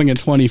 that's coming in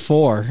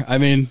 24. I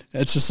mean,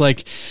 it's just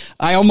like,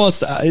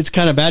 it's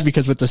kind of bad,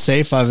 because with the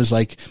safe, I was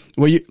like,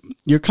 well,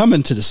 you're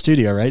coming to the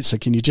studio, right? So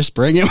can you just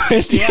bring it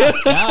with you?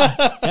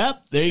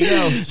 Yep. There you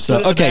go.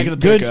 So, okay,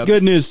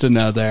 good news to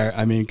know there.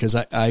 I mean, because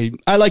I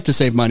like to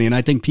save money, and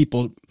I think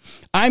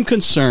I'm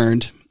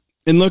concerned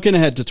in looking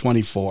ahead to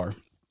 24.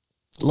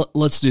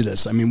 Let's do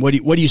this. I mean, what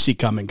do you see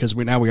coming? Because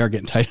we are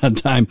getting tight on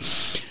time.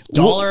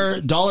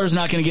 Dollar's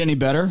not going to get any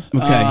better.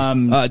 Okay,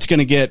 it's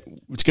going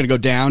to go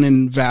down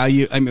in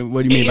value. I mean,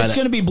 what do you mean by that? It's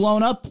going to be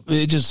blown up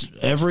just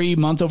every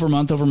month over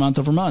month over month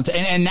over month.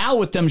 And now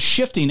with them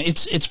shifting,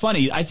 it's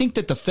funny. I think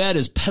that the Fed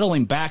is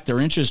pedaling back their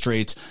interest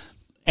rates,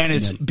 and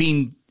it's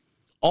being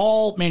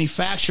all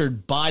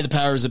manufactured by the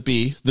powers that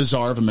be, the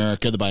Tsar of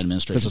America, the Biden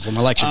administration. Because it's an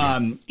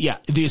election year.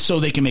 So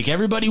they can make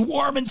everybody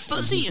warm and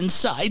fuzzy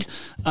inside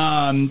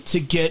to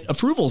get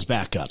approvals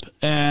back up.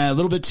 A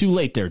little bit too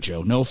late there,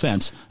 Joe. No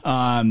offense.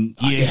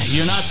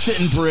 You're not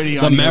sitting pretty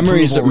on the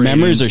memories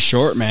ratings. are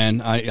short,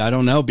 man. I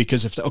don't know,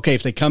 because if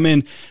they come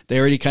in, they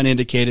already kind of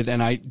indicated,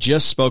 and I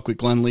just spoke with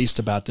Glenn Least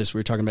about this. We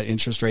were talking about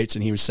interest rates,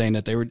 and he was saying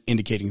that they were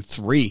indicating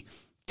 3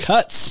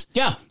 cuts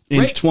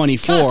in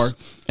 24,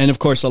 and of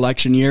course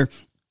election year.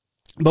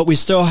 But we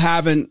still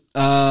haven't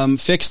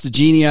fixed the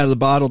genie out of the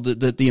bottle,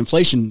 the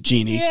inflation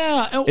genie.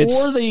 Yeah,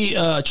 or the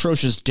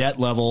atrocious debt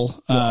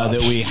level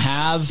that we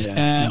have,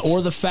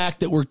 or the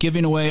fact that we're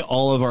giving away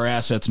all of our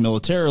assets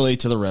militarily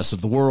to the rest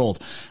of the world.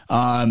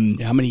 How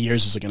many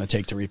years is it going to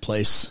take to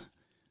replace?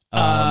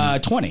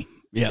 20.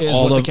 Yeah,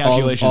 all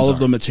of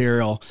the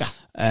material. Yeah.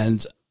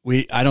 And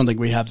I don't think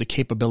we have the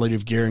capability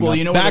of gearing up. Well,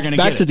 you know, back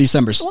to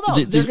December. Well,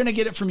 no, they're going to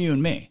get it from you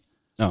and me.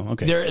 Oh,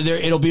 okay.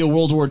 It'll be a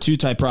World War II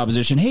type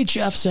proposition. Hey,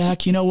 Jeff,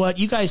 Zach, you know what?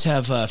 You guys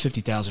have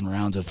 50,000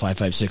 rounds of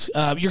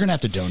 5.56. You're going to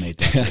have to donate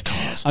that to the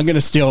cause. I'm going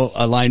to steal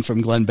a line from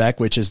Glenn Beck,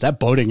 which is that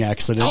boating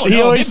accident. Oh,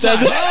 he always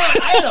says it.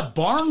 I had a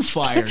barn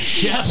fire,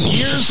 Jeff,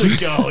 years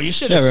ago. You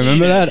should have seen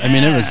remember that? Yeah. I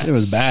mean, it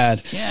was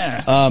bad.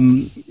 Yeah.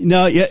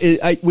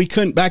 We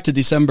couldn't, back to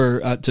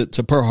December,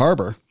 to Pearl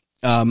Harbor.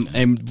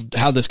 And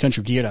how this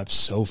country geared up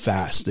so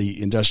fast,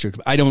 the industrial,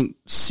 I don't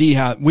see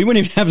how we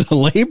wouldn't even have the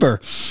labor.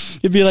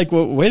 It'd be like,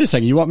 well, wait a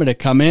second, you want me to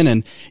come in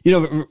and,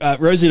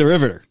 Rosie the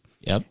Riveter.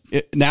 Yep.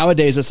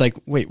 Nowadays it's like,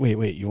 wait,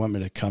 you want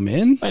me to come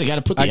in? Wait, I got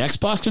to put the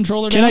Xbox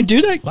controller down? Can I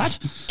do that? What?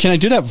 Can I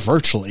do that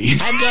virtually?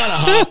 I've got a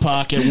hot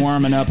pocket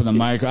warming up in the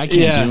micro. I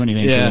can't do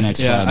anything for the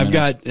next 5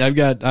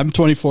 minutes. I'm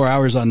 24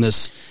 hours on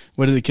this.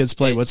 What do the kids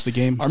play? What's the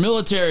game? Our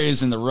military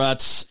is in the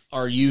ruts.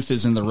 Our youth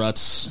is in the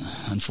ruts,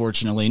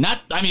 unfortunately.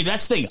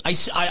 That's the thing.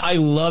 I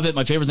love it.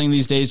 My favorite thing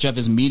these days, Jeff,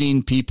 is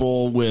meeting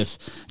people with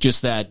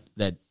just that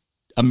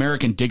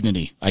American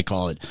dignity, I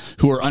call it,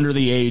 who are under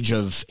the age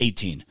of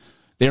 18.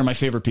 They are my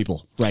favorite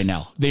people right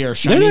now. They are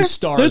shining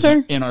stars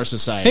in our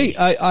society.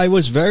 Hey, I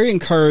was very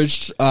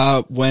encouraged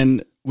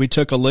when we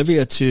took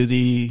Olivia to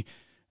the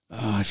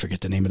I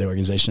forget the name of the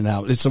organization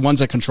now. It's the ones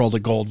that control the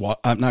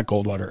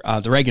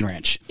the Reagan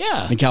Ranch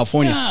in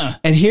California. Yeah.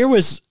 And here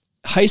was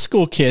high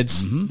school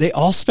kids. Mm-hmm. They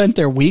all spent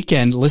their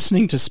weekend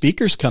listening to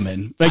speakers come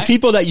in.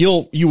 People that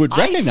you would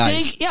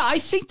recognize. I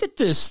think that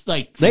this,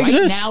 they right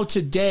exist. Now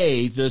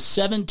today, the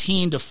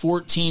 17 to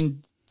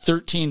 14,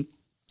 13,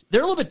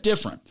 they're a little bit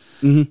different.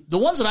 Mm-hmm. The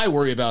ones that I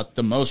worry about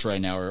the most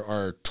right now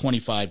are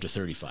 25 to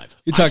 35.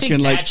 You're talking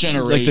like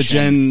the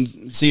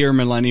Gen Z or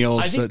millennials.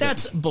 I think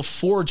that's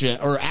before Gen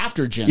or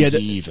after Gen Z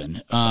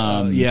even.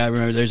 I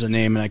remember there's a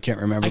name and I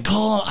can't remember.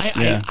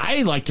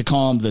 I like to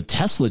call them the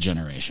Tesla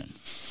generation.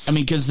 I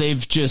mean, because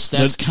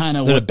that's kind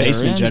of what the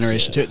basement they're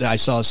generation too. I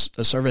saw a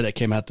survey that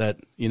came out that,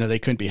 they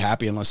couldn't be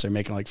happy unless they're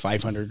making like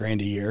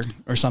 $500,000 a year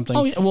or something.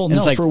 Oh, yeah. Well,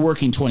 no, for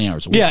working 20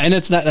 hours a week. Yeah. And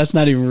that's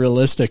not even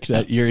realistic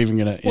that you're even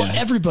going to,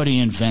 everybody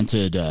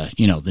invented,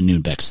 the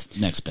new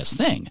next best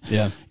thing.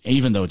 Yeah.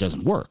 Even though it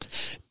doesn't work.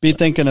 Be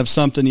thinking of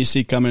something you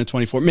see coming in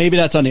 24. Maybe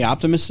that's on the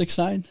optimistic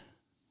side.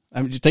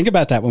 Think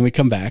about that when we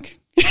come back.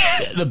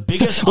 The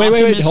biggest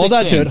wait, hold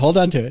on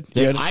to it.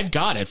 I've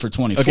got it for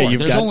 24. Okay,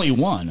 there's only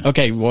one.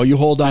 Okay, well, you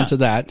hold on to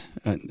that.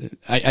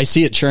 I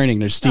see it churning.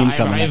 There's steam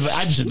coming.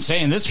 I've been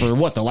saying this for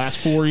the last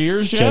 4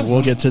 years, Jeff? Okay,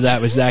 we'll get to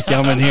that with Zach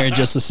Ellman here in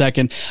just a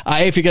second.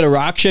 If you get a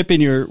rock chip in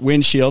your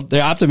windshield,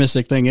 the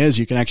optimistic thing is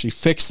you can actually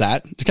fix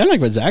that. It's kind of like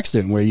what Zach's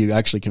doing, where you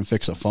actually can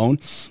fix a phone.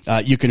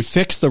 You can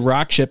fix the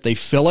rock chip. They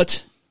fill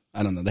it.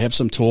 I don't know. They have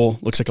some tool,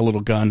 looks like a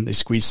little gun. They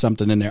squeeze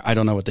something in there. I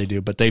don't know what they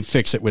do, but they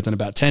fix it within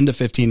about 10 to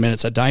 15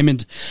 minutes. At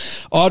Diamond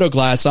Auto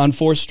Glass on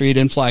 4th Street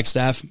in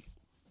Flagstaff.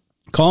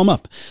 Call them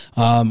up.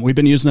 We've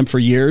been using them for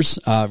years.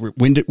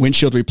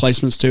 Windshield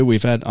replacements too.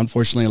 We've had,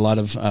 unfortunately, a lot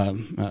of,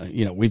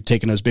 we've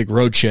taken those big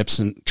road trips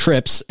and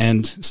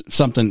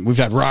we've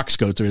had rocks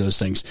go through those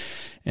things.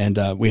 And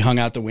we hung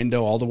out the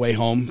window all the way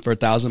home for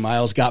 1,000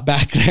 miles, got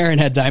back there and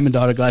had Diamond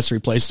Auto Glass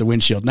replace the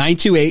windshield.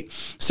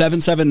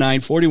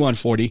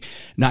 928-779-4140,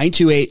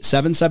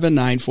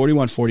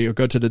 928-779-4140, or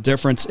go to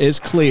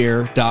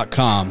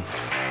thedifferenceisclear.com.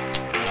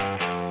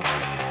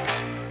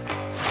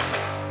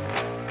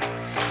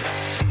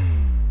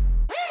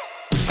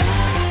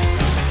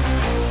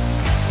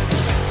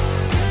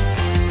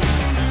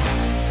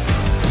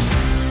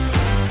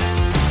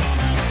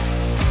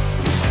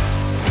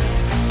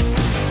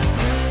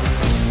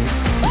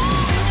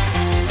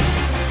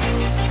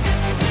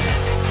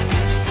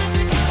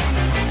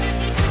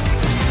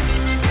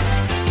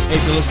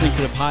 If you're listening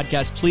to the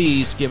podcast,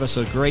 please give us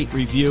a great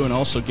review and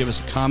also give us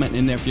a comment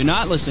in there. If you're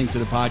not listening to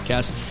the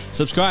podcast,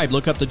 subscribe.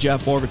 Look up the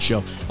Jeff Oravits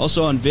Show.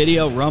 Also on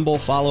video, Rumble,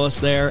 follow us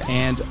there,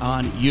 and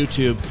on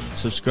YouTube,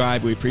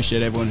 subscribe. We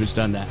appreciate everyone who's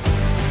done that.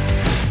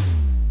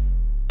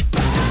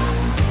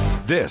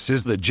 This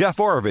is the Jeff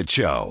Oravits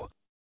Show.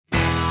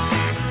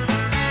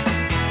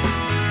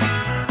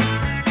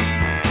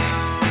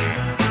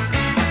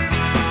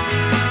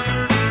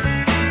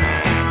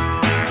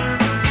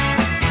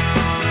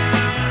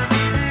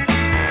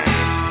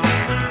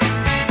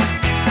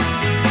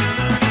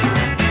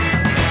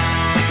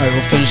 right,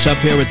 we'll finish up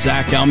here with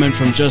Zach Ellman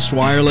from Just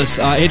Wireless.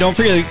 Hey, don't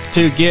forget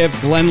to give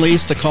Glenn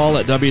Least a call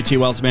at WT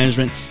Wealth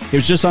Management. He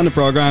was just on the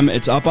program.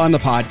 It's up on the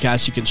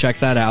podcast. You can check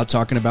that out,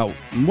 talking about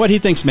what he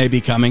thinks may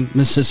be coming.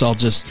 This is all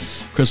just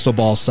crystal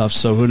ball stuff,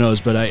 so who knows.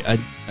 But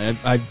I've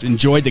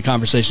enjoyed the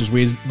conversations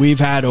we've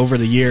had over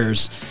the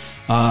years,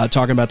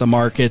 talking about the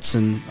markets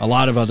and a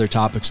lot of other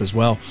topics as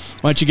well.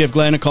 Why don't you give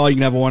Glenn a call? You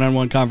can have a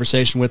one-on-one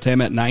conversation with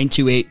him at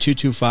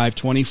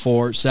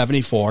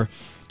 928-225-2474.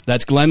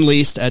 That's Glenn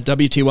Least at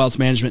WT Wealth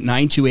Management,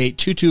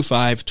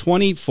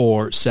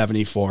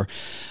 928-225-2474.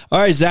 All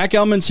right, Zach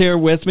Ellman's here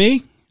with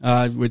me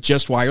with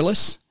Just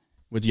Wireless,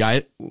 with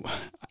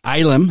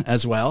Ellman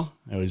as well.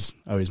 I always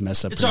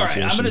mess up It's all right.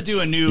 pronunciation. I'm going to do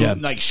a new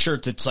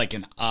shirt that's like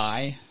an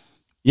I.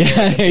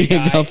 Yeah, there you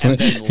go.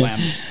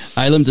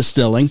 Ellman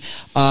Distilling.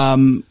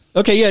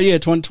 Okay, yeah,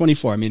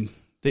 2024. I mean,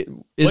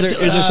 is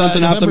there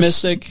something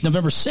optimistic?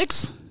 November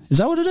 6th? Is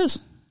that what it is?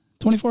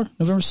 24?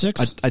 November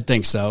 6th? I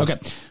think so. Okay.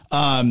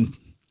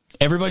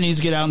 Everybody needs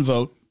to get out and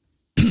vote,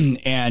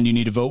 and you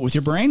need to vote with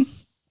your brain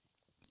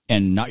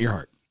and not your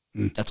heart.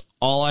 That's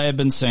all I have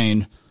been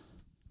saying,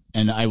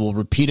 and I will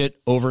repeat it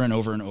over and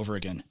over and over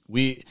again.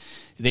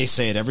 They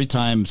say it every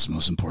time. It's the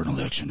most important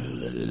election.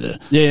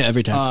 Yeah,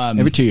 every time.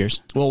 Every 2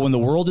 years. Well, when the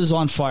world is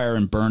on fire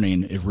and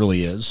burning, it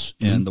really is,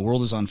 and the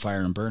world is on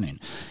fire and burning.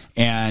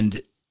 And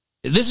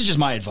this is just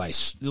my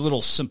advice, a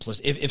little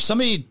simplest. If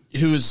somebody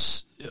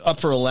who's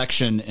up for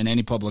election in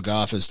any public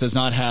office does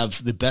not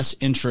have the best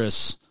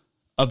interests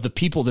of the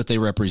people that they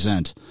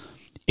represent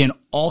in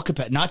all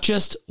capacity, not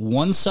just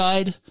one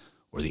side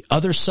or the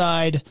other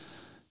side,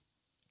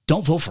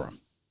 don't vote for them.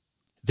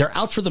 They're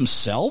out for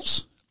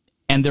themselves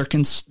and their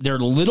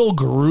little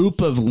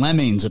group of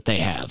lemmings that they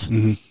have.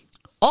 Mm-hmm.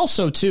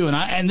 Also, too,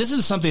 and this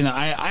is something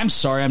that I'm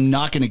sorry, I'm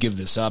not going to give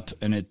this up,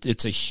 and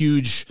it's a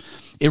huge.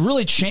 It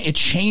really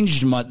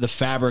changed the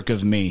fabric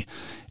of me.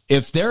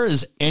 If there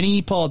is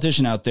any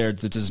politician out there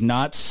that does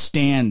not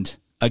stand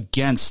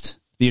against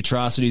the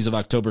atrocities of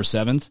October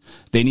 7th,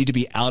 they need to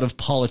be out of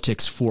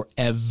politics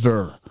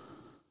forever.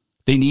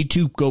 They need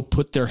to go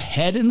put their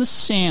head in the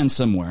sand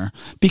somewhere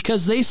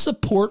because they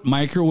support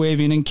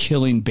microwaving and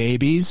killing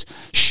babies,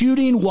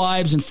 shooting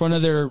wives in front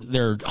of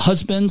their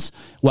husbands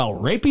while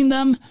raping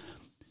them.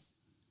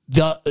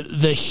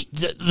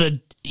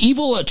 The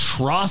evil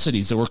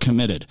atrocities that were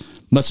committed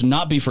must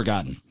not be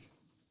forgotten.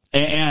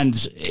 And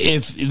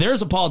if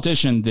there's a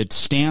politician that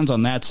stands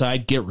on that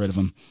side, get rid of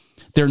them.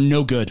 They're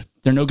no good.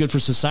 They're no good for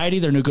society.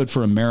 They're no good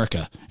for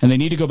America. And they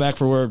need to go back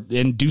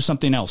and do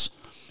something else.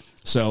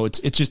 So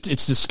it's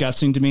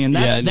disgusting to me. And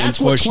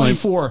that's what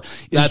 24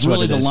 is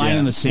really the line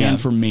in the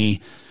sand for me.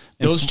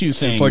 Those two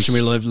things.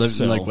 Unfortunately, we live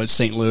in like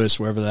St. Louis,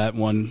 wherever that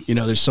one,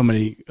 there's so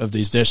many of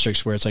these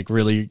districts where it's like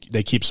really,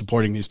 they keep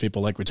supporting these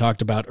people like we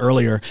talked about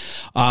earlier.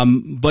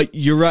 But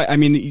you're right. I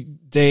mean,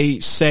 they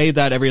say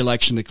that every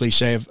election, the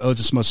cliche of, this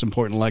is the most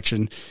important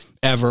election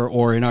ever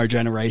or in our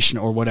generation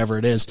or whatever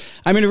it is.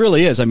 I mean, it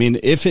really is. I mean,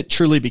 if it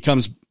truly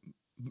becomes,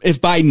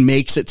 if Biden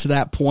makes it to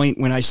that point,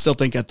 when I still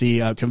think at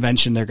the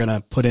convention, they're going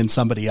to put in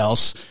somebody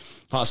else.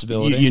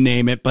 Possibility. You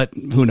name it, but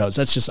who knows?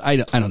 That's just, I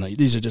don't know.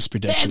 These are just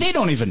predictions. They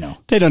don't even know.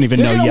 They don't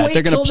even know yet.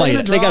 They're going to play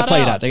it. They got to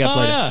play it out. They got to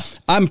play it out.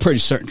 I'm pretty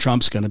certain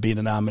Trump's going to be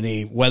the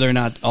nominee, whether or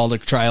not all the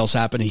trials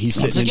happen. He's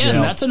sitting in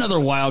jail. That's another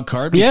wild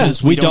card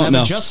because we don't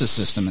have a justice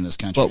system in this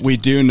country. But we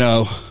do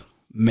know,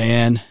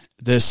 man,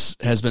 this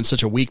has been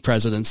such a weak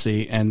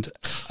presidency. And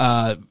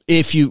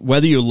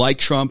whether you like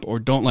Trump or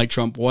don't like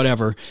Trump,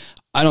 whatever,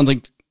 I don't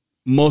think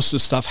most of the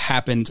stuff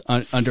happened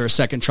under a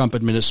second Trump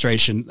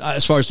administration,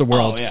 as far as the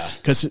world,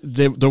 because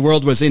the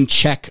world was in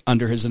check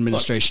under his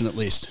administration. Look, at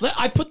least.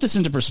 I put this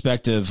into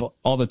perspective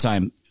all the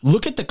time.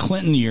 Look at the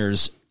Clinton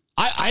years.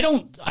 I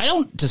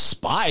don't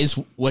despise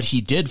what he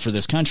did for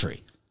this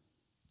country.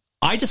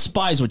 I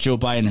despise what Joe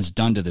Biden has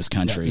done to this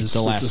country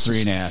the last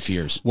 3.5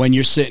 years. When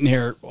you're sitting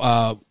here,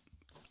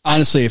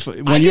 honestly,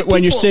 when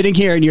you're sitting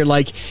here and you're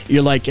like,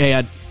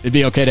 hey, it'd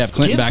be okay to have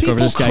Clinton back over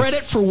this guy. Give people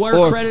credit for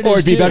where credit is or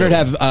it'd be due. better to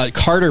have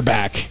Carter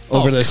back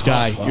over this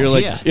guy. You're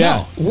like,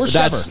 worst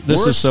ever.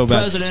 This is so bad.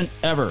 President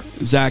ever.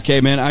 Zach,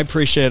 hey man, I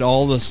appreciate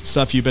all the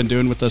stuff you've been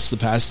doing with us the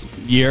past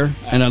year,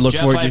 and I look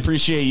forward. I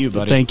appreciate you,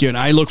 buddy. Thank you, and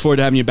I look forward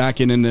to having you back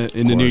in the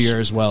new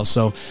year as well.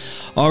 So,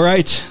 all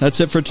right,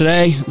 that's it for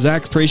today.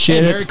 Zach,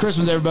 appreciate it. Merry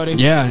Christmas, everybody.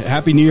 Yeah,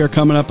 Happy New Year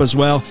coming up as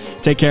well.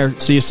 Take care.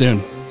 See you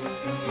soon.